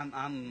Catholic.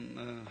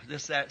 I'm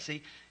this, that.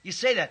 See, you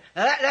say that.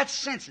 Now that's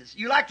senses.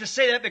 You like to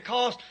say that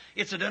because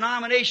it's a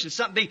denomination,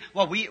 something big.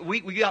 Well,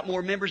 we got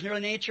more members than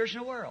any church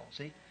in the world.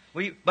 See,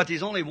 but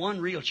there's only one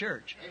real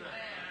church,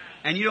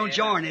 and you don't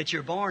join it.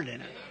 You're born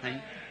in it. See?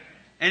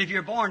 And if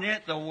you're born in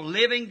it, the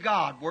living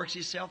God works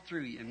Himself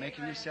through you and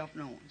making Himself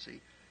known.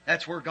 See,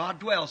 that's where God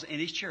dwells, in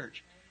His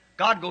church.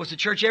 God goes to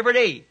church every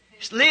day.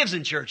 He lives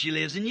in church. He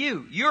lives in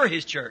you. You're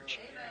His church.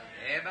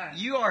 Amen.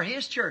 You are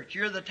His church.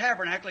 You're the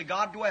tabernacle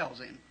God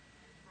dwells in.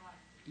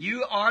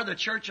 You are the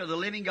church of the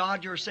living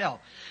God yourself.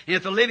 And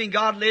if the living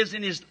God lives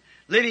in His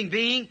living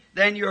being,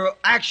 then your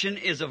action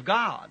is of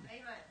God.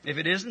 Amen. If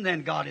it isn't,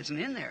 then God isn't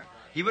in there.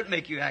 He wouldn't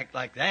make you act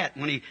like that.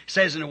 When He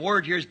says in the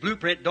Word, here's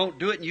blueprint, don't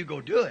do it, and you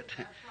go do it.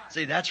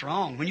 See, that's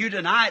wrong. When you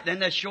deny it, then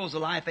that shows the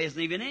life isn't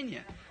even in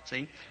you.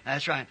 See,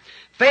 that's right.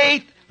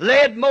 Faith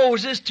led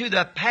Moses to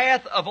the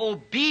path of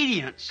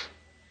obedience.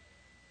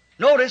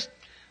 Notice,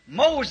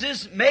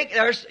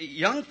 there's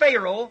young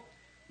Pharaoh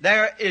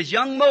there is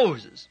young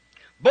Moses.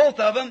 Both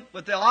of them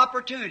with the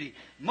opportunity.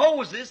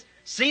 Moses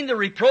seen the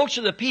reproach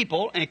of the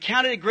people and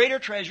counted it greater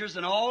treasures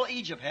than all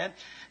Egypt had.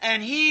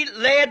 And he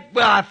led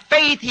by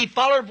faith. He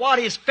followed what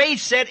his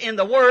faith said in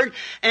the Word,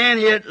 and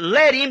it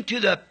led him to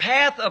the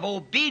path of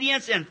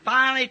obedience and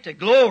finally to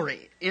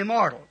glory,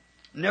 immortal,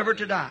 never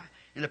to die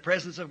in the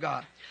presence of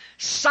God.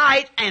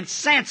 Sight and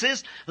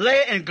senses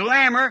and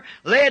glamour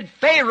led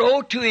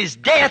Pharaoh to his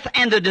death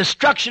and the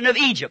destruction of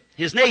Egypt,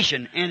 his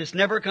nation, and it's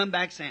never come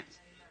back since.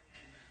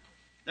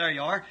 There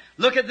you are.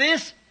 Look at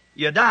this,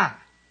 you die.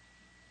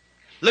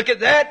 Look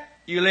at that,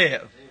 you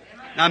live.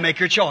 Now make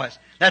your choice.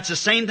 That's the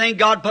same thing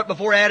God put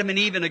before Adam and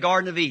Eve in the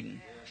Garden of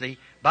Eden. See?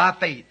 By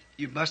faith.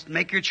 You must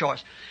make your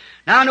choice.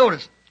 Now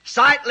notice,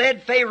 sight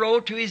led Pharaoh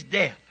to his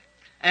death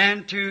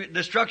and to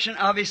destruction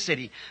of his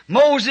city.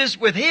 Moses,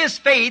 with his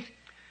faith,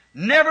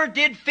 never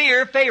did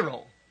fear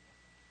Pharaoh.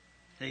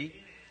 See?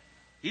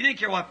 He didn't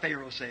care what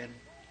Pharaoh said.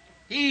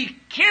 He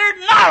cared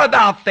not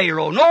about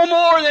Pharaoh, no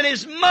more than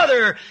his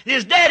mother,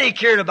 his daddy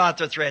cared about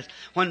the threats.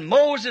 When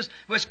Moses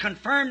was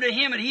confirmed to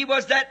him and he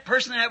was that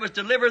person that was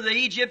deliver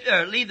lead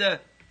the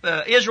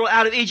Israel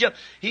out of Egypt,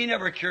 he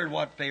never cared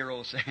what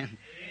Pharaoh said.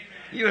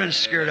 You weren't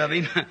scared of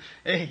him.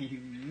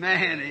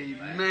 Amen,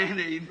 amen,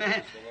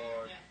 amen.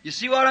 You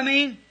see what I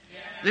mean?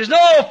 There's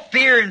no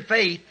fear in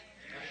faith.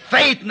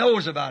 Faith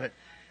knows about it.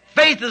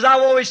 Faith, as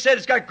I've always said,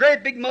 it's got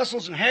great big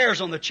muscles and hairs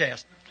on the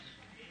chest.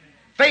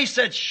 Faith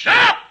said, shut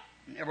up!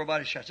 And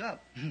everybody shuts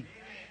up.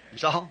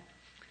 That's all.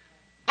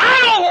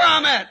 I know where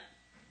I'm at.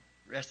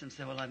 The rest of them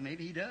say, well,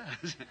 maybe he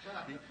does.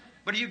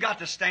 But you got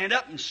to stand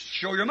up and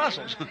show your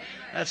muscles.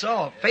 That's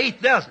all. Faith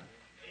doesn't.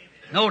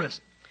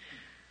 Notice,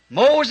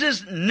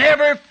 Moses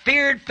never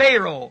feared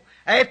Pharaoh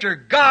after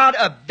God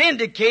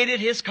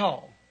vindicated his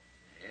call.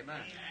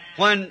 Amen.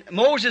 When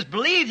Moses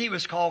believed he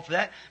was called for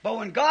that, but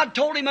when God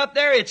told him up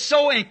there, it's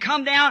so, and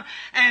come down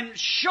and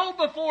show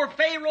before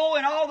Pharaoh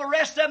and all the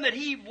rest of them that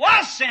he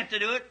was sent to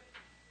do it,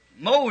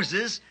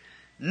 Moses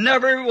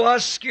never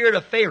was scared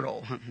of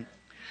Pharaoh.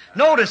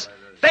 Notice,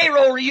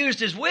 Pharaoh used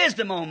his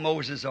wisdom on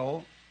Moses,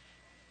 though.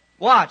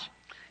 Watch.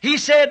 He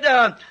said,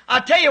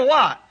 I'll tell you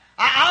what,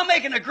 I'll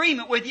make an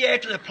agreement with you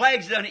after the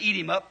plagues done eat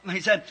him up. He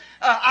said,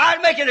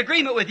 I'll make an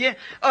agreement with you.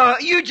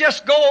 You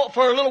just go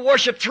for a little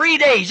worship 3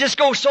 days. Just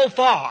go so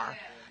far.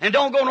 And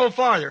don't go no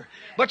farther.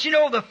 But you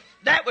know,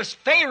 that was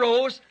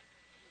Pharaoh's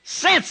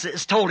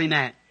senses told him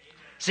that.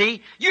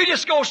 See? You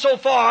just go so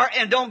far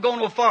and don't go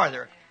no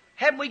farther.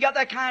 Haven't we got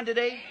that kind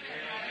today?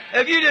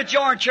 If you just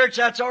join church,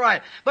 that's all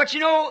right. But you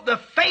know, the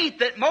faith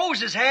that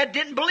Moses had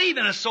didn't believe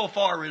in a so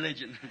far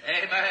religion.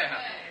 Amen.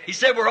 He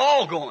said, we're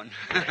all going.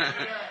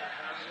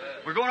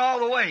 We're going all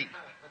the way.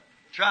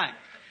 That's right.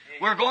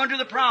 We're going to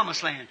the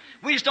promised land.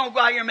 We just don't go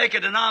out here and make a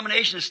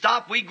denomination and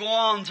stop. We go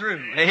on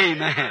through.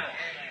 Amen.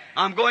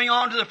 I'm going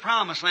on to the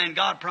promised land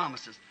God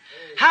promises.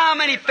 How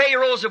many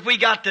pharaohs have we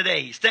got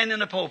today standing in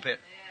the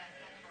pulpit?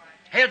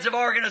 Heads of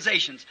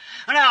organizations.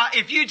 Now,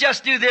 if you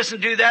just do this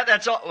and do that,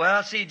 that's all.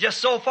 Well, see, just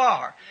so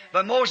far.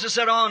 But Moses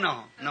said, oh,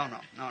 no.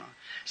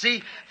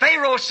 See,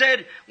 Pharaoh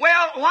said,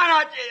 well, why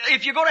not,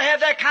 if you're going to have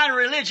that kind of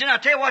religion, I'll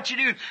tell you what you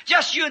do.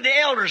 Just you and the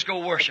elders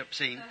go worship,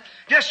 see.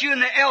 Just you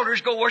and the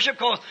elders go worship,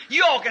 because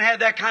you all can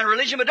have that kind of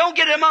religion, but don't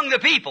get it among the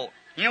people.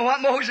 You know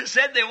what Moses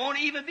said? There won't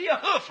even be a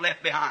hoof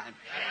left behind.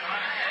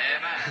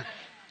 Amen.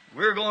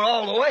 We're going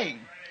all the way.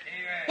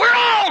 We're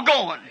all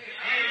going.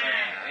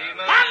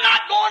 I'm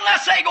not going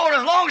unless they go,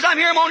 as long as I'm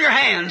here, I'm on your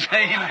hands.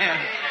 Amen.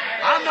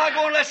 I'm not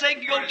going unless they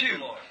can go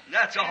too.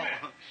 That's all.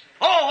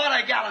 Oh,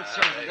 what a gallant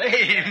servant.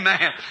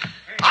 Amen.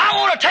 I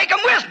want to take them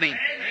with me.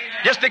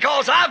 Just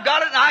because I've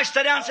got it and I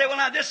sit down and say, well,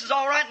 now this is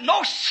all right.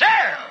 No,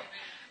 sir.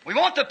 We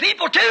want the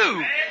people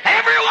too.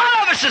 Every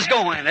one of us is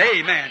going.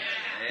 Amen.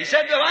 He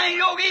said, well, I ain't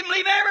going to even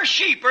leave every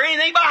sheep or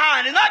anything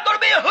behind. There's not going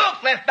to be a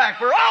hoof left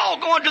back. We're all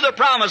going to the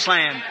promised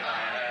land.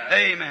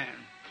 Amen.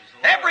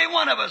 Every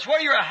one of us,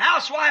 whether you're a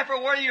housewife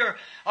or whether you're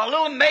a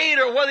little maid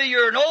or whether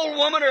you're an old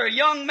woman or a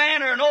young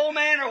man or an old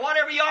man or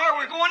whatever you are,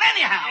 we're going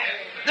anyhow.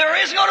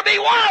 There isn't going to be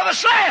one of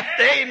us left.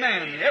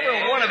 Amen.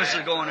 Every one of us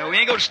is going there. We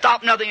ain't going to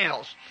stop nothing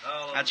else.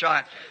 That's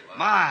right.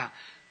 My,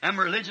 them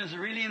religions are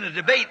really in a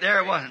debate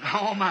there, wasn't it?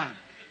 Oh, my.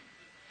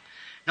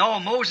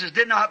 No, Moses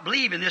did not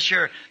believe in this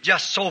here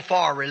just so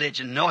far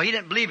religion. No, he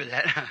didn't believe in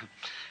that.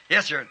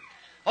 Yes, sir.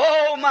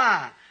 Oh,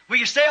 my. We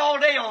can stay all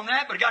day on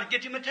that, but I've got to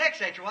get you my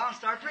text after a while and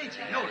start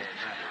preaching.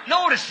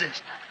 Notice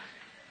this.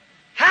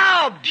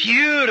 How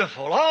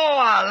beautiful. Oh,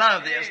 I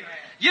love this.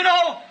 You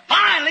know,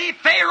 finally,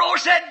 Pharaoh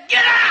said,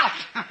 get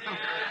out!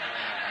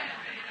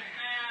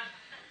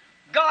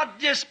 God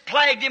just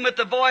plagued him with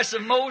the voice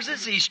of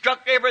Moses. He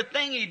struck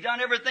everything. He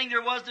done everything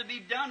there was to be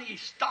done.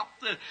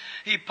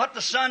 He put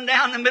the sun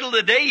down in the middle of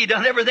the day. He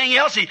done everything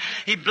else.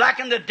 He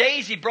blackened the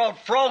days. He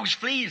brought frogs,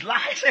 fleas,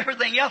 lice,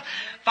 everything else.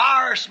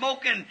 Fire,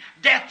 smoke, and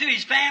death to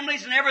his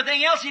families and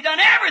everything else. He done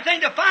everything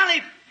to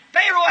finally,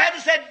 Pharaoh had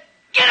to say,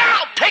 get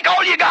out, take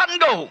all you got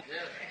and go.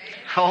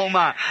 Oh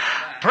my.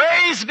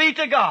 Praise be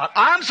to God.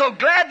 I'm so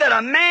glad that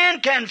a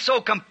man can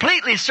so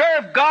completely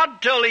serve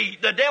God till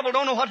the devil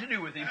don't know what to do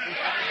with him.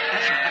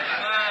 That's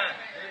right.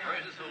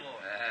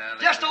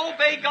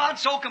 obeyed God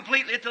so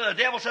completely that the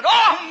devil said,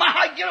 "Oh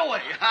my, get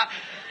away.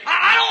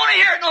 I don't want to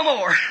hear it no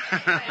more."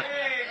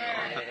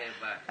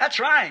 That's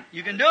right.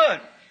 You can do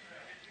it.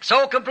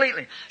 So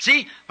completely.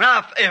 See,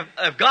 now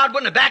if God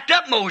wouldn't have backed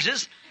up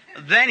Moses,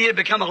 then he'd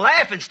become a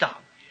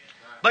laughingstock.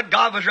 But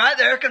God was right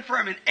there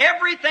confirming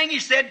everything he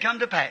said come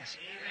to pass.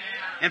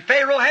 And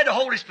Pharaoh had to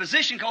hold his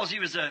position because he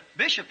was a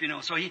bishop, you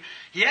know. So he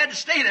had to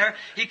stay there.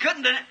 He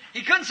couldn't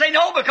say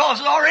no because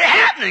it was already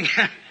happening.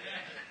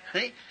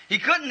 See? He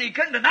couldn't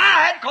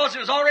deny it because it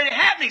was already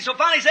happening. So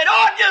finally he said,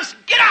 "Oh, just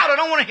get out. I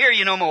don't want to hear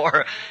you no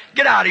more.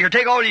 Get out of here.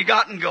 Take all you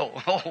got and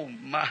go." Oh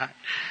my.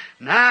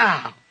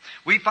 Now,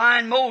 we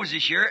find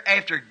Moses here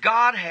after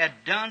God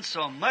had done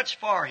so much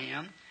for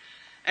him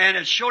and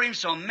had showed him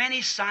so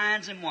many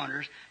signs and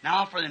wonders.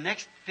 Now for the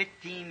next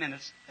 15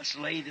 minutes, let's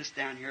lay this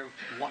down here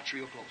and watch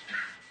real close.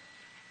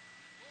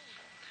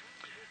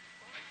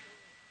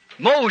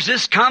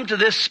 Moses come to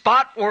this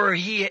spot where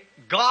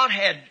God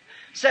had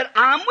said,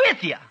 "I'm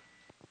with you.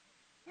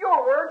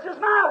 Your words is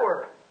my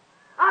word.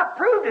 I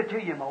proved it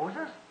to you,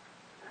 Moses.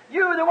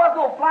 There was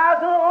no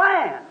flies in the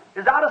land.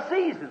 It's out of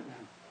season.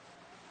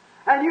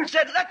 And you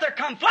said, 'Let there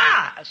come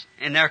flies.'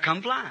 And there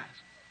come flies.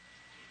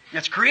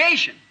 That's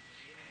creation.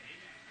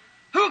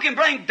 Who can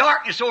bring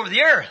darkness over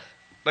the earth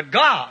but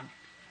God?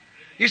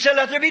 You said,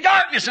 'Let there be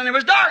darkness,' and there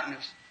was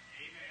darkness.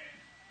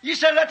 You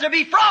said, 'Let there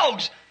be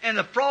frogs,' and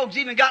the frogs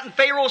even got in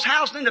Pharaoh's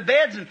house and in the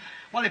beds, and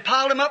they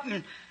piled them up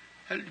in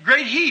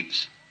great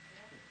heaps.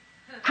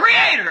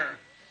 Creator.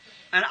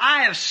 And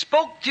I have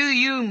spoke to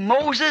you,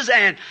 Moses,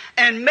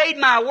 and made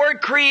my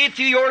word create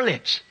through your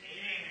lips.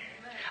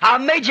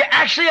 I've made you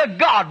actually a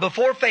God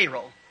before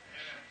Pharaoh.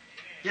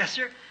 Yes,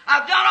 sir.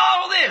 I've done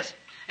all this.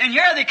 And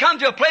here they come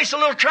to a place, a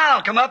little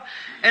trial come up,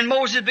 and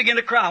Moses began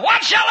to cry.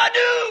 What shall I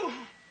do?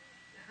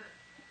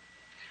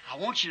 I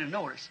want you to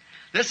notice,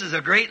 this is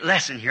a great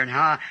lesson here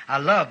now. I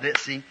love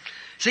this,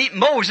 See,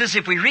 Moses,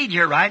 if we read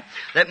here right,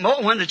 that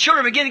when the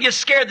children began to get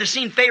scared, they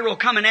seen Pharaoh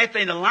coming after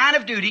in the line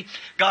of duty,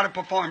 God had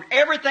performed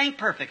everything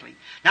perfectly.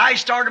 Now he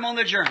started them on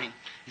their journey.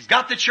 He's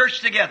got the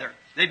church together.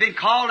 They've been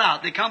called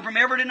out. They come from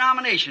every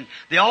denomination.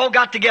 They all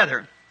got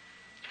together.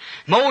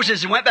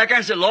 Moses went back there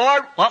and said,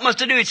 "Lord, what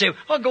must I do?" He'd say,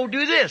 "Well, go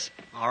do this."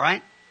 All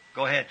right,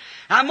 go ahead.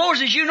 Now,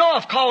 Moses, you know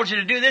I've called you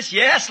to do this.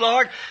 Yes,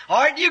 Lord.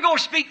 All right, you go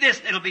speak this.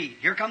 It'll be,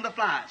 here come the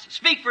flies.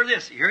 Speak for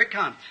this. Here it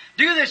comes.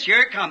 Do this. Here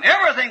it comes.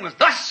 Everything was,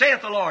 thus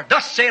saith the Lord.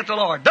 Thus saith the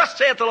Lord. Thus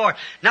saith the Lord.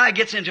 Now he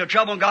gets into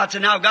trouble, and God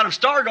said, now I've got them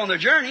started on their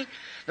journey.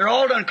 They're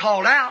all done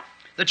called out.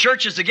 The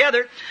church is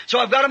together. So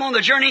I've got them on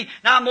the journey.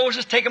 Now,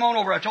 Moses, take them on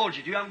over. I told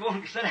you. I'm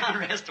going to sit down and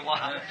rest a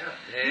while.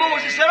 Hey.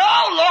 Moses said,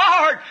 "Oh,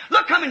 Lord,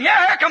 look, coming here.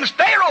 Here comes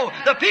Pharaoh.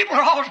 The people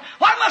are all,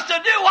 what must I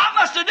do? What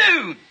must I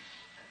do?"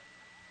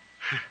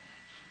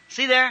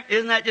 See there?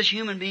 Isn't that just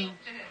human being?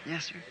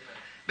 Yes, sir.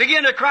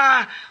 Begin to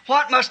cry,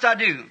 "What must I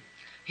do?"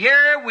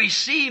 Here we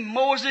see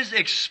Moses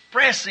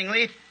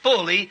expressingly,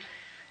 fully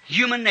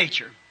human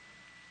nature.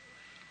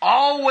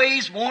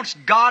 Always wants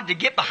God to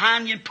get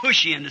behind you and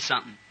push you into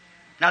something.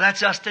 Now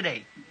that's us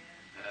today.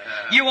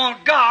 You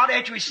want God,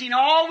 after we've seen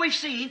all we've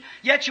seen,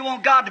 yet you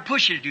want God to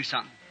push you to do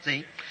something.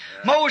 See?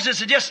 Moses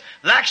had just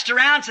laxed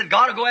around and said,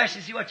 "God will go ask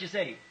you, see what you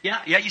say."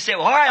 Yeah, you say,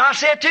 "Well, all right, I'll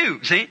say it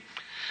too." See?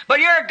 But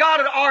here God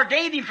had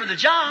ordained him for the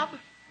job,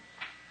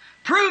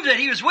 proved that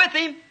he was with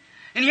him,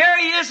 and here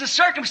he is, the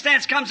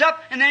circumstance comes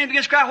up, and then he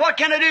begins to cry, "What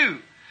can I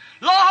do?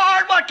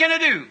 Lord, what can I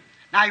do?"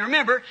 Now you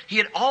remember, he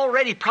had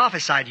already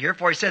prophesied here,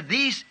 for he said,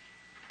 "These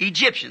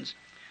Egyptians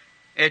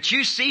that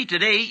you see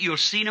today, you'll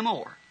see no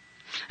more."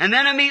 And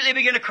then immediately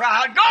begin to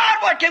cry out, "God,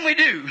 what can we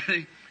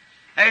do?"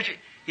 Actually,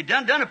 he'd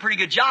done a pretty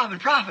good job in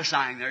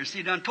prophesying there. See,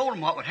 he done told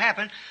him what would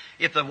happen.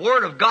 If the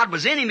word of God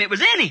was in him, it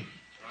was in him.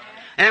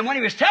 And when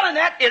he was telling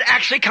that, it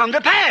actually come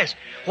to pass.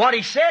 What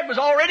he said was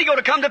already going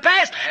to come to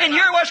pass. Amen. And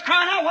here he was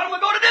crying out, "What am I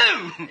going to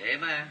do?"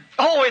 Amen.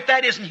 Oh, if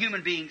that isn't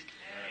human beings.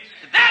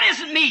 If that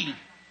isn't me.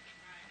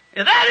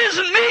 If that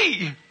isn't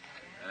me.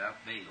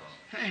 That's me,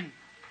 Lord.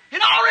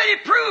 And already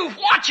prove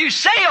what you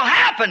say will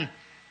happen.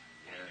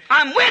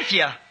 I'm with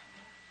you.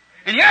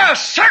 And here a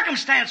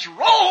circumstance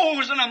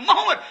rose in a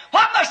moment.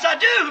 What must I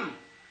do?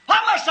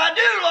 What must I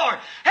do, Lord?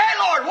 Hey,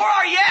 Lord, where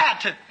are you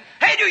at?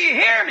 Hey, do you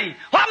hear me?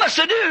 What must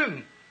I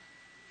do?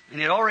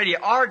 And it already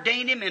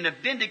ordained him and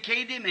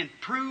vindicated him and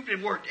proved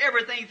and worked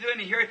everything through him.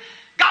 And here,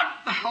 God,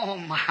 oh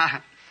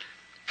my,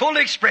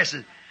 fully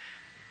expresses.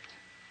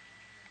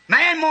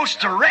 Man wants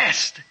to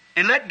rest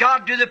and let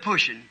God do the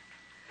pushing.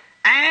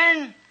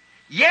 And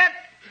yet,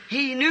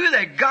 he knew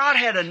that God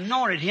had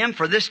anointed him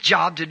for this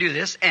job to do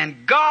this,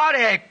 and God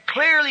had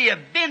clearly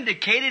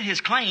vindicated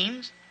his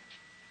claims.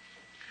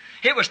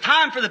 It was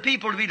time for the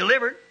people to be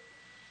delivered.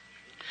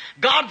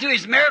 God, through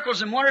his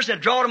miracles and wonders,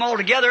 had drawn them all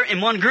together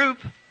in one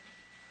group.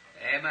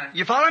 Amen.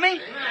 You follow me?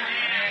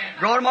 Amen.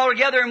 Brought them all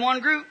together in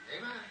one group.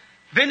 Amen.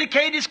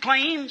 Vindicated his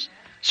claims.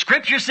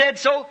 Scripture said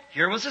so.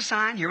 Here was the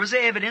sign. Here was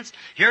the evidence.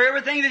 Here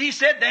everything that he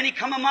said. Then he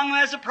come among them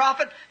as a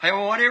prophet.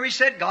 Whatever he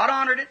said, God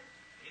honored it.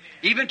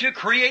 Even to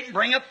create and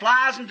bring up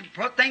flies and to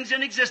put things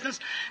in existence.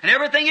 And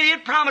everything that he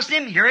had promised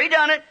him, here he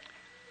done it.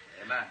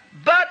 Amen.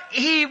 But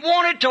he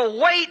wanted to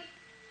wait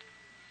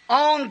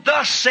on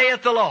thus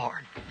saith the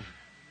Lord.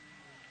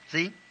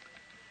 See?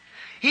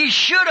 He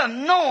should have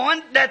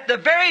known that the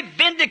very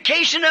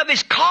vindication of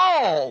his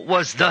call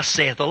was thus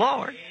saith the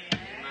Lord.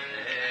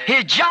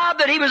 His job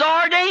that he was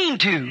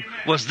ordained to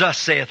was thus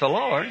saith the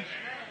Lord.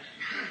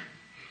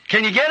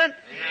 Can you get it?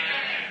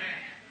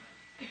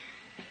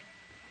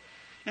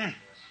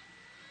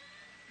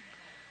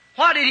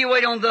 Why did he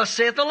wait on thus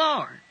saith the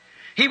Lord?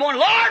 He wanted,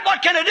 Lord,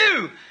 what can I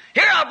do?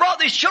 Here I brought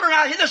these children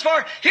out here this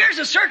far. Here's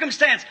the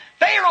circumstance.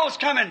 Pharaoh's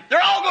coming.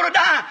 They're all going to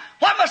die.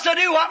 What must I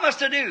do? What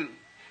must I do?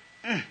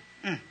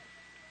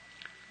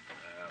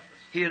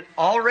 He had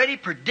already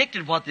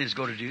predicted what they was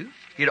going to do.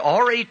 He had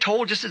already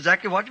told just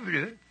exactly what to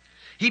do.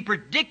 He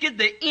predicted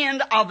the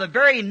end of the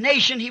very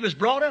nation he was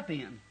brought up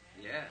in.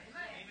 Yes.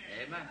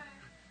 Amen.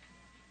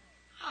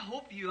 I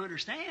hope you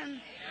understand.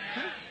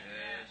 Huh?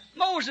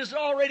 Moses had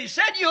already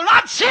said, you'll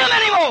not see him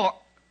anymore.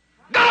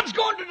 God's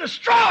going to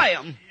destroy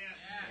him.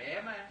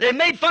 They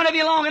made fun of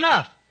you long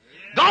enough.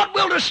 God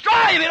will destroy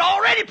him. It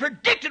already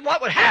predicted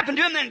what would happen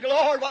to him. Then,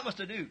 Lord, what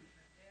must I do?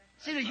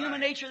 See the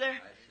human nature there?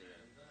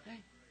 Hey,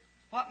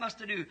 what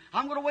must I do?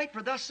 I'm going to wait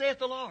for thus saith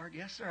the Lord.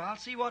 Yes, sir. I'll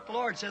see what the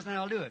Lord says and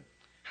I'll do it.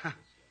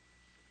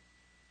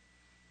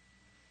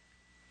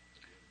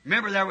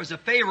 Remember, there was a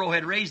Pharaoh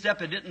had raised up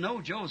that didn't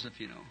know Joseph,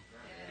 you know.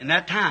 In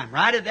that time,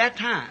 right at that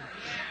time.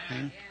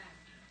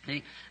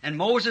 And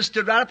Moses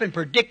stood right up and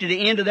predicted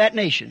the end of that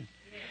nation.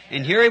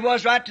 And here he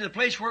was right to the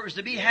place where it was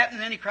to be happening.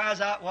 And then he cries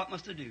out, what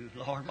must I do?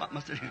 Lord, what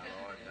must I do?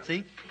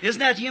 See? Isn't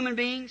that human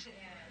beings?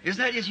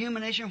 Isn't that his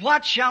human nature?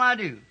 What shall I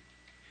do?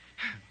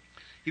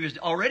 He was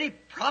already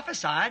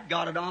prophesied.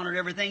 God had honored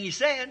everything he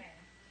said.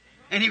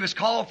 And he was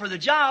called for the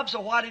job.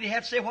 So why did he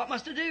have to say, what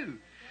must I do?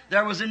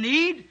 There was a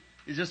need.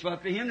 It's just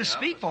up to him to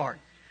speak for it.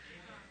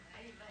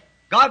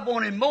 God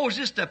wanted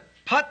Moses to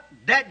put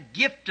that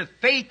gift of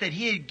faith that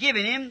he had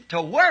given him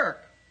to work.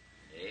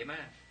 Amen.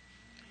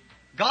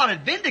 God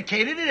had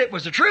vindicated it. It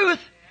was the truth.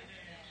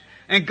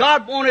 And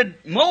God wanted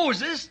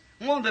Moses,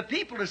 wanted the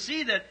people to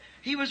see that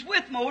he was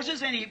with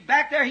Moses, and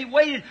back there he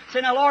waited,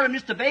 said, now Lord, I'm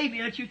just a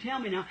baby, let you tell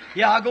me now.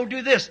 Yeah, I'll go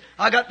do this.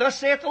 I got thus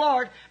saith the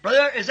Lord.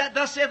 Brother, is that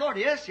thus saith the Lord?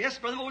 Yes,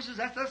 Brother Moses,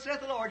 that's thus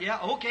saith the Lord. Yeah,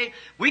 okay,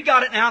 we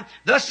got it now.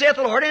 Thus saith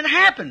the Lord, and it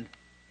happened.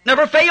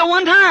 Never failed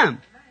one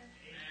time.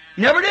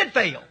 Never did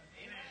fail.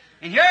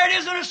 And here it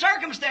is in the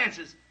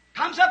circumstances.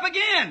 Comes up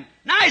again.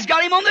 Now he's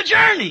got him on the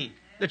journey.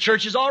 The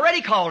church is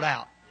already called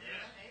out.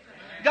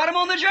 Got him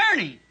on the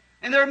journey.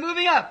 And they're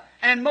moving up.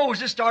 And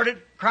Moses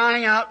started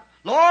crying out,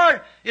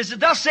 Lord, is it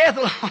thus saith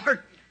the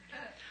Lord?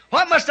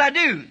 What must I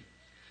do?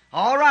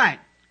 All right.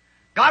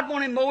 God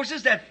wanted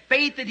Moses, that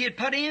faith that he had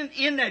put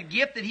in that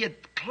gift that he had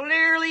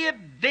clearly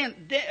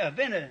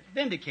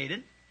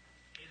vindicated.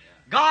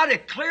 God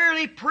had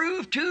clearly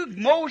proved to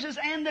Moses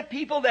and the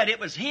people that it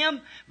was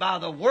him by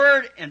the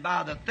word and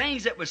by the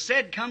things that was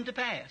said come to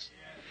pass.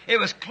 It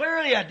was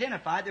clearly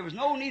identified. There was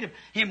no need of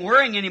him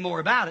worrying any more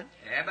about it.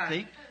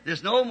 See?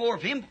 There's no more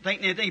of him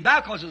thinking anything about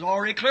it because it was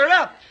already cleared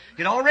up.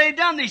 He had already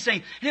done these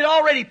things. He had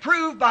already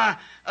proved by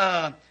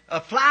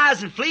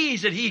flies and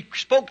fleas that he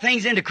spoke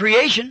things into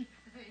creation.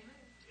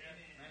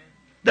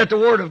 That the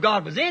Word of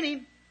God was in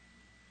him.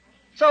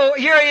 So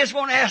here he is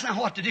wanting to ask now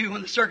what to do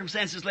when the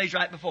circumstances lays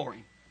right before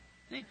him.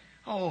 See?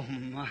 Oh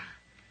my.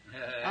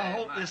 I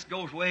hope this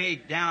goes way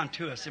down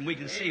to us and we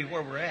can see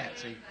where we're at.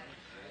 See?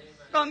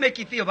 Don't make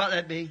you feel about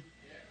that big.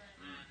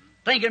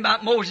 Thinking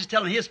about Moses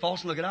telling his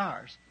faults and look at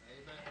ours.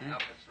 Yeah.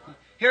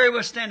 Here he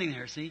was standing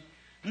there, see.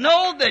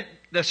 Know that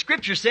the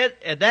Scripture said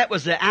that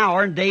was the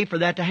hour and day for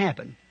that to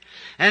happen.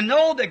 And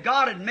know that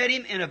God had met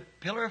him in a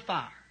pillar of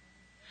fire.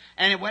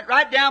 And it went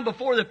right down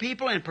before the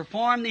people and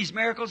performed these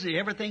miracles and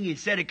everything he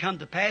said had come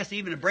to pass,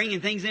 even to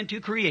bringing things into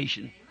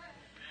creation.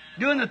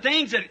 Doing the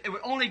things that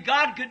only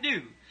God could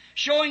do.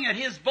 Showing that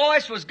his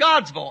voice was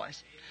God's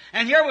voice.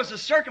 And here was a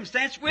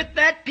circumstance with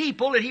that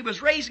people that he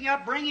was raising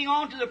up, bringing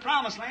on to the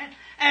promised land,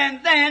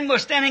 and then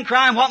was standing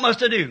crying, what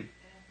must I do?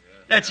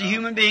 That's a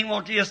human being,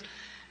 won't you just...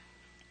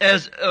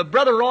 As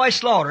Brother Roy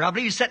Slaughter, I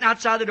believe he's sitting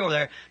outside the door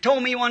there,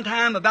 told me one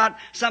time about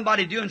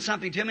somebody doing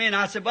something to me, and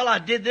I said, well, I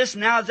did this,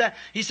 and now is that.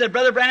 He said,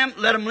 Brother Branham,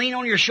 let them lean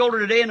on your shoulder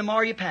today, and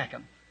tomorrow you pack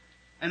them.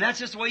 And that's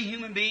just the way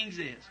human beings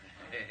is.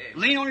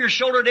 Lean on your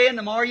shoulder today, and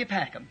tomorrow you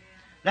pack them.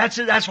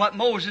 That's what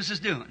Moses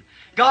is doing.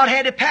 God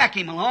had to pack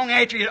him along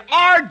after he had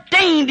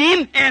ordained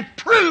him and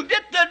proved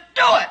it to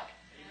do it.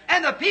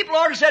 And the people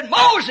ordered said,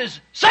 Moses,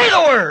 say the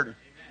word.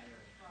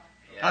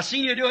 I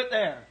seen you do it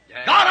there.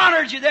 God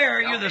honored you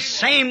there. You're the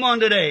same one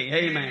today.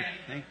 Amen.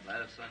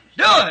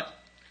 Do it.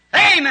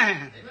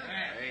 Amen.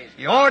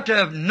 He ought to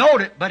have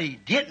known it, but he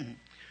didn't.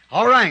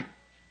 All right.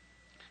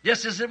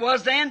 Just as it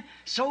was then,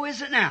 so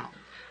is it now.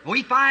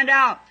 We find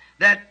out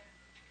that,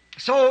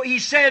 so he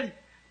said,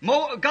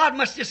 God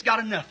must just got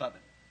enough of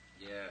it.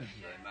 Yes,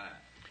 amen.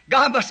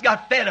 God must have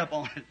got fed up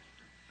on it.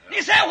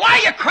 He said, what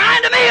are you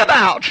crying to me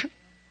about?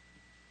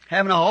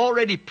 Haven't I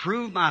already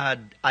proved my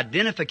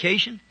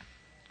identification?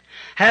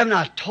 Haven't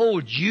I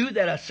told you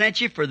that I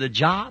sent you for the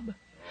job?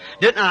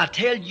 Didn't I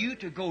tell you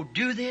to go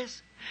do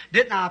this?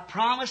 Didn't I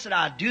promise that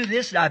I'd do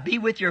this, that I'd be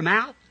with your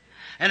mouth?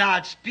 And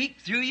I'd speak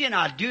through you, and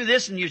I'd do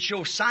this, and you'd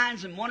show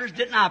signs and wonders.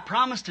 Didn't I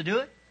promise to do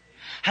it?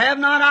 Have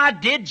not I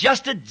did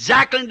just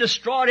exactly and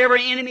destroyed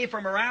every enemy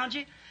from around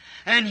you?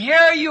 And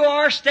here you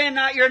are standing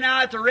out here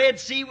now at the Red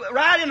Sea,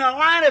 right in the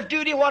line of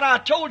duty, what I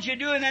told you to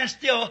do, and then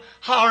still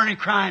hollering and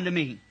crying to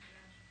me.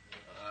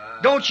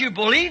 Don't you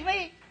believe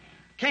me?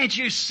 Can't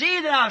you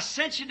see that I've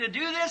sent you to do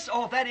this?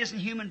 Oh, that isn't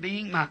human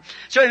being.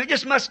 So he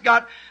just must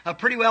have got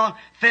pretty well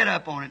fed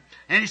up on it.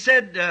 And he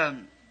said,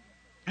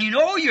 you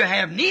know you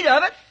have need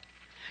of it.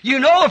 You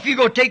know if you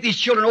go take these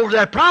children over to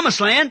that promised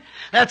land,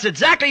 that's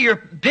exactly, you're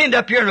pinned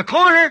up here in the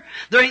corner.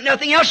 There ain't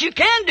nothing else you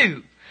can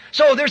do.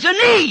 So there's a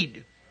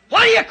need.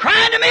 What are you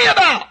crying to me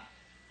about?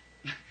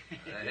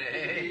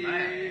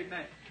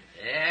 Amen.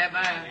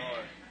 Amen.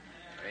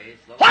 Praise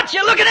the Lord. What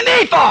you looking at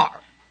me for?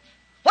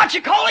 What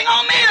you calling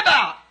on me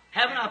about?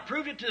 Haven't I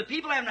proved it to the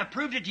people? Haven't I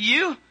proved it to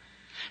you?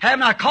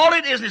 Haven't I called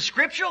it? Isn't it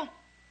scriptural?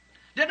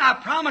 Didn't I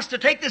promise to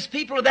take this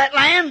people to that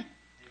land?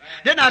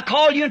 Didn't I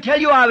call you and tell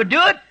you I would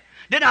do it?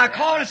 Didn't I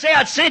call and say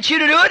I'd sent you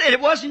to do it, and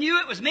it wasn't you,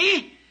 it was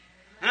me?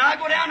 And I'd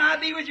go down and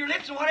I'd be with your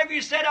lips, and whatever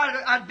you said,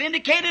 I'd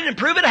vindicate it and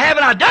prove it.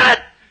 Haven't I done it?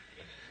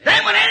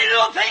 Then when any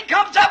little thing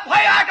comes up,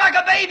 why act like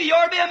a baby? You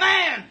ought to be a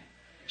man.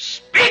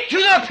 Speak to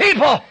the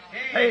people.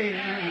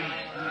 Amen.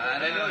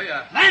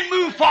 Hallelujah. Then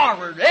move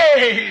forward.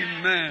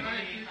 Amen.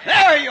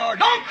 There you are.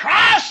 Don't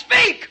cry,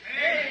 speak.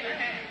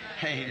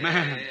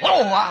 Amen.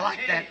 Oh, I like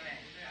that.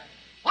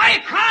 What are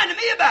you crying to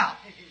me about?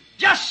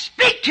 Just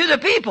speak to the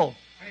people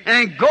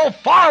and go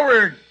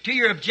forward to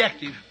your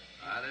objective.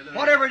 Hallelujah.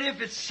 Whatever it is,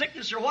 if it's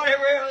sickness or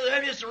whatever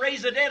it is to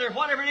raise the dead or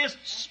whatever it is,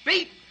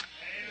 speak.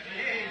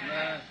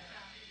 Amen.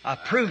 I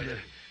proved it.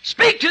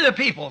 Speak to the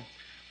people.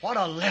 What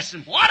a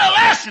lesson. What a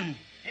lesson.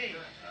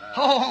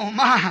 Oh,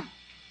 my.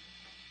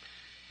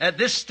 At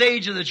this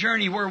stage of the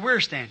journey where we're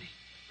standing.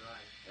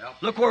 Yep.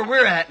 Look where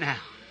we're at now.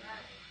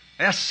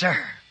 Yes, sir.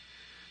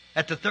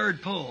 At the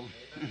third pull.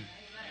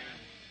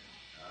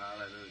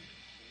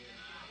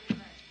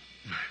 Hallelujah.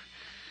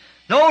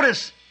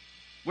 Notice,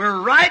 we're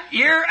right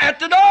here at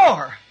the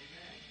door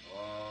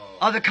Oh.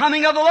 of the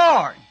coming of the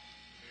Lord.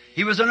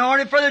 He was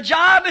anointed for the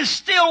job and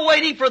still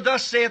waiting for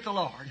thus saith the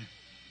Lord.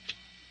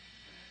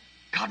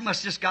 God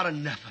must have just got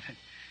enough of it.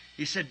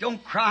 He said,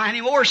 don't cry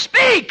anymore.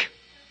 Speak!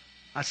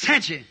 I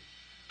sent you.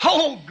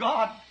 Oh,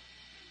 God.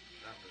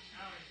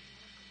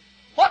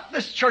 What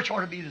this church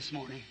ought to be this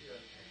morning.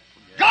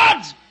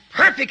 God's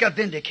perfect of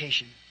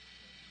vindication.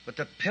 With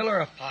the pillar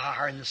of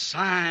fire and the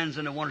signs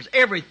and the wonders,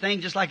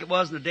 everything just like it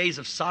was in the days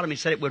of Sodom. He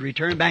said it would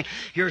return back.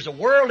 Here's a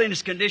world in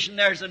its condition.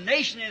 There's a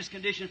nation in its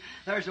condition.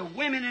 There's a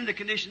women in the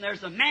condition.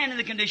 There's a man in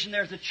the condition.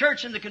 There's the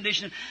church in the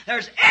condition.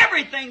 There's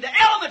everything, the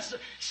elements,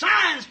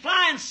 signs,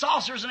 flying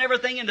saucers and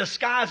everything in the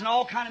skies and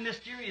all kind of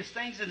mysterious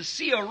things. And the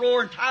sea a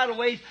roar and tidal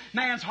waves,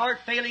 man's heart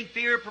failing,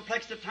 fear,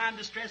 perplexed of time,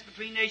 distress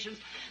between nations.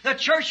 The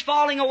church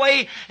falling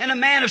away and a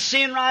man of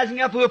sin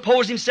rising up who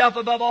opposed himself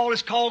above all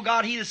is called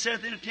God. He that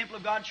sitteth in the temple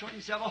of God showing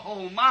himself.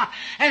 Oh my.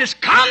 And it's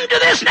come to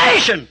this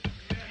nation.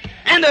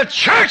 And the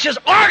church is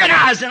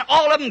organized and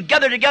all of them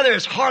gathered together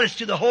as harlots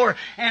to the whore.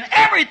 And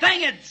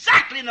everything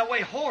exactly in the way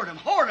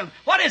whoredom.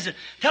 What is it?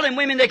 Telling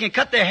women they can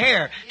cut their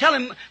hair.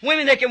 Telling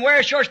women they can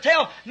wear shorts.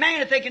 Tell man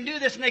that they can do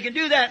this and they can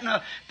do that. And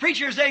the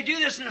preachers, they do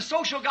this in the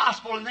social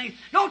gospel. And they,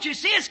 don't you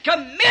see, it's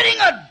committing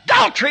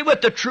adultery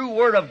with the true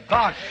word of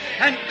God.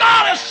 And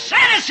God has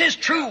sent us His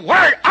true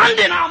word,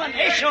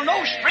 undenominational,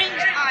 no strings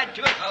tied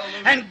to it.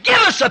 And give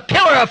us a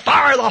pillar of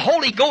fire, the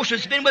Holy Ghost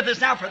has been with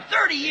us now for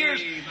 30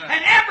 years.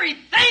 And everything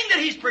that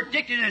He's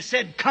predicted and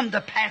said come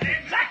to pass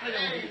exactly the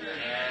way.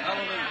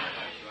 Hallelujah.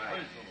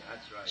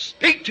 That's right.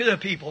 Speak to the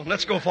people.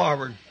 Let's go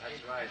forward.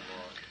 That's right,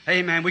 Lord.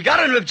 Amen. We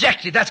got an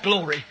objective. That's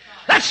glory.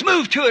 Let's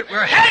move to it.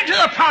 We're headed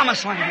to the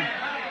promised land.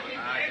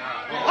 My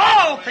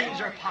God. All things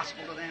are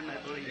possible to them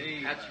that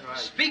believe. That's right.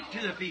 Speak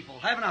to the people.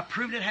 Haven't I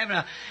proved it? Haven't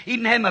I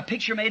even had my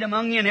picture made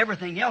among you and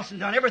everything else and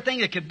done everything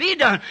that could be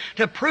done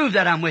to prove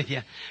that I'm with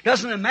you?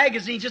 Doesn't the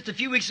magazine just a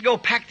few weeks ago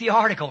pack the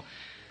article?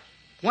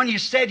 When you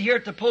said here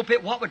at the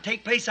pulpit what would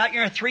take place out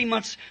here 3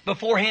 months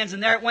beforehand,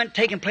 and there it went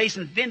taking place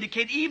and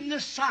vindicated. Even the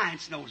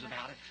science knows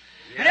about it.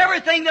 Yeah. And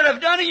everything that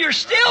I've done, and you're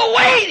still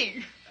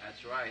waiting.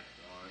 That's right,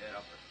 Lord.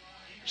 Help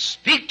us.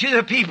 Speak to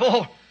the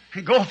people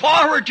and go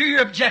forward to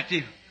your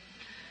objective.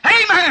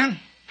 Amen.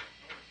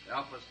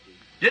 Help us.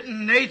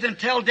 Didn't Nathan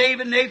tell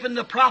David, Nathan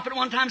the prophet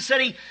one time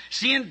said,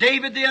 seeing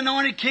David the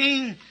anointed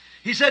king,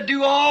 he said,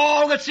 do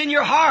all that's in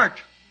your heart,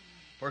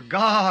 for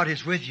God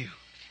is with you.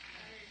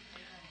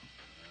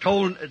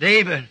 Told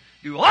David,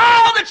 do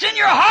all that's in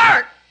your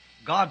heart.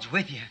 God's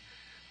with you.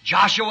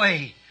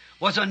 Joshua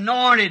was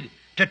anointed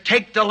to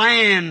take the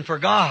land for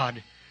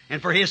God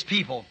and for His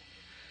people.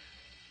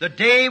 The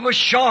day was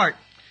short.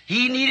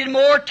 He needed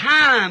more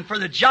time for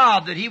the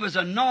job that he was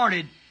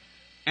anointed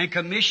and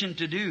commissioned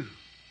to do.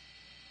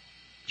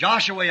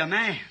 Joshua, a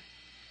man.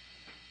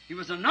 He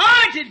was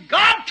anointed.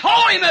 God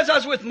told him, as I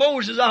was with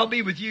Moses, I'll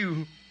be with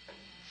you.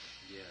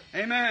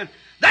 Yes. Amen.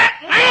 That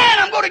land,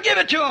 I'm going to give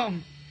it to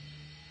him.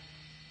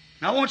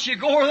 And I want you to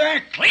go over there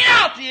and clean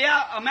out the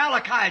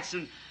Amalekites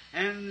and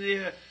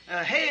the,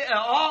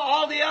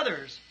 all the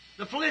others,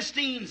 the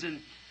Philistines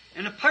and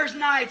the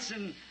Perizzites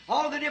and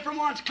all the different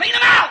ones. Clean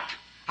them out.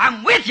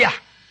 I'm with you.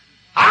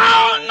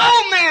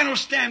 No man will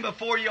stand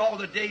before you all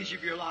the days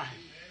of your life.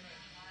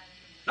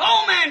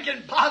 No man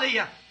can bother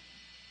you.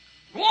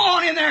 Go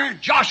on in there.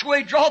 And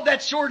Joshua drawed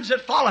that sword and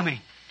said, follow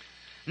me.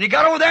 And he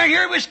got over there and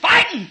here he was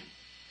fighting.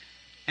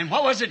 And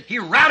what was it? He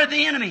routed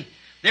the enemy.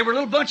 There were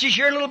little bunches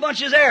here, little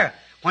bunches there.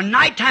 When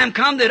nighttime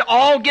come, they'd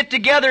all get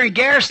together and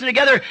garrison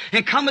together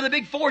and come with a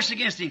big force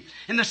against him.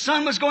 And the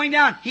sun was going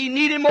down. He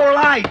needed more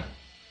light.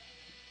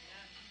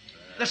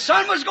 The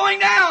sun was going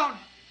down.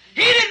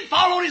 He didn't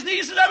fall on his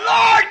knees and said,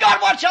 Lord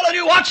God, what shall I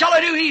do? What shall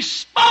I do? He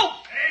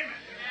spoke.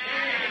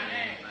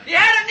 Amen. He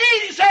had a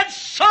need. He said,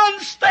 sun,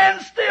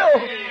 stand still.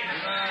 Amen.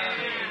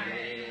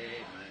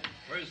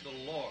 Praise the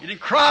Lord. He didn't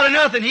cry to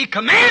nothing. He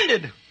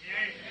commanded.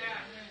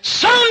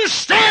 Sun,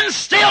 stand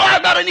still.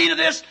 I've got a need of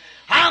this.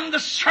 I'm the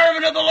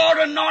servant of the Lord,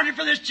 anointed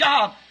for this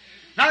job.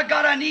 Now I've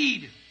got a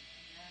need.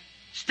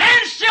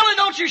 Stand still and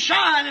don't you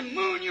shine, and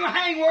moon, you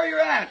hang where you're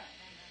at.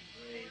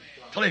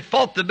 Till he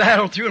fought the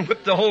battle through and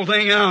whipped the whole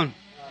thing out.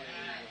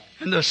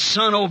 And the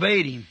sun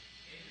obeyed him.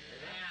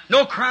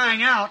 No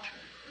crying out.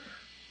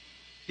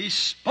 He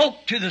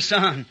spoke to the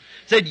sun.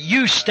 Said,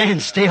 you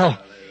stand still.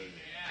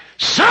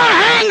 Sun,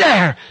 hang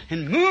there.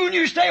 And moon,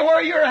 you stay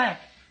where you're at.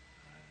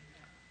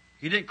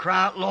 He didn't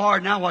cry out,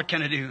 Lord, now what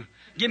can I do?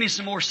 Give me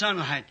some more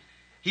sunlight.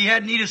 He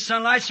had need of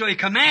sunlight, so he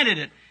commanded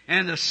it.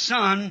 And the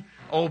sun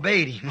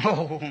obeyed him.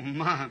 Oh,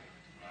 my.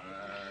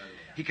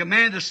 He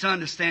commanded the sun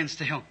to stand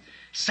still.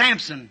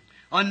 Samson,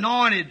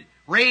 anointed,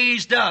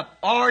 raised up,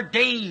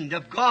 ordained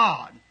of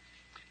God,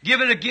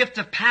 given a gift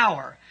of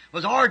power,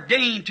 was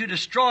ordained to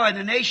destroy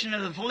the nation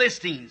of the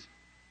Philistines.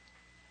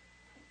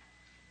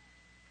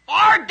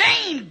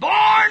 Ordained, born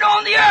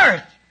on the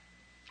earth,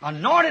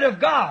 anointed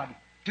of God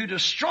to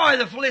destroy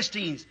the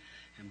Philistines.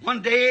 And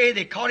one day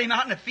they caught him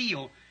out in the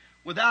field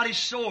without his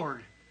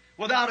sword,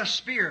 without a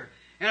spear,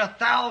 and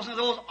 1,000 of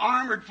those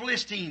armored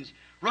Philistines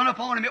run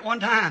upon him at one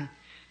time.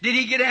 Did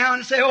he get down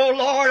and say, oh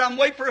Lord, I'm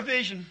waiting for a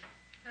vision?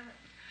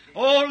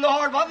 Oh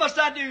Lord, what must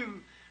I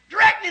do?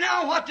 Direct me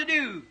now what to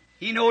do.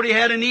 He knowed he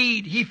had a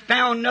need. He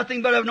found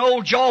nothing but an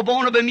old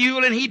jawbone of a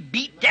mule, and he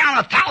beat down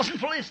 1,000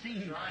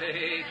 Philistines.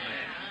 Amen.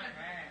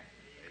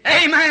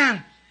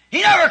 Amen.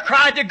 He never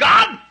cried to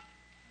God.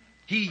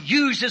 He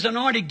used his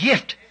anointed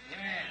gift.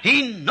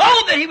 He knew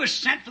that he was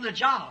sent for the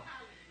job.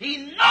 He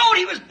knew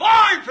he was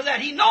born for that.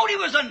 He knew he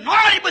was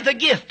anointed with a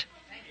gift.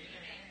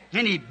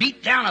 And he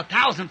beat down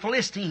 1,000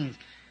 Philistines.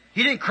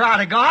 He didn't cry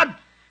to God.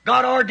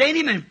 God ordained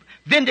him and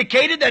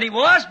vindicated that he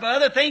was by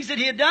other things that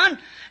he had done.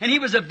 And he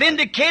was a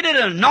vindicated,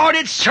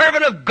 anointed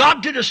servant of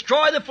God to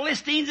destroy the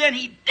Philistines, and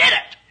he did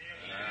it.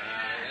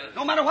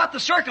 No matter what the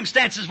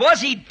circumstances was,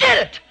 he did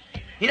it.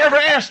 He never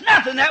asked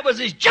nothing. That was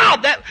his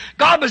job. That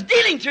God was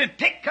dealing to him.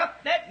 Pick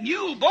up that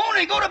mule bone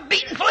and go to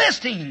beating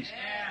Philistines.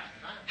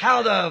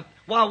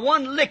 While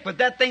one lick with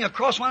that thing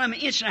across one of them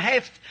 1.5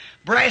 inch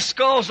brass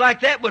skulls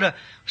like that would have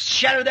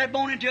shattered that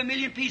bone into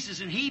 1,000,000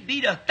 pieces. And he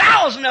beat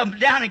 1,000 of them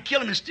down and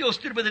killed them and still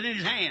stood with it in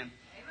his hand.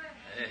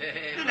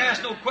 He didn't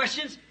ask no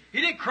questions.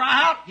 He didn't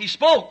cry out. He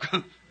spoke.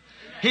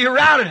 He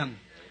routed them.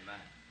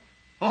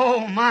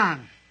 Oh,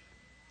 man.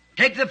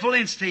 Take the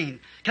Philistines.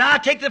 Can I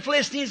take the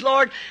Philistines,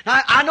 Lord?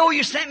 Now, I know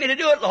you sent me to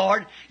do it,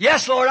 Lord.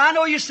 Yes, Lord, I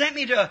know you sent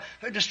me to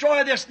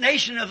destroy this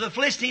nation of the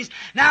Philistines.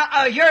 Now,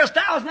 here's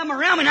 1,000 of them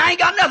around me, and I ain't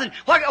got nothing.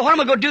 What am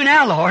I going to do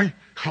now, Lord?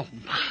 Oh,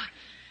 my.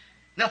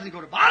 Nothing's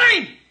going to bother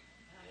him.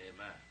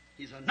 Amen.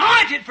 He's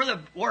anointed for the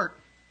work.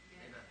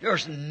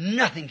 There's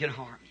nothing can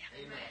harm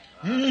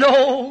you.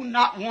 No,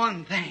 not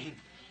one thing.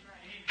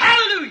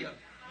 Hallelujah.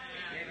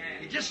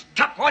 He just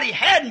took what he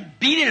had and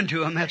beat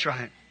into him. That's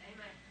right.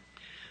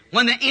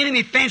 When the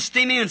enemy fenced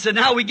him in and said,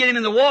 now we get him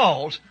in the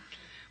walls.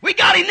 We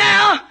got him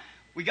now.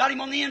 We got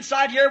him on the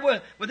inside here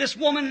with this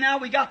woman now.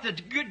 We got the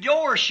good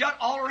door shut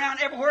all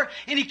around everywhere,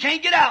 and he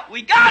can't get out.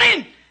 We got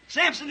him.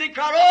 Samson did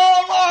cry,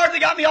 oh, Lord, they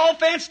got me all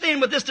fenced in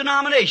with this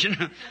denomination.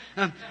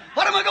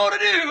 What am I going to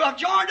do? I've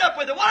joined up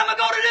with it. What am I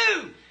going to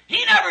do?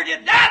 He never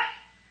did that.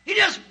 He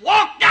just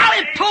walked out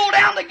and pulled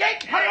down the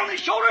gate, put it on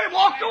his shoulder, and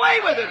walked away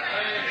with it.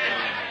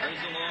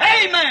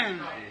 Amen.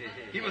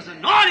 He was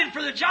anointed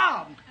for the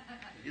job.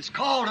 He's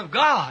called of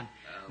God.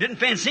 Didn't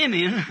fence him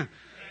in.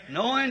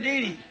 No,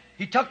 indeed.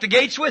 He took the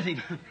gates with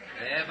him.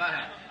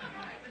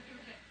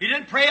 He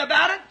didn't pray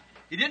about it.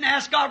 He didn't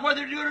ask God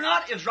whether to do it or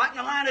not. It was right in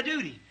the line of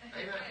duty.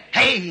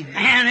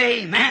 Amen,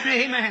 amen,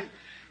 amen.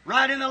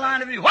 Right in the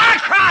line of duty. Why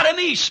cry to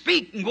me?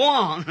 Speak and go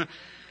on.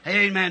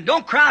 Amen.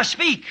 Don't cry,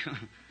 speak.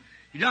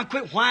 You don't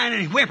quit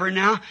whining and whimpering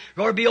now.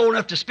 You ought to be old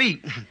enough to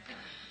speak.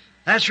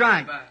 That's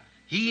right.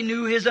 He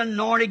knew his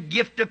anointed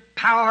gift of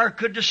power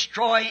could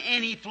destroy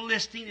any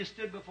Philistine that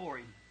stood before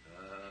him.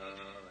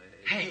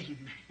 Amen.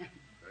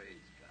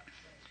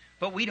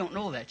 But we don't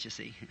know that, you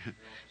see.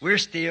 We're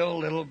still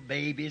little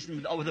babies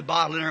with a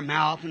bottle in our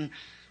mouth. And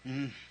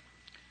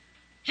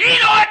he knew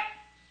it.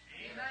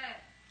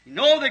 You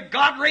know that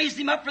God raised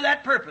him up for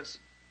that purpose.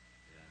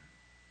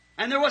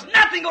 And there was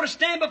nothing going to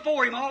stand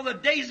before him all the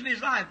days of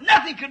his life.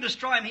 Nothing could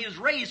destroy him. He was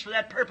raised for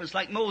that purpose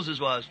like Moses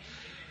was.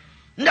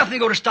 Nothing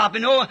going to stop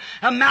him. No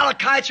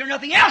Amalekites or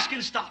nothing else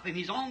can stop him.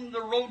 He's on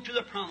the road to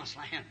the promised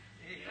land.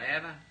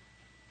 Amen.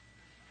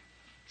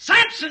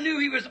 Samson knew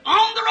he was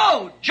on the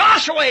road.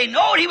 Joshua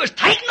knew he was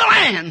taking the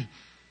land.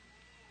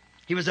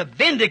 He was a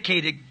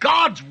vindicated.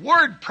 God's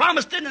Word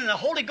promised it, and the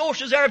Holy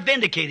Ghost was there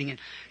vindicating it.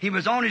 He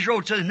was on his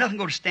road, so there's nothing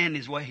going to stand in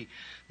his way.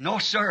 No,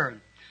 sir.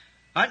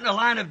 Right in the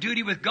line of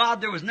duty with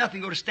God, there was nothing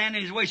going to stand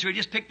in his way, so he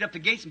just picked up the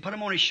gates and put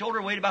them on his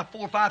shoulder, weighed about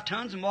 4 or 5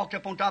 tons, and walked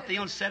up on top of the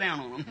hill and sat down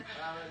on them.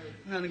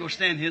 Nothing going to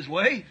stand in his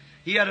way.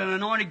 He had an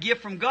anointed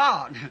gift from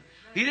God.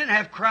 He didn't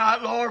have to cry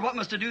out, Lord, what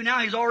must I do now?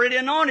 He's already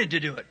anointed to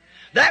do it.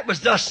 That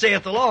was thus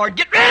saith the Lord.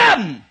 Get rid of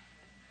him!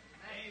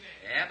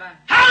 Amen.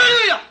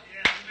 Hallelujah!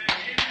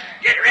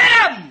 Get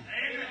rid of him!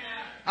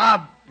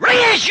 I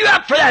raised you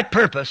up for that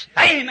purpose.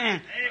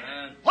 Amen.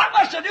 What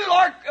must I do,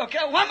 Lord? Okay,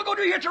 what am I going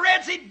to do here at the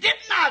Red Sea?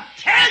 Didn't I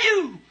tell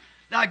you?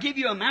 Now, I give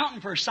you a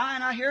mountain for a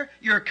sign out here.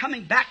 You're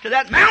coming back to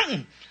that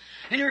mountain.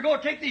 And you're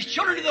going to take these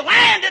children to the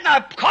land. Didn't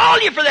I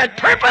call you for that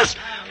purpose?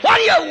 What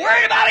are you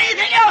worried about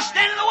anything else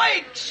standing in the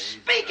way?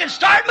 Speak and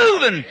start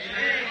moving.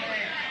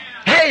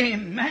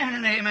 Amen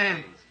and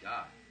amen.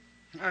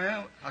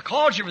 I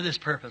called you for this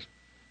purpose.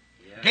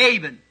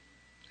 David,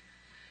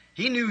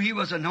 he knew he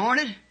was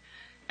anointed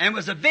and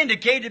was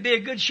vindicated to be a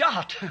good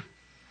shot.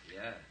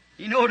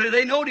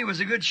 They knowed he was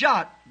a good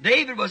shot.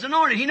 David was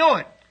anointed. He knew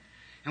it.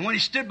 And when he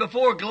stood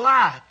before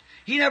Goliath,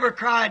 he never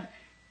cried,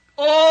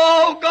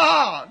 "Oh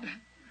God,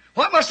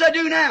 what must I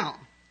do now?"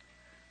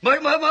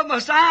 But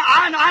must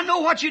I know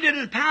what you did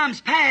in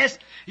times past.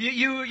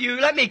 You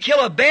let me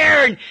kill a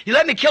bear and you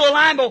let me kill a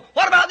lion, but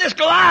what about this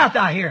Goliath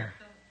out here?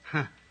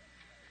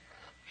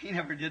 He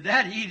never did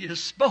that. He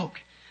just spoke.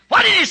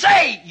 What did he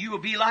say? You will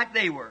be like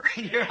they were.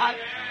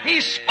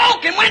 He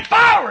spoke and went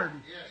forward.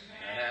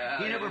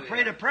 He never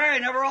prayed a prayer. He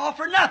never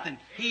offered nothing.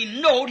 He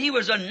knowed he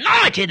was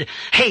anointed.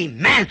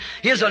 Amen.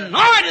 His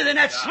anointed, and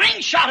that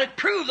slingshot had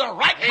proved the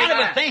right kind of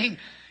a thing.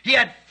 He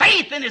had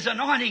faith in his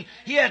anointing.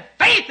 He had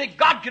faith that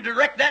God could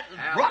direct that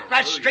rock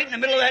right straight in the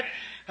middle of that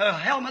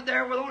helmet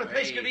there where the only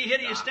place could be hit.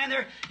 He'd stand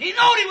there. He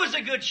knowed he was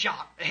a good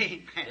shot.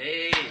 Amen.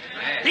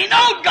 He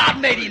knowed God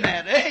made him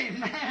that.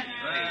 Amen.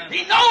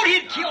 He knowed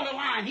he'd killed a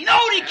lion. He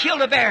knowed he'd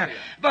killed a bear.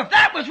 But if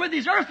that was with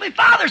his earthly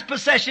father's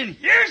possession,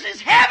 here's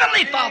his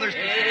heavenly father's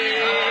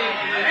possession.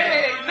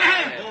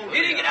 Amen.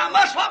 He didn't get out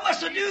much. What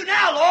must I do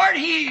now, Lord?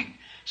 He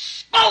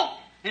spoke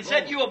and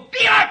said, "You will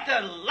be like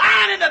the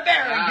lion and the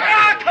bear." And here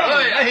I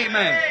come.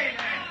 Amen.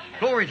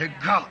 Glory to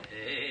God.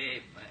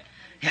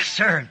 Yes,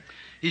 sir.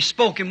 He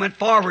spoke and went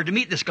forward to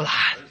meet this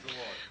Goliath.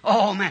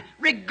 Oh, man.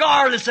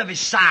 Regardless of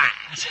his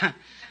size.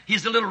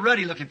 He's a little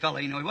ruddy-looking fellow,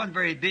 you know. He wasn't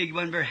very big. He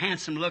wasn't very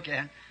handsome to look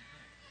at.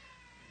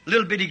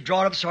 Little bitty,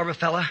 drawn-up sort of a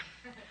fellow.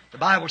 The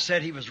Bible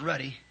said he was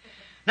ruddy.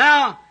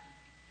 Now,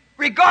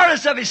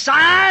 regardless of his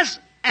size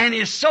and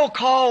his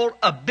so-called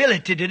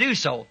ability to do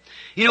so,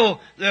 you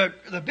know,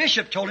 the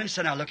bishop told him,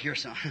 said, "Now, look here,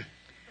 son.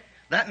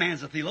 That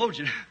man's a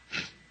theologian."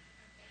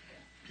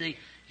 See,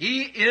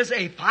 he is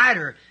a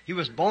fighter. He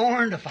was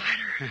born a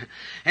fighter.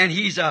 And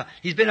he's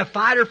been a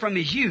fighter from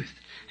his youth.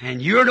 And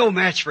you're no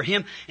match for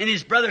him. And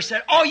his brother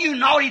said, "Oh, you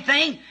naughty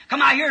thing.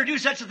 Come out here to do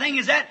such a thing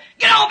as that.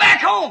 Get on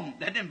back home."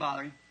 That didn't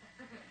bother him.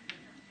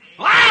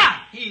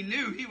 Why? He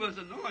knew he was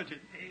anointed.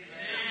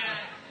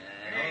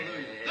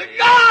 The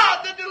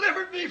God that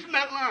delivered me from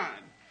that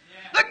lion.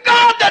 The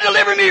God that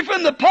delivered me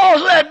from the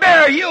paws of that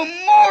bear, He'll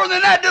more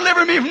than that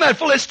deliver me from that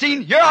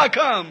Philistine. Here I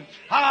come.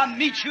 I'll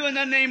meet you in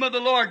the name of the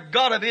Lord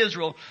God of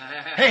Israel.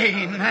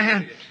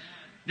 Amen.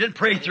 Didn't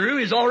pray through.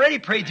 He's already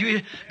prayed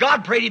through.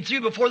 God prayed him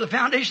through before the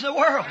foundation of the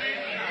world.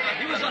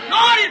 He was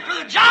anointed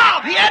for the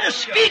job. He had to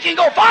speak and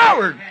go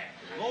forward.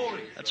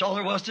 That's all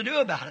there was to do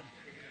about it.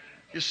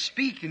 Just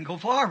speak and go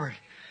forward.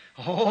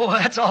 Oh,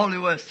 that's all there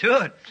was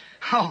to it.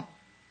 Oh,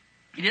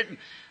 he didn't.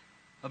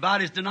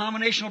 About his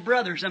denominational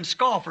brothers, them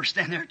scoffers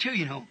stand there too,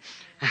 you know.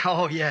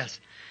 Oh, yes.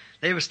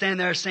 They would stand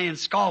there saying,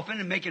 scoffing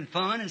and making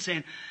fun and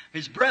saying,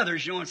 his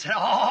brothers, you know, and said,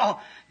 "Oh,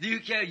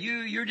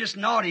 you're just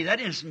naughty." That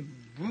didn't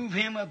move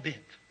him a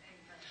bit.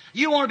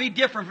 You want to be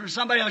different from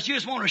somebody else. You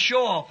just want to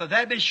show off. If that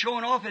had been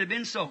showing off, it had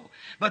been so.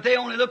 But they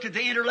only looked at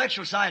the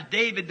intellectual side.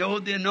 David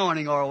knowed the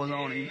anointing oil was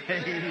on him.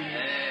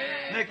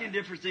 Making a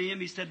difference to him.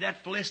 He said,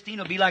 "That Philistine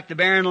will be like the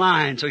bear and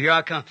lion. So here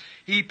I come."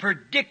 He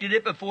predicted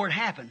it before it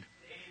happened.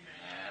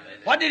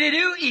 What did he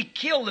do? He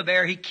killed the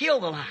bear. He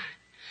killed the lion.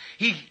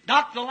 He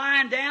knocked the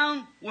lion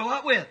down. Well,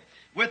 what with?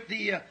 With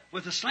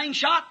the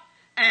slingshot,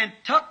 and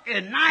took a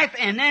knife,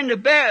 and then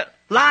the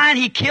lion,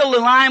 he killed the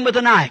lion with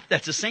a knife.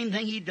 That's the same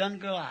thing he'd done to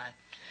Goliath.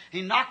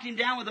 He knocked him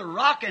down with a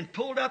rock and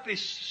pulled up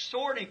his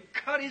sword and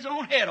cut his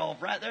own head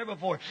off right there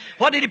before.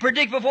 What did he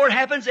predict before it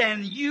happens?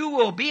 "And you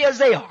will be as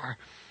they are."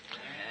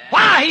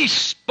 Why? He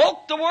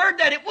spoke the word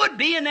that it would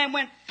be and then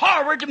went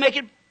forward to make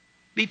it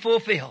be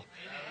fulfilled.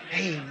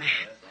 Amen.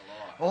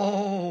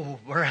 Oh,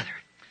 brethren.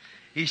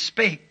 He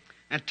spake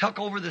and took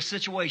over the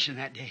situation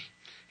that day.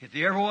 If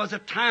there ever was a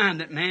time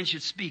that man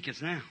should speak,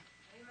 it's now.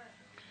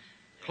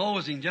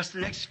 Closing just the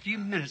next few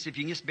minutes, if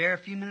you can just bear a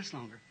few minutes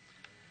longer.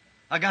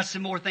 I got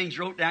some more things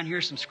wrote down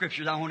here, some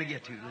scriptures I want to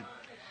get to.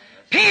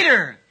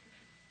 Peter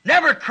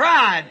never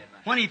cried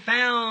when he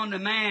found a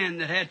man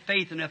that had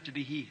faith enough to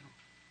be healed,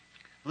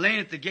 laying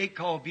at the gate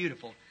called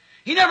Beautiful.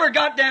 He never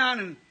got down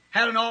and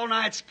had an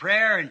all-night's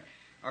prayer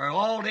or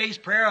all-day's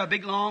prayer, a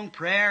big long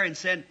prayer, and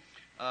said,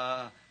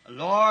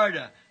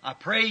 Lord, I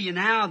pray you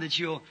now that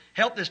you'll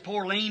help this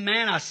poor lame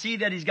man. I see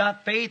that he's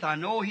got faith. I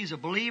know he's a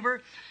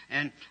believer.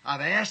 And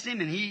I've asked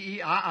him, and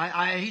he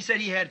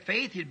said he had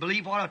faith. He'd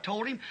believe what I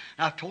told him.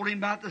 And I've told him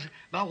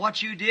about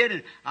what you did.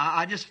 And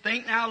I just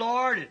think now,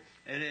 Lord,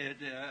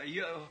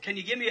 can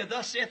you give me a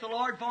thus saith the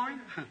Lord for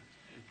him?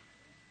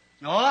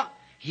 No.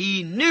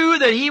 He knew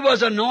that he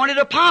was anointed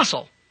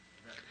apostle.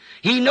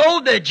 He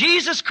knew that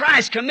Jesus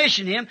Christ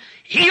commissioned him,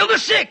 heal the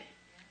sick,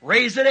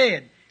 raise the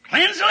dead,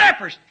 cleanse the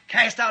lepers,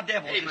 cast out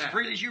devils. Amen. As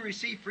freely as you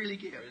receive, freely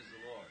give. Praise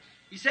the Lord.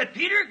 He said,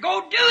 Peter,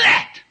 go do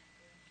that.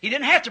 He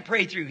didn't have to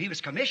pray through. He was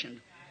commissioned.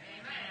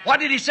 Amen. What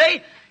did he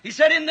say? He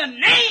said, in the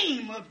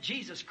name of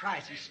Jesus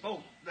Christ. He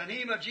spoke the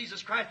name of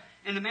Jesus Christ.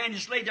 And the man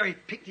just laid there. He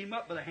picked him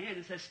up by the hand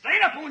and said,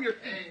 stand up on your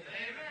feet. Amen.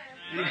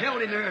 And he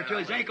held him there until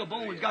his ankle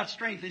bones got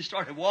strength and he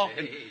started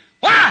walking.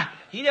 Why?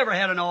 He never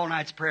had an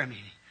all-night prayer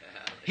meeting.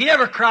 He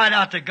never cried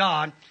out to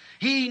God.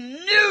 He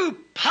knew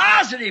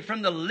positive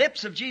from the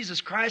lips of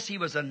Jesus Christ he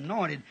was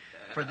anointed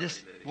for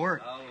this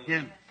work.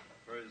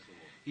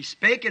 He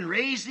spake and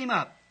raised him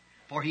up,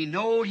 for he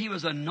knowed he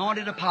was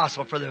anointed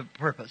apostle for the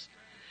purpose.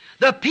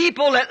 The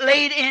people that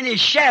laid in his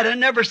shadow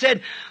never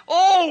said,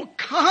 oh,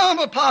 come,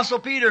 Apostle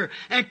Peter,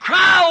 and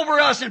cry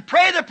over us and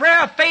pray the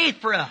prayer of faith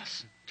for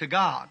us to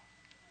God.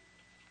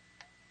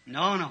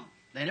 No,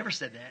 they never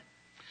said that.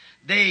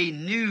 They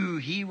knew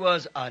he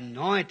was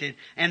anointed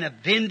and a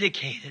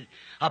vindicated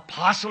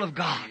apostle of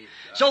God.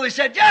 So they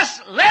said,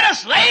 just let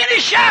us lay in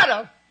his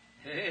shadow.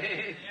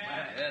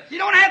 You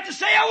don't have to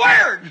say a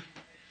word.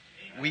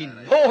 We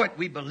know it.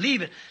 We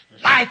believe it.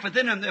 Life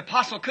within them. The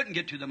apostle couldn't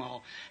get to them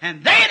all.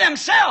 And they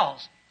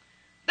themselves,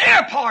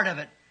 they're part of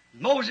it.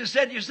 Moses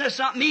said, there's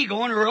not me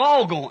going, we're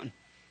all going.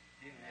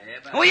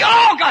 We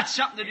all got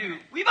something to do.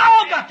 We've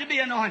all got to be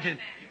anointed.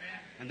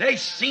 And they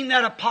seen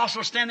that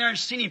apostle stand there and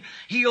seen him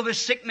heal this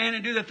sick man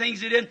and do the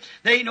things he did.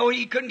 They know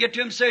he couldn't get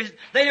to him. So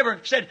they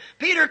never said,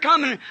 Peter,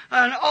 come and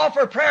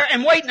offer prayer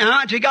and wait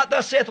now until you got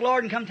thus saith the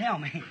Lord and come tell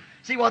me.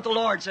 See what the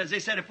Lord says. They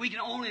said, if we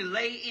can only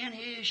lay in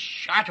his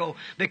shadow,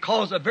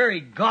 because the very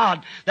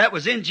God that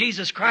was in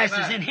Jesus Christ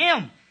is in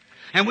him.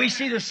 And we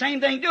see the same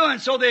thing doing.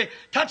 So they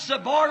touched the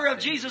border of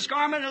Jesus'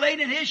 garment and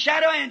laid in his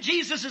shadow, and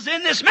Jesus is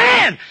in this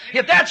man.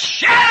 If that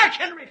shadow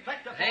can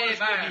reflect the force,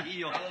 will be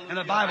healed. And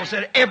the Bible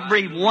said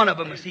every one of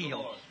them was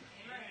healed.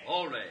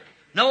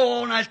 No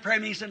all-night prayer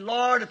meeting. He said,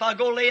 Lord, if I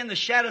go lay in the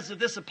shadows of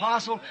this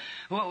apostle,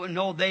 well,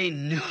 no, they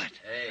knew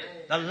it.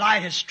 The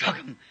light had struck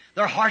them.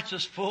 Their hearts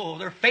was full.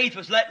 Their faith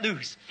was let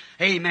loose.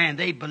 Amen.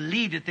 They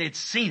believed it. They'd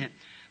seen it.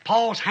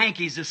 Paul's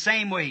hanky's the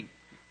same way.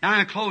 Now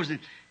in closing,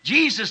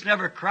 Jesus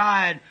never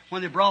cried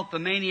when they brought the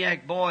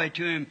maniac boy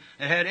to him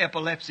that had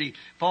epilepsy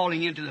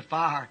falling into the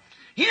fire.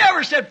 He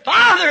never said,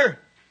 Father,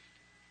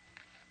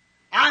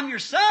 I'm your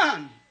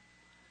son.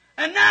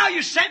 And now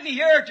you sent me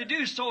here to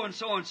do so and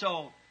so and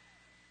so.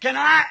 Can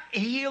I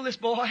heal this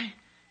boy?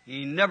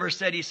 He never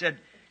said, he said,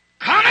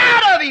 come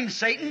out of him,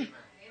 Satan.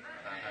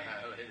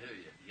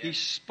 He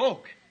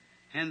spoke,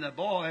 and the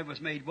boy was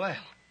made well.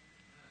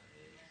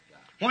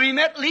 When he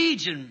met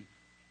Legion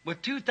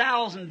with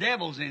 2,000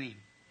 devils in him,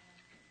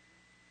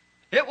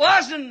 it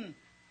wasn't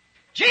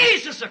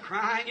Jesus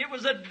a-crying, it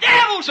was the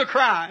devils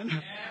a-crying.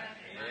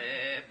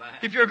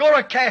 If you're going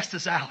to cast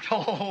us out,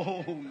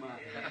 oh my.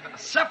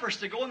 Suffers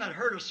to go in that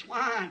herd of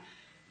swine.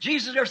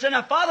 Jesus never said,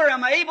 now Father,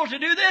 am I able to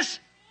do this?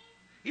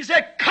 He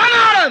said, come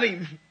out of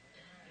him.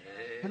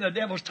 And the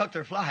devils took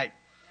their flight.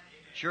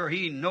 Sure,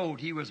 he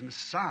knowed he was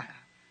Messiah.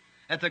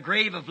 At the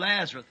grave of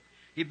Lazarus,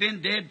 he'd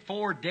been dead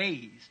 4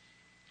 days.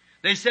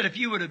 They said, if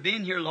you would have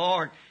been here,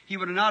 Lord, he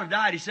would have not have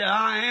died. He said,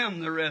 I am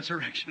the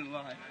resurrection and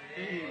life.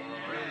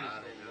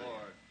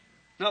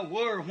 Not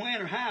where,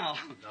 when, or how.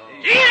 No.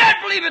 He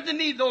that believeth in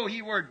me, though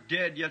he were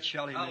dead, yet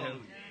shall he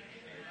live.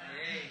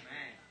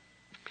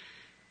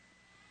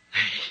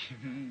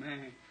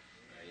 Amen.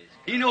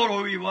 He knowed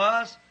who he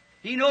was.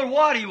 He knowed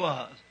what he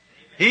was.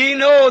 He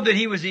knowed that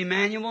he was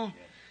Emmanuel.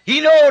 He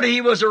knowed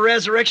he was a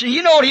resurrection.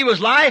 He knowed he was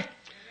life.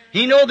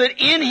 He knowed that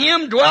in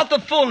him dwelt the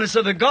fullness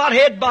of the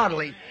Godhead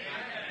bodily.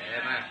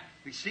 Amen.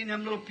 We've seen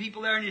them little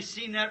people there, and you've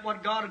seen that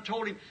what God had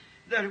told him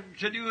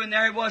to do, and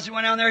there he was. He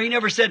went down there. He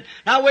never said,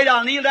 now wait,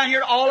 I'll kneel down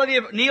here. All of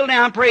you kneel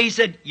down, pray. He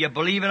said, you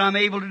believe it, I'm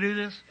able to do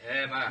this?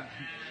 Amen.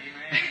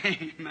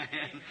 Amen.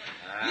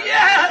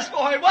 Yes,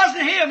 boy, it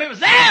wasn't him, it was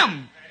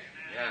them.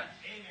 Yeah.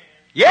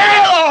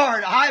 Yeah,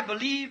 Lord, I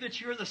believe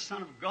that you're the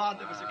Son of God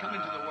that was to come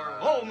into the world.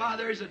 Oh, my,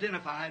 there's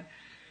identified.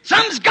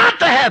 Something's got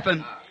to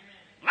happen.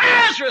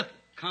 Lazarus,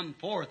 come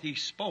forth. He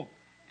spoke,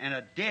 and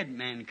a dead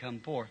man come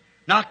forth.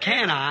 Not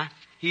can I,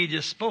 he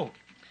just spoke.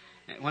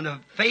 And when the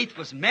faith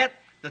was met,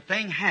 the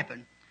thing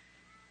happened.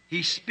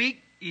 He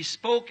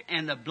spoke,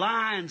 and the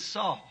blind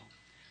saw.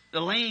 The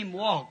lame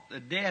walked. The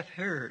deaf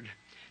heard.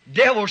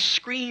 Devils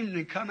screamed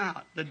and come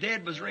out. The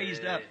dead was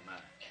raised up.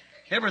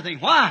 Everything.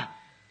 Why?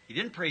 He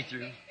didn't pray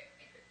through.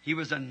 He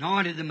was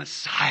anointed the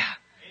Messiah.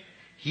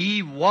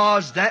 He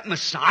was that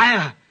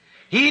Messiah.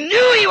 He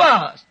knew He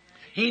was.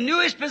 He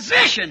knew His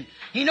position.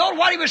 He knew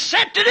what He was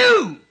sent to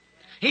do.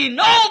 He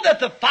knew that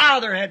the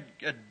Father had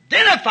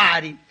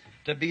identified Him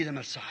to be the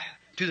Messiah,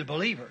 to the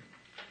believer.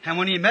 And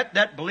when He met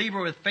that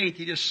believer with faith,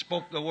 He just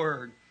spoke the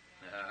word.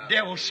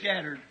 Devils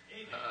scattered.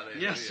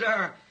 Hallelujah. Yes,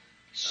 sir.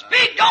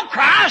 Speak, don't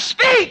cry,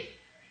 speak.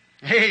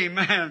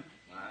 Amen.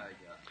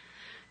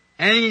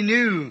 And He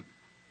knew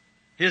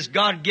His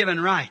God-given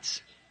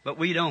rights, but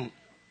we don't.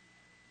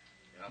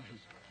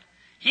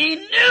 He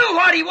knew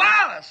what He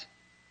was.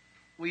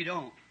 We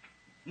don't.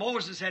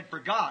 Moses had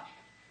forgot.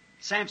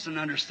 Samson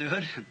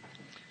understood.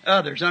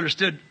 Others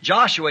understood.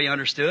 Joshua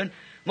understood.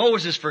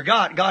 Moses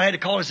forgot. God had to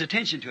call his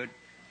attention to it.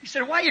 He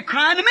said, why are you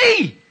crying to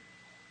me?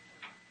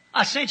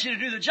 I sent you to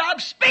do the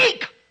job.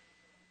 Speak!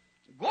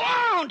 Go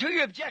on to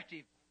your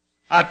objective.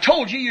 I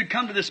told you you'd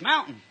come to this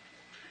mountain.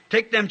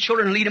 Take them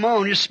children and lead them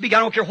on. Just speak. I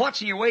don't care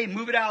what's in your way.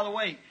 Move it out of the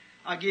way.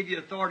 I give you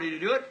authority to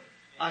do it.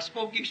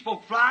 You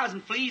spoke flies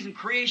and fleas and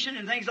creation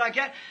and things like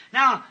that.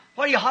 Now,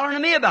 what are you hollering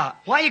at me about?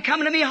 Why are you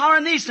coming to me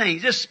hollering these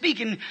things? Just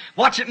speaking,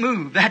 watch it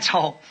move. That's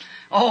all.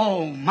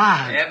 Oh,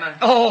 my. Amen.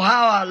 Oh,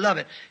 how I love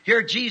it.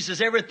 Here,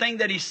 Jesus, everything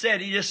that He said,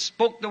 He just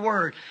spoke the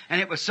word,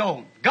 and it was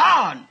so.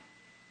 God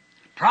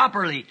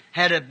properly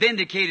had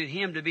vindicated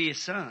Him to be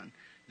His Son.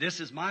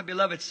 This is my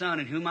beloved Son,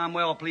 in whom I'm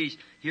well pleased.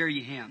 Hear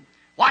ye Him.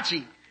 Watch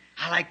Him.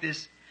 I like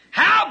this.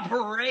 How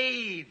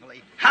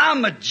bravely, how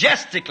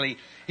majestically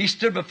He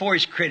stood before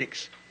His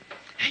critics.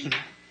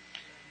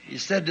 He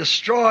said,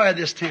 destroy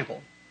this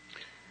temple.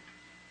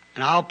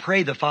 And I'll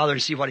pray the Father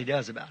and see what He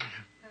does about it.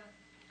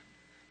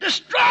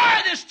 Destroy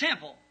this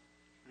temple.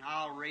 And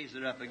I'll raise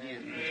it up again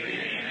in 3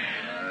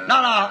 days.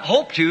 Not I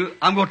hope to.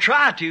 I'm going to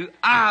try to.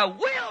 I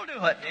will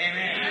do it.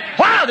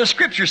 Why? The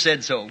Scripture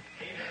said so.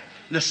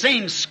 The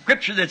same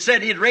Scripture that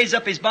said He'd raise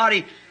up His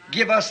body,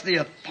 give us the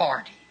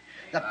authority,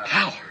 the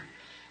power.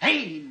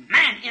 Amen.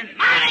 In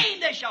my name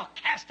they shall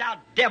cast out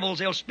devils.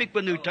 They'll speak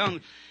with new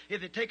tongues.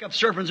 If they take up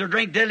serpents or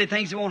drink deadly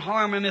things, it won't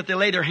harm them. If they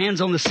lay their hands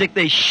on the sick,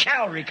 they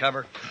shall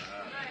recover.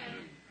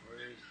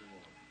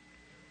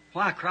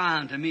 Why cry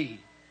unto me?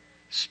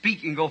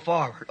 Speak and go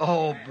forward.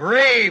 Oh,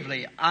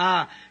 bravely.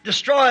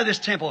 Destroy this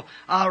temple.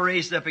 I'll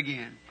raise it up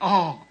again.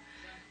 Oh.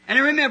 And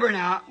remember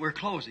now, we're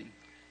closing.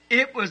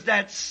 It was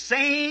that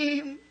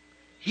same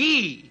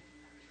He.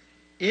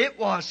 It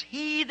was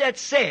He that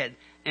said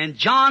in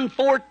John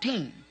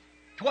 14:12,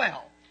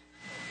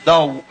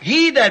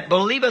 he that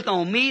believeth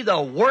on me,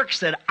 the works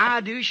that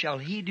I do shall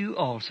he do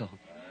also.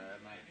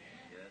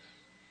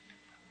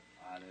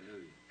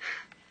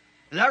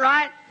 Is that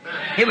right?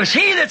 It was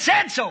He that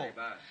said so.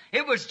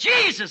 It was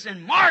Jesus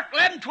in Mark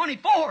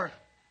 11:24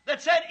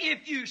 that said,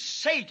 if you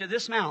say to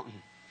this mountain.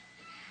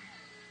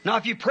 Now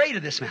if you pray to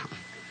this mountain.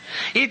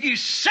 If you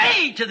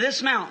say to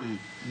this mountain,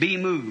 be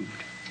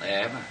moved.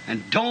 Amen.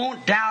 And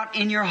don't doubt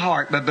in your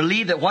heart, but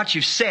believe that what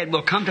you've said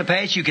will come to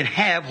pass. You can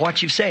have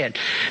what you've said.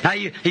 Now,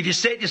 if you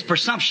say it just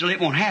presumptuously, it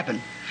won't happen.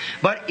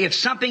 But if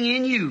something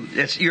in you,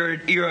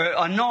 you're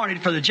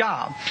anointed for the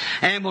job,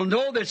 and will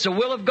know that it's the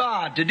will of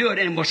God to do it,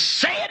 and will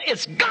say it,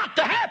 it's got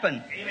to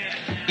happen.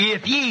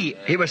 Amen.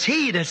 It was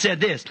He that said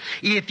this,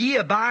 if ye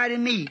abide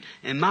in me,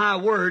 and my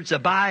words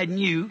abide in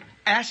you,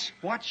 ask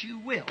what you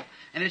will,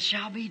 and it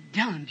shall be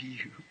done to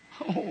you.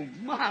 Oh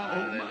my,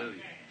 oh my.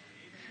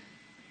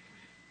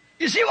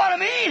 You see what I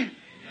mean?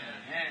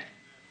 Amen.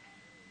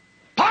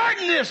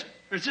 Pardon this.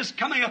 It's just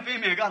coming up in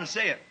me. I got to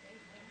say it.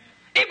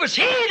 It was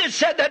He that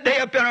said that day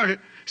up on the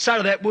side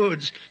of that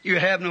woods, you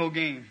have no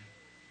game.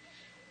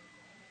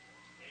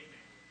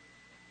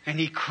 And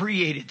He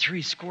created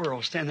 3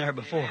 squirrels standing there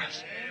before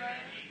us.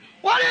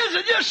 What is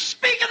it? Just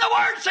speaking the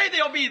word, say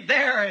they'll be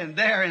there and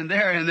there and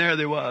there, and there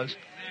they was.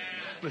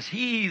 It was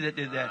He that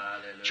did that.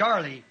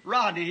 Charlie,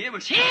 Rodney, it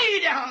was He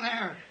down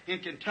there in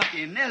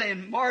Kentucky, and Nellie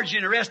and Margie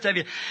and the rest of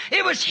you.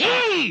 It was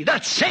He,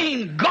 that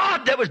same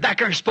God that was back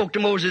there and spoke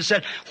to Moses and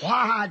said,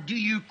 why do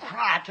you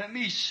cry to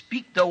me?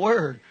 Speak the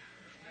word.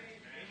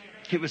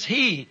 It was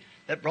He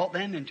that brought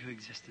them into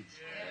existence.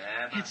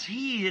 It's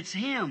He, it's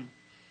Him.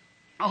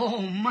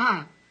 Oh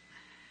my.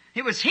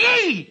 It was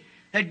He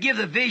that gave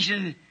the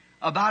vision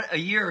about a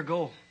year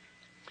ago.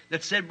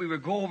 That said we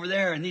would go over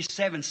there and these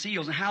 7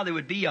 seals and how there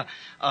would be a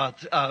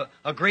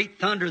great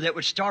thunder that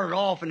would start it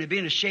off and it'd be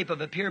in the shape of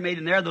a pyramid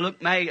in there. The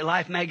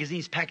Life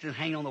magazines packed and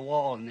hanging on the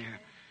wall in there.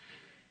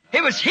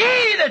 It was He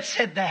that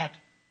said that.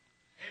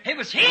 It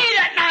was He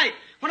that night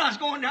when I was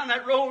going down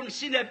that road and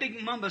seen that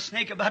big mamba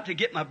snake about to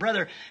get my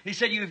brother. And He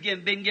said, you've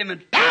been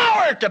given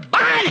power to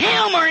bind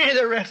him or any of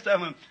the rest of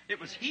them. It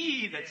was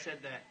He that said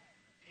that.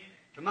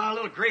 To my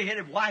little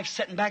gray-headed wife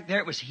sitting back there,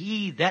 it was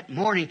He that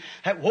morning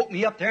that woke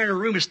me up there in a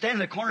room and standing in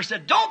the corner and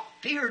said, don't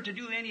fear to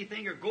do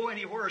anything or go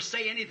anywhere or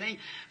say anything,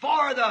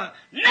 for the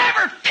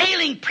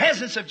never-failing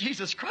presence of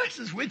Jesus Christ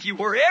is with you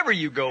wherever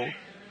you go.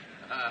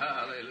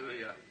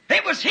 Hallelujah.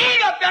 It was He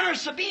up yonder in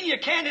Sabina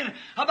Canyon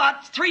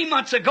about 3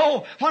 months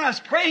ago when I was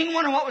praying,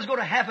 wondering what was going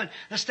to happen.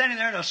 I was standing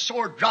there and a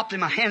sword dropped in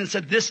my hand and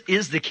said, "This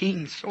is the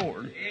King's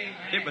sword." Amen.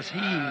 It was He.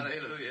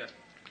 Hallelujah.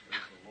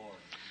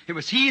 It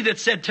was He that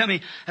said to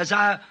me, as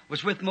I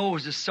was with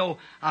Moses, so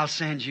I'll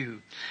send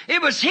you.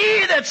 It was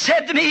He that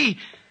said to me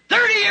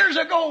 30 years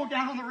ago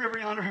down on the river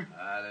yonder.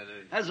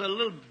 Hallelujah. As a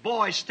little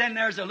boy standing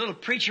there as a little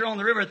preacher on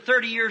the river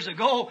 30 years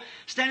ago,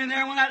 standing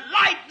there when that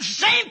light, the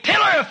same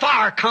pillar of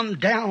fire come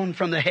down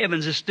from the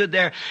heavens and stood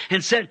there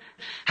and said,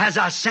 "As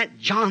I sent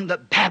John the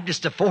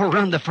Baptist to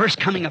forerun the first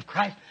coming of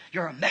Christ,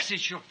 your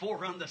message shall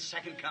forerun the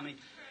second coming."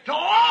 To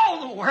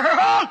all the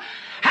world,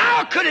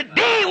 how could it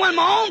be when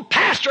my own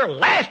pastor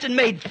laughed and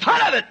made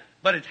fun of it?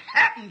 But it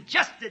happened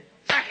just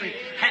exactly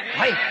that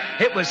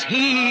way. It was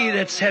He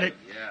that said it.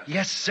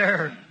 Yes,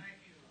 sir.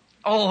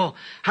 Oh,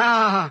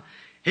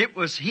 it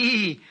was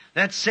He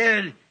that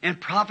said in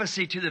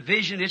prophecy to the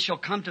vision, "It shall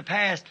come to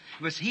pass."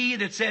 It was He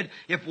that said,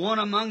 "If one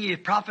among you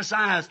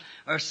prophesies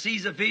or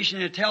sees a vision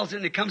and it tells it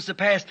and it comes to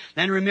pass,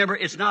 then remember,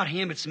 it's not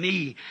him, it's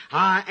me.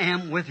 I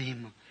am with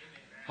him."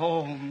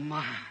 Oh,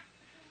 my.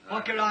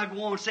 What could I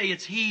go on and say?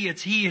 It's He,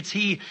 it's He, it's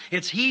He.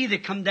 It's He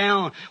that come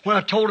down when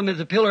I told them that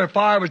the pillar of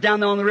fire was down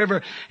there on the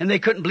river and they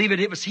couldn't believe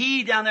it. It was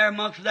He down there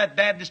amongst that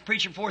Baptist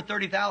preacher before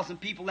 30,000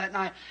 people that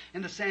night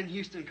in the San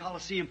Houston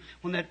Coliseum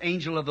when that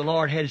angel of the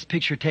Lord had his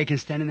picture taken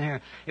standing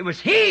there. It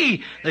was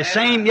He, the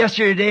same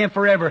yesterday, today, and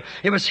forever.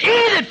 It was He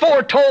that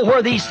foretold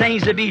where these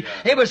things would be.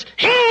 It was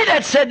He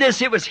that said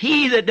this. It was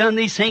He that done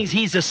these things.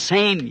 He's the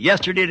same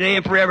yesterday, today,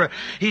 and forever.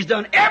 He's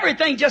done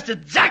everything just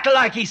exactly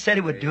like He said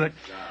He would do it.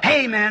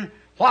 Amen.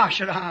 Why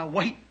should I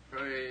wait?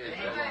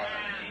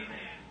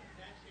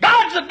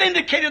 God's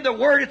vindicated the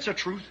Word. It's the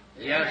truth.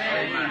 Yes,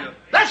 amen.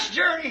 Let's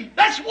journey.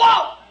 Let's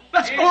walk.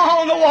 Let's go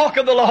on the walk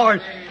of the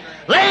Lord.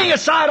 Laying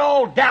aside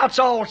all doubts,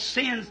 all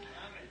sins.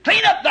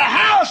 Clean up the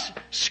house.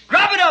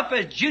 Scrub it up.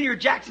 As Junior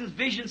Jackson's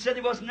vision said,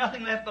 there was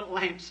nothing left but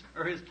lamps.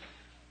 Or his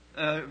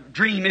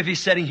dream, if he's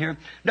sitting here.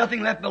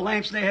 Nothing left but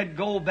lamps, and they had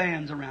gold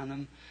bands around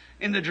them.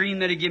 In the dream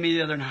that he gave me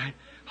the other night.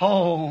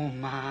 Oh,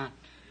 my.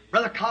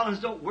 Brother Collins,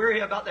 don't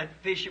worry about that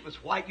fish. It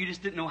was white. You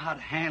just didn't know how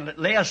to handle it.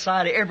 Lay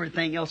aside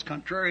everything else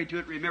contrary to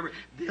it. Remember,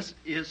 this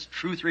is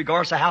truth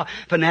regardless of how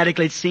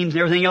fanatically it seems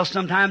and everything else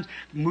sometimes.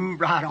 Move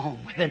right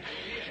on with it.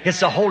 It's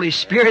the Holy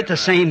Spirit, the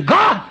same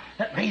God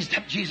that raised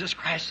up Jesus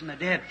Christ from the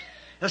dead.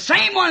 The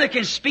same one that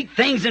can speak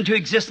things into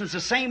existence. The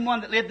same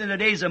one that lived in the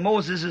days of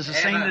Moses is the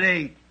same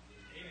today.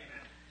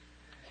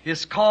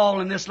 His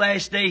call in this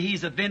last day,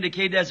 He's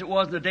vindicated as it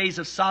was in the days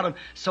of Sodom.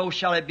 So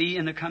shall it be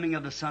in the coming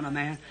of the Son of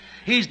Man.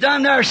 He's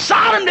done there.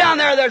 Sodom down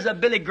there. There's a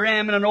Billy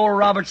Graham and an Oral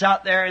Roberts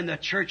out there. And the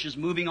church is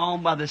moving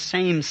on by the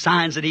same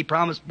signs that He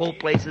promised both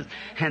places.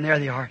 And there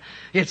they are.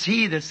 It's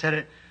He that said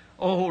it.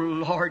 Oh,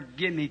 Lord,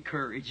 give me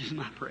courage is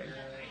my prayer.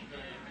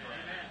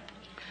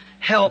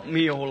 Help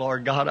me, oh,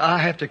 Lord God. I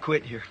have to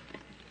quit here.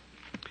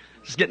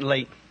 It's getting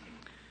late.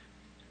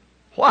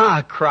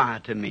 Why cry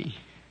to me?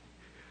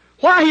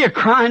 Why are you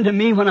crying to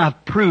me when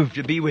I've proved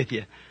to be with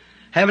you?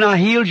 Haven't I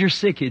healed your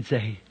sick, He'd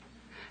say.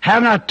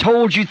 Haven't I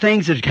told you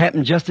things that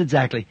happened just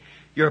exactly?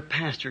 Your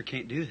pastor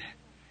can't do that.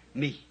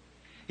 Me.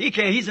 He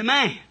can't. He's a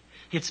man.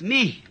 It's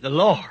me, the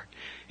Lord.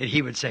 And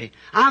He would say,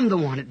 I'm the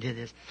one that did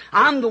this.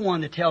 I'm the one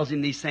that tells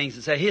him these things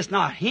and say, it's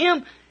not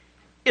him.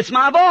 It's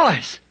my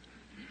voice.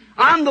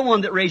 I'm the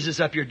one that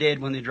raises up your dead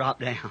when they drop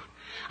down.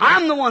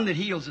 I'm the one that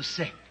heals the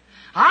sick.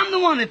 I'm the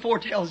one that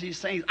foretells these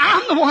things.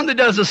 I'm the one that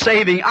does the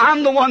saving.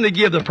 I'm the one that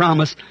gives the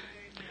promise.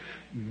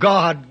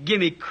 God, give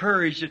me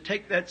courage to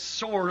take that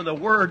sword of the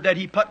Word that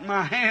He put in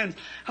my hands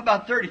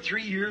about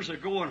 33 years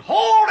ago and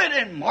hold it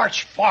and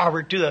march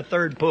forward to the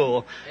third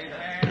pull.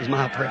 Is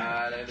my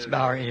prayer. Let's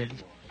bow our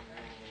heads.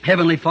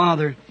 Heavenly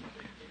Father,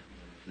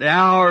 the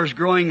hour is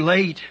growing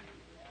late,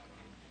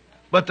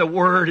 but the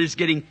Word is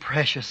getting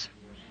precious.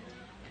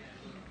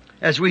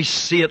 As we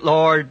see it,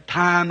 Lord,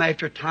 time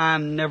after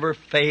time, never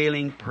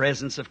failing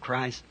presence of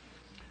Christ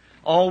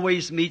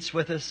always meets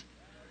with us.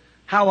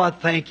 How I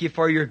thank You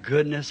for Your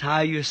goodness,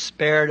 how You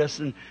spared us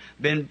and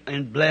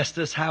blessed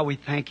us, how we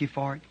thank You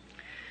for it.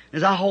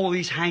 As I hold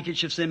these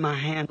handkerchiefs in my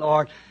hand,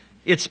 Lord,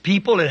 it's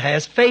people that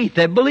has faith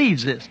that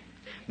believes this.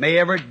 May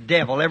every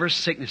devil, every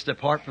sickness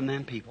depart from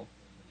them people.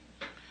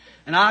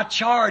 And I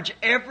charge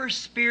every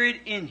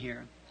spirit in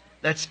here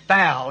that's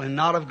foul and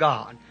not of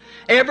God,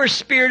 every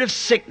spirit of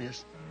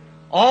sickness,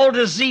 all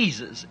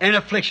diseases and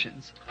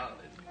afflictions.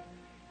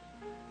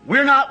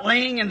 We're not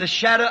laying in the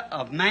shadow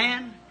of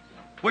man,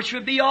 which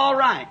would be all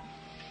right.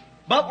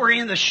 But we're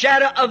in the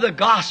shadow of the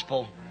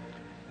gospel,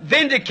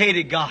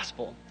 vindicated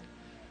gospel.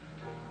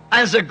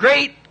 As a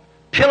great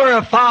pillar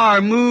of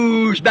fire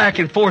moves back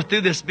and forth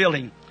through this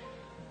building,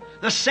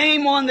 the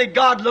same one that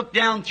God looked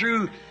down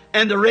through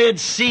and the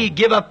Red Sea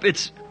give up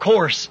its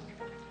course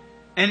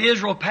and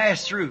Israel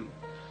passed through.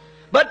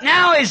 But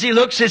now as He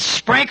looks, it's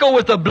sprinkled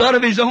with the blood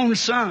of His own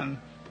Son.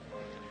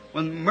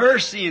 With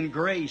mercy and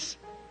grace.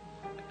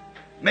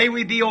 May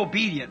we be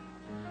obedient.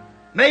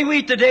 May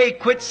we today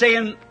quit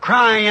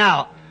crying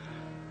out.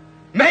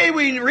 May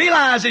we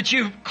realize that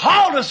You've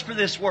called us for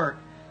this work.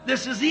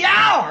 This is the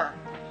hour.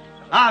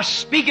 I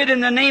speak it in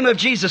the name of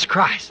Jesus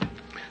Christ.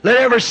 Let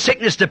every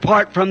sickness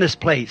depart from this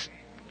place.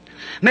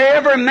 May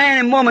every man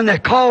and woman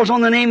that calls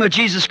on the name of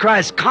Jesus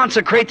Christ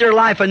consecrate their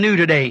life anew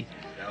today.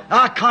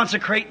 I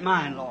consecrate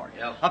mine, Lord,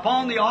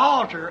 upon the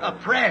altar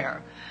of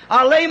prayer.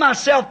 I lay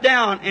myself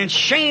down and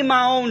shame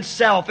my own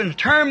self and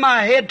turn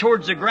my head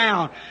towards the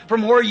ground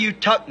from where you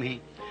took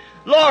me.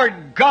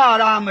 Lord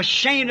God, I'm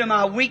ashamed of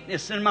my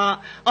weakness and my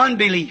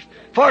unbelief.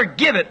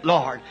 Forgive it,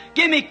 Lord.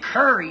 Give me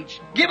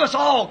courage. Give us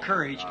all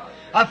courage.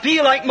 I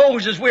feel like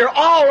Moses. We're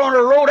all on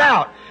a road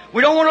out.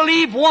 We don't want to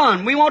leave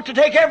one. We want to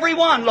take every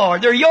one,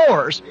 Lord. They're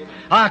yours.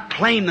 I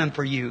claim them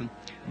for you.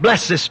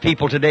 Bless this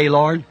people today,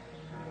 Lord.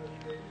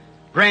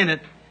 Grant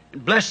it.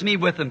 Bless me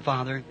with them,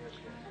 Father.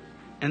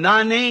 And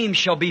Thy name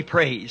shall be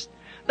praised.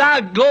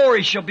 Thy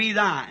glory shall be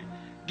Thine.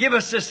 Give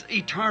us this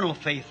eternal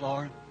faith,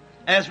 Lord,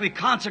 as we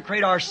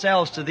consecrate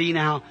ourselves to Thee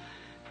now.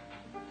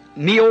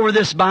 Me over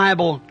this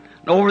Bible,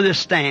 over this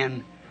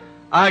stand.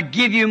 I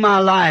give you my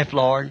life,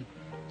 Lord.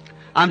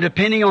 I'm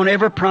depending on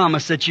every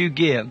promise that you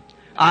give.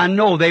 I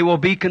know they will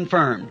be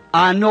confirmed.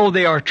 I know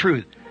they are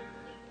truth.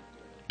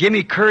 Give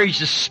me courage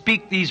to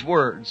speak these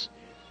words.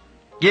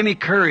 Give me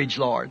courage,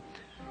 Lord.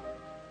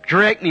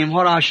 Direct me in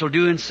what I shall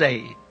do and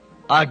say.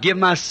 I give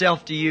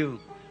myself to you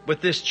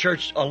with this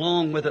church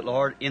along with it,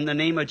 Lord, in the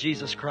name of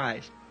Jesus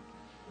Christ.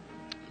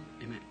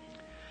 Amen.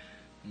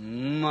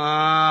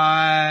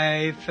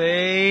 My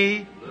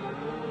faith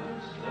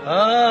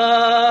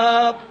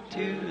up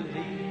to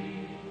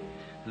Thee,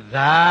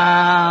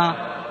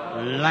 Thou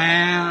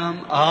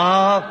Lamb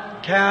of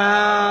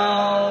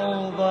Calvary,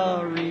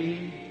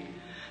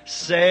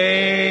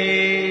 Savior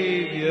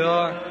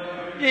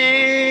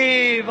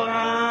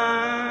divine.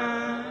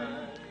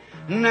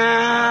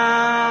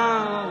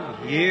 Now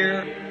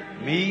hear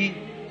me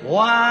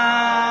while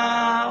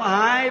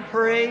I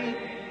pray.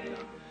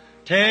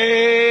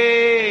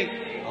 Take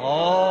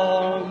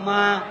all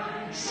my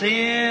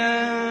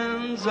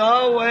sins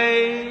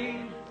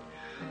away.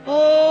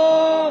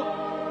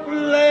 Oh,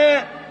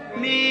 let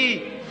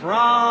me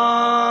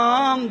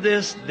from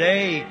this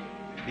day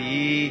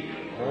be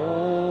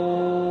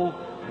holy.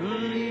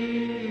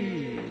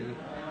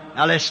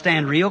 Now let's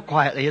stand real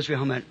quietly as we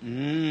hum it.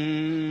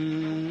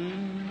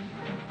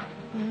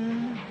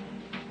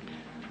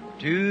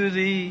 To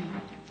Thee,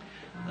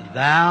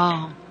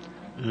 Thou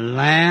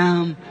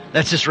Lamb.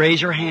 Let's just raise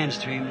your hands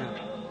to Him now.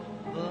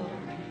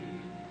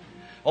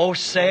 Oh,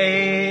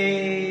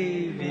 Savior,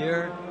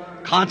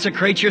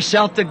 consecrate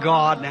yourself to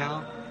God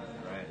now.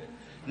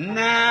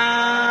 Now,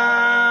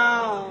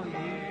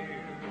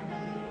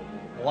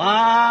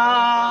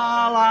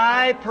 while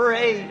I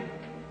pray,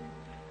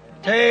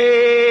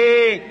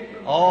 take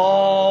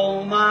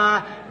all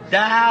my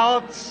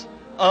doubts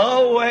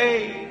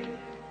away.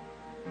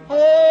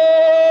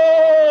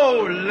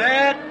 Oh,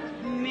 let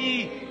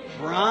me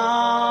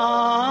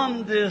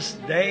from this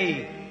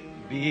day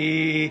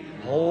be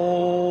holy.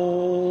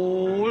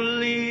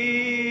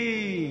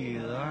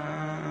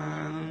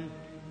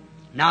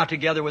 Now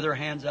together with our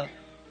hands up.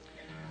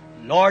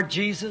 Lord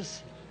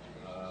Jesus,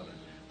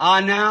 I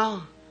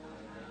now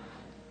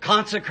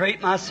consecrate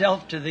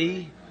myself to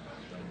Thee,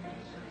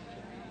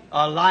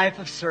 a life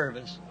of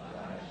service.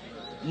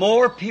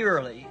 More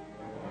purely,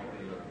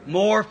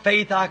 more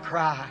faith I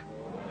cry,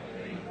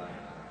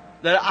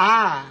 that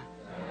I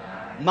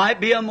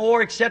might be a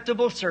more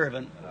acceptable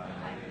servant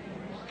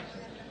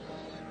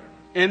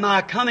in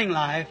my coming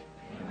life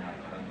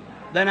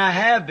than I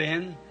have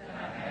been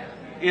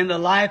in the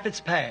life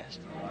that's past.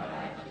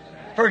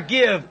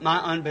 Forgive my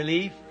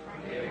unbelief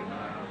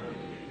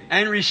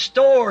and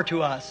restore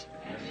to us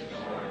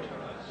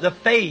the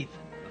faith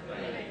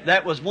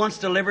that was once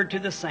delivered to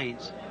the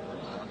saints.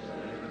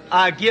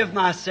 I give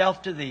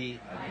myself to Thee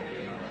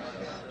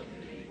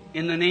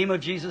in the name of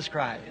Jesus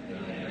Christ.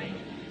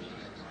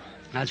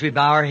 As we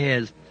bow our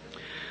heads.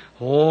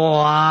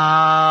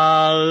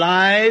 While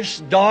life's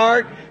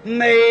dark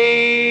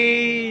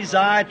maze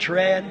I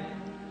tread,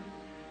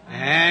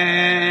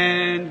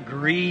 and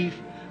grief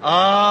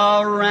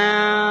around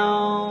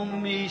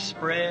me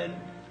spread,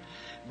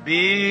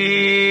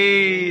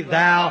 be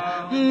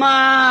Thou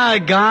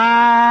my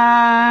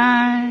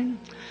guide.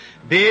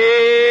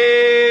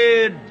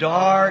 Bid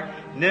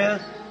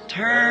darkness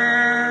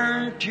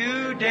turn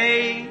to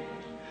day.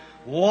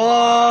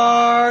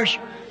 Wash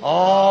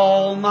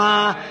all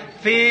my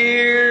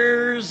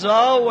fears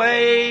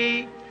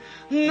away,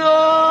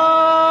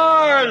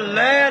 nor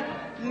let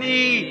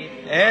me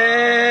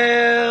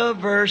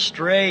ever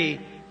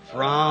stray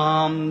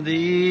from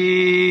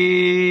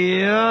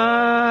Thee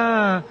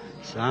aside.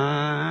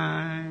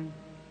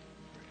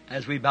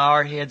 As we bow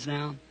our heads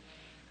now,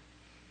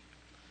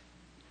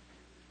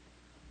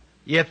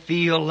 you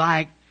feel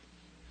like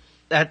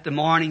that the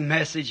morning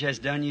message has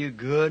done you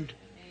good,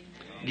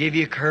 give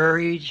you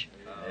courage.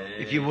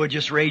 If you would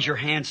just raise your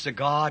hands to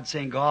God,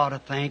 saying, God, I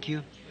thank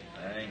you.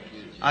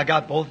 I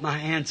got both my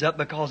hands up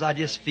because I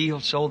just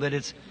feel so that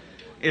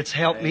it's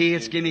helped me.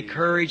 It's given me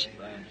courage.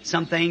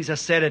 Some things I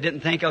said I didn't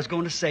think I was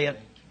going to say it,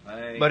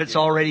 but it's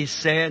already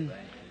said.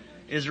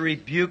 is a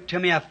rebuke to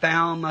me. I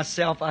found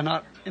myself,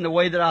 not in the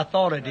way that I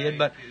thought I did,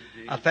 but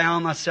I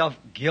found myself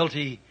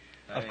guilty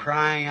of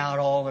crying out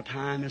all the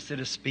time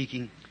instead of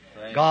speaking.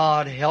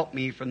 God, help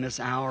me from this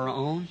hour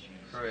on,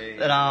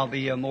 that I'll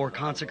be a more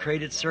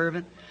consecrated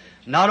servant.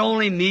 Not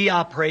only me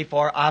I pray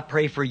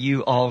for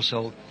you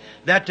also.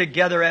 That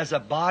together as a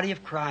body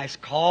of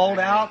Christ, called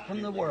out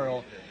from the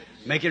world,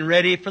 making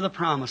ready for the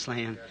promised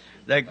land,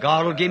 that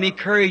God will give me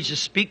courage to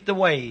speak the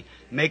way,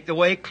 make the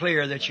way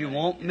clear, that you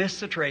won't miss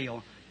the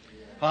trail.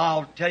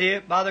 I'll tell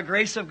you, by the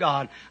grace of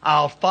God,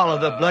 I'll follow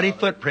the bloody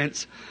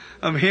footprints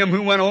of Him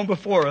who went on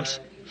before us.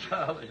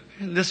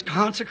 And this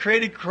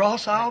consecrated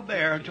cross I'll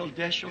bear until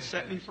death shall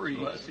set me free.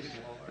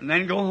 And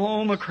then go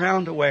home a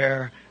crown to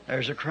wear.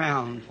 There's a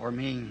crown for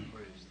me.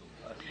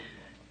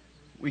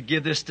 We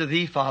give this to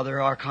Thee, Father,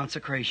 our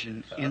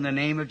consecration, in the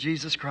name of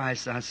Jesus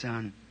Christ, Thy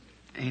Son.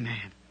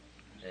 Amen.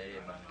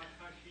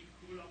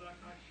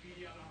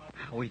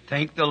 We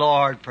thank the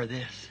Lord for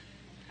this.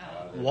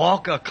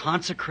 Walk a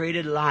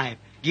consecrated life.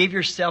 Give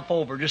yourself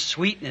over to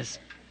sweetness,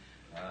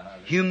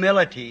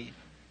 humility.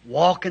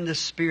 Walk in the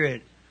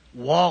Spirit.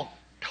 Walk,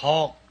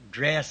 talk,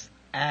 dress,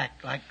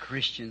 act like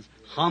Christians.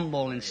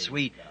 Humble and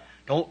sweet.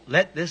 Don't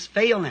let this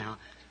fail now.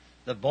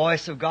 The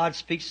voice of God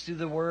speaks through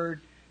the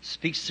Word,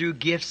 speaks through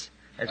gifts.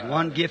 As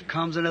one gift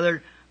comes,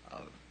 another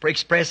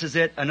expresses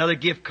it. Another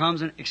gift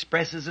comes and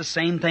expresses the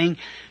same thing.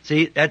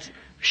 See, that's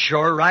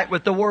sure right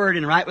with the Word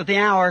and right with the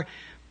hour.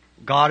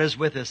 God is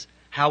with us.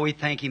 How we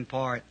thank Him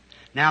for it.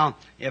 Now,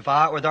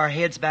 with our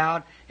heads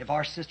bowed, if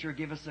our sister would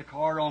give us the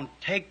card on,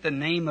 take the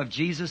name of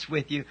Jesus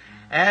with you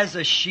as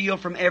a shield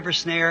from every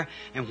snare.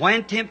 And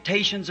when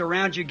temptations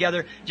around you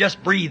gather,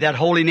 just breathe that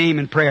holy name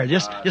in prayer.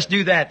 Just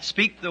do that.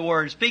 Speak the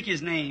word. Speak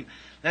His name.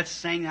 Let's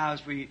sing now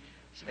as we've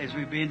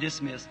been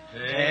dismissed.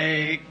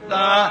 Take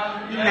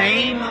the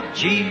name of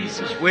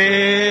Jesus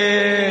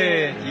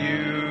with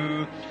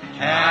you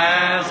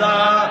as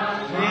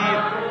a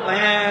shield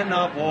and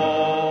of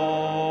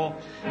woe.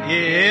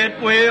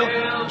 It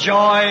will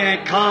joy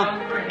and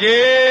comfort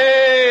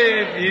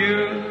give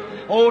you.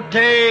 Oh,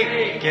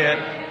 take it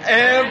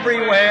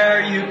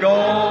everywhere you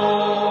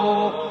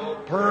go.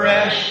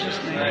 Precious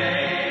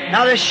name.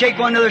 Now let's shake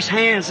one another's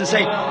hands and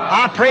say,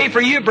 I pray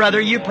for you,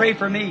 brother. You pray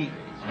for me.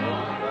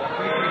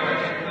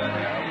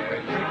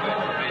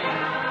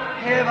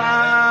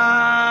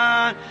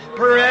 Heaven,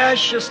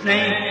 precious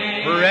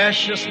name,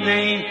 precious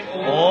name.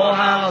 Oh,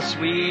 how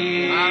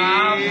sweet.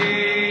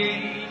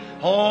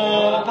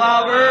 Hope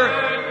of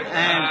earth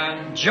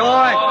and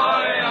joy.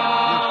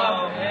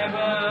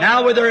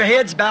 Now with our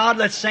heads bowed,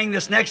 let's sing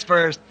this next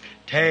verse.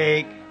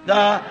 Take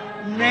the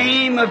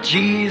name of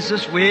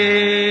Jesus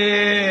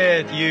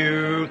with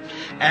you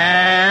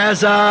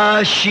as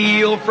a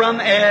shield from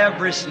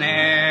every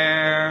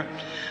snare.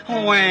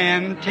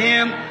 When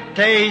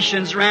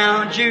temptations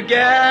round you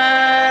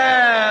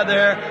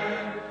gather,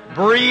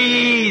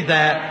 breathe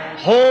that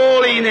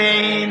holy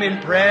name in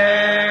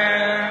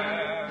prayer.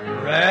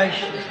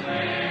 Precious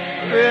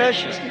name,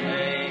 precious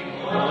name,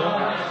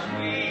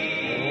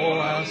 oh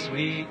how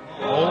sweet,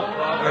 hope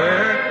of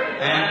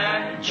earth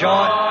and joy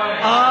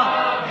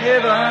of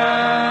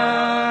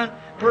heaven.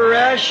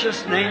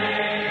 Precious name,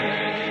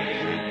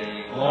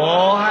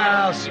 oh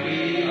how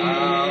sweet,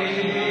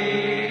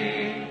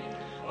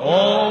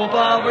 hope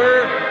of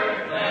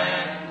earth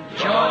and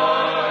joy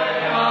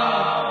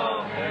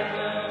of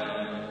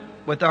heaven.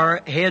 With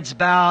our heads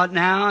bowed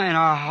now and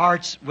our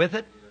hearts with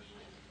it,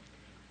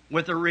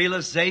 with the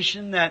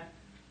realization that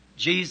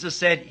Jesus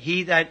said,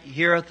 He that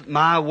heareth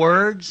my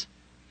words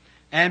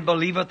and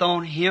believeth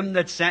on Him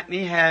that sent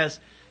me has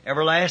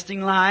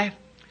everlasting life,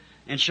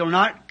 and shall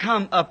not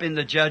come up in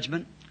the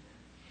judgment,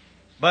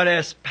 but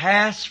has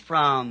passed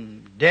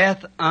from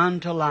death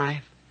unto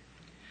life.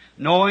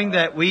 Knowing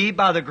that we,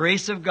 by the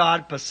grace of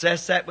God,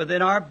 possess that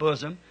within our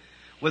bosom,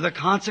 with a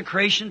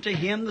consecration to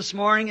Him this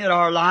morning, that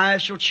our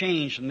lives shall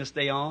change from this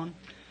day on,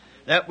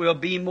 that we'll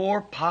be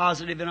more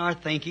positive in our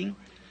thinking.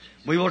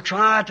 We will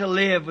try to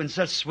live in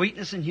such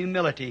sweetness and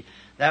humility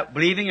that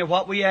believing in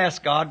what we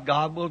ask God,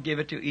 God will give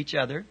it to each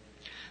other.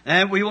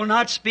 And we will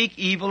not speak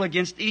evil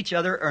against each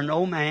other or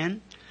no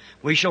man.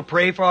 We shall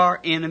pray for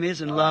our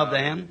enemies and love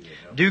them.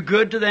 Do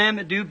good to them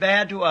and do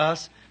bad to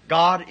us.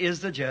 God is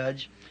the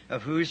judge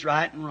of who's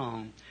right and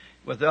wrong.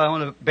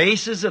 On the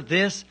basis of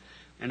this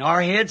and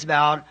our heads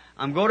bowed,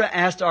 I'm going to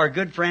ask our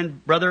good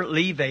friend, Brother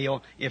Lee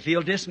Vale, if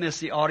he'll dismiss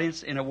the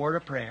audience in a word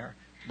of prayer.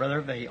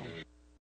 Brother Vale.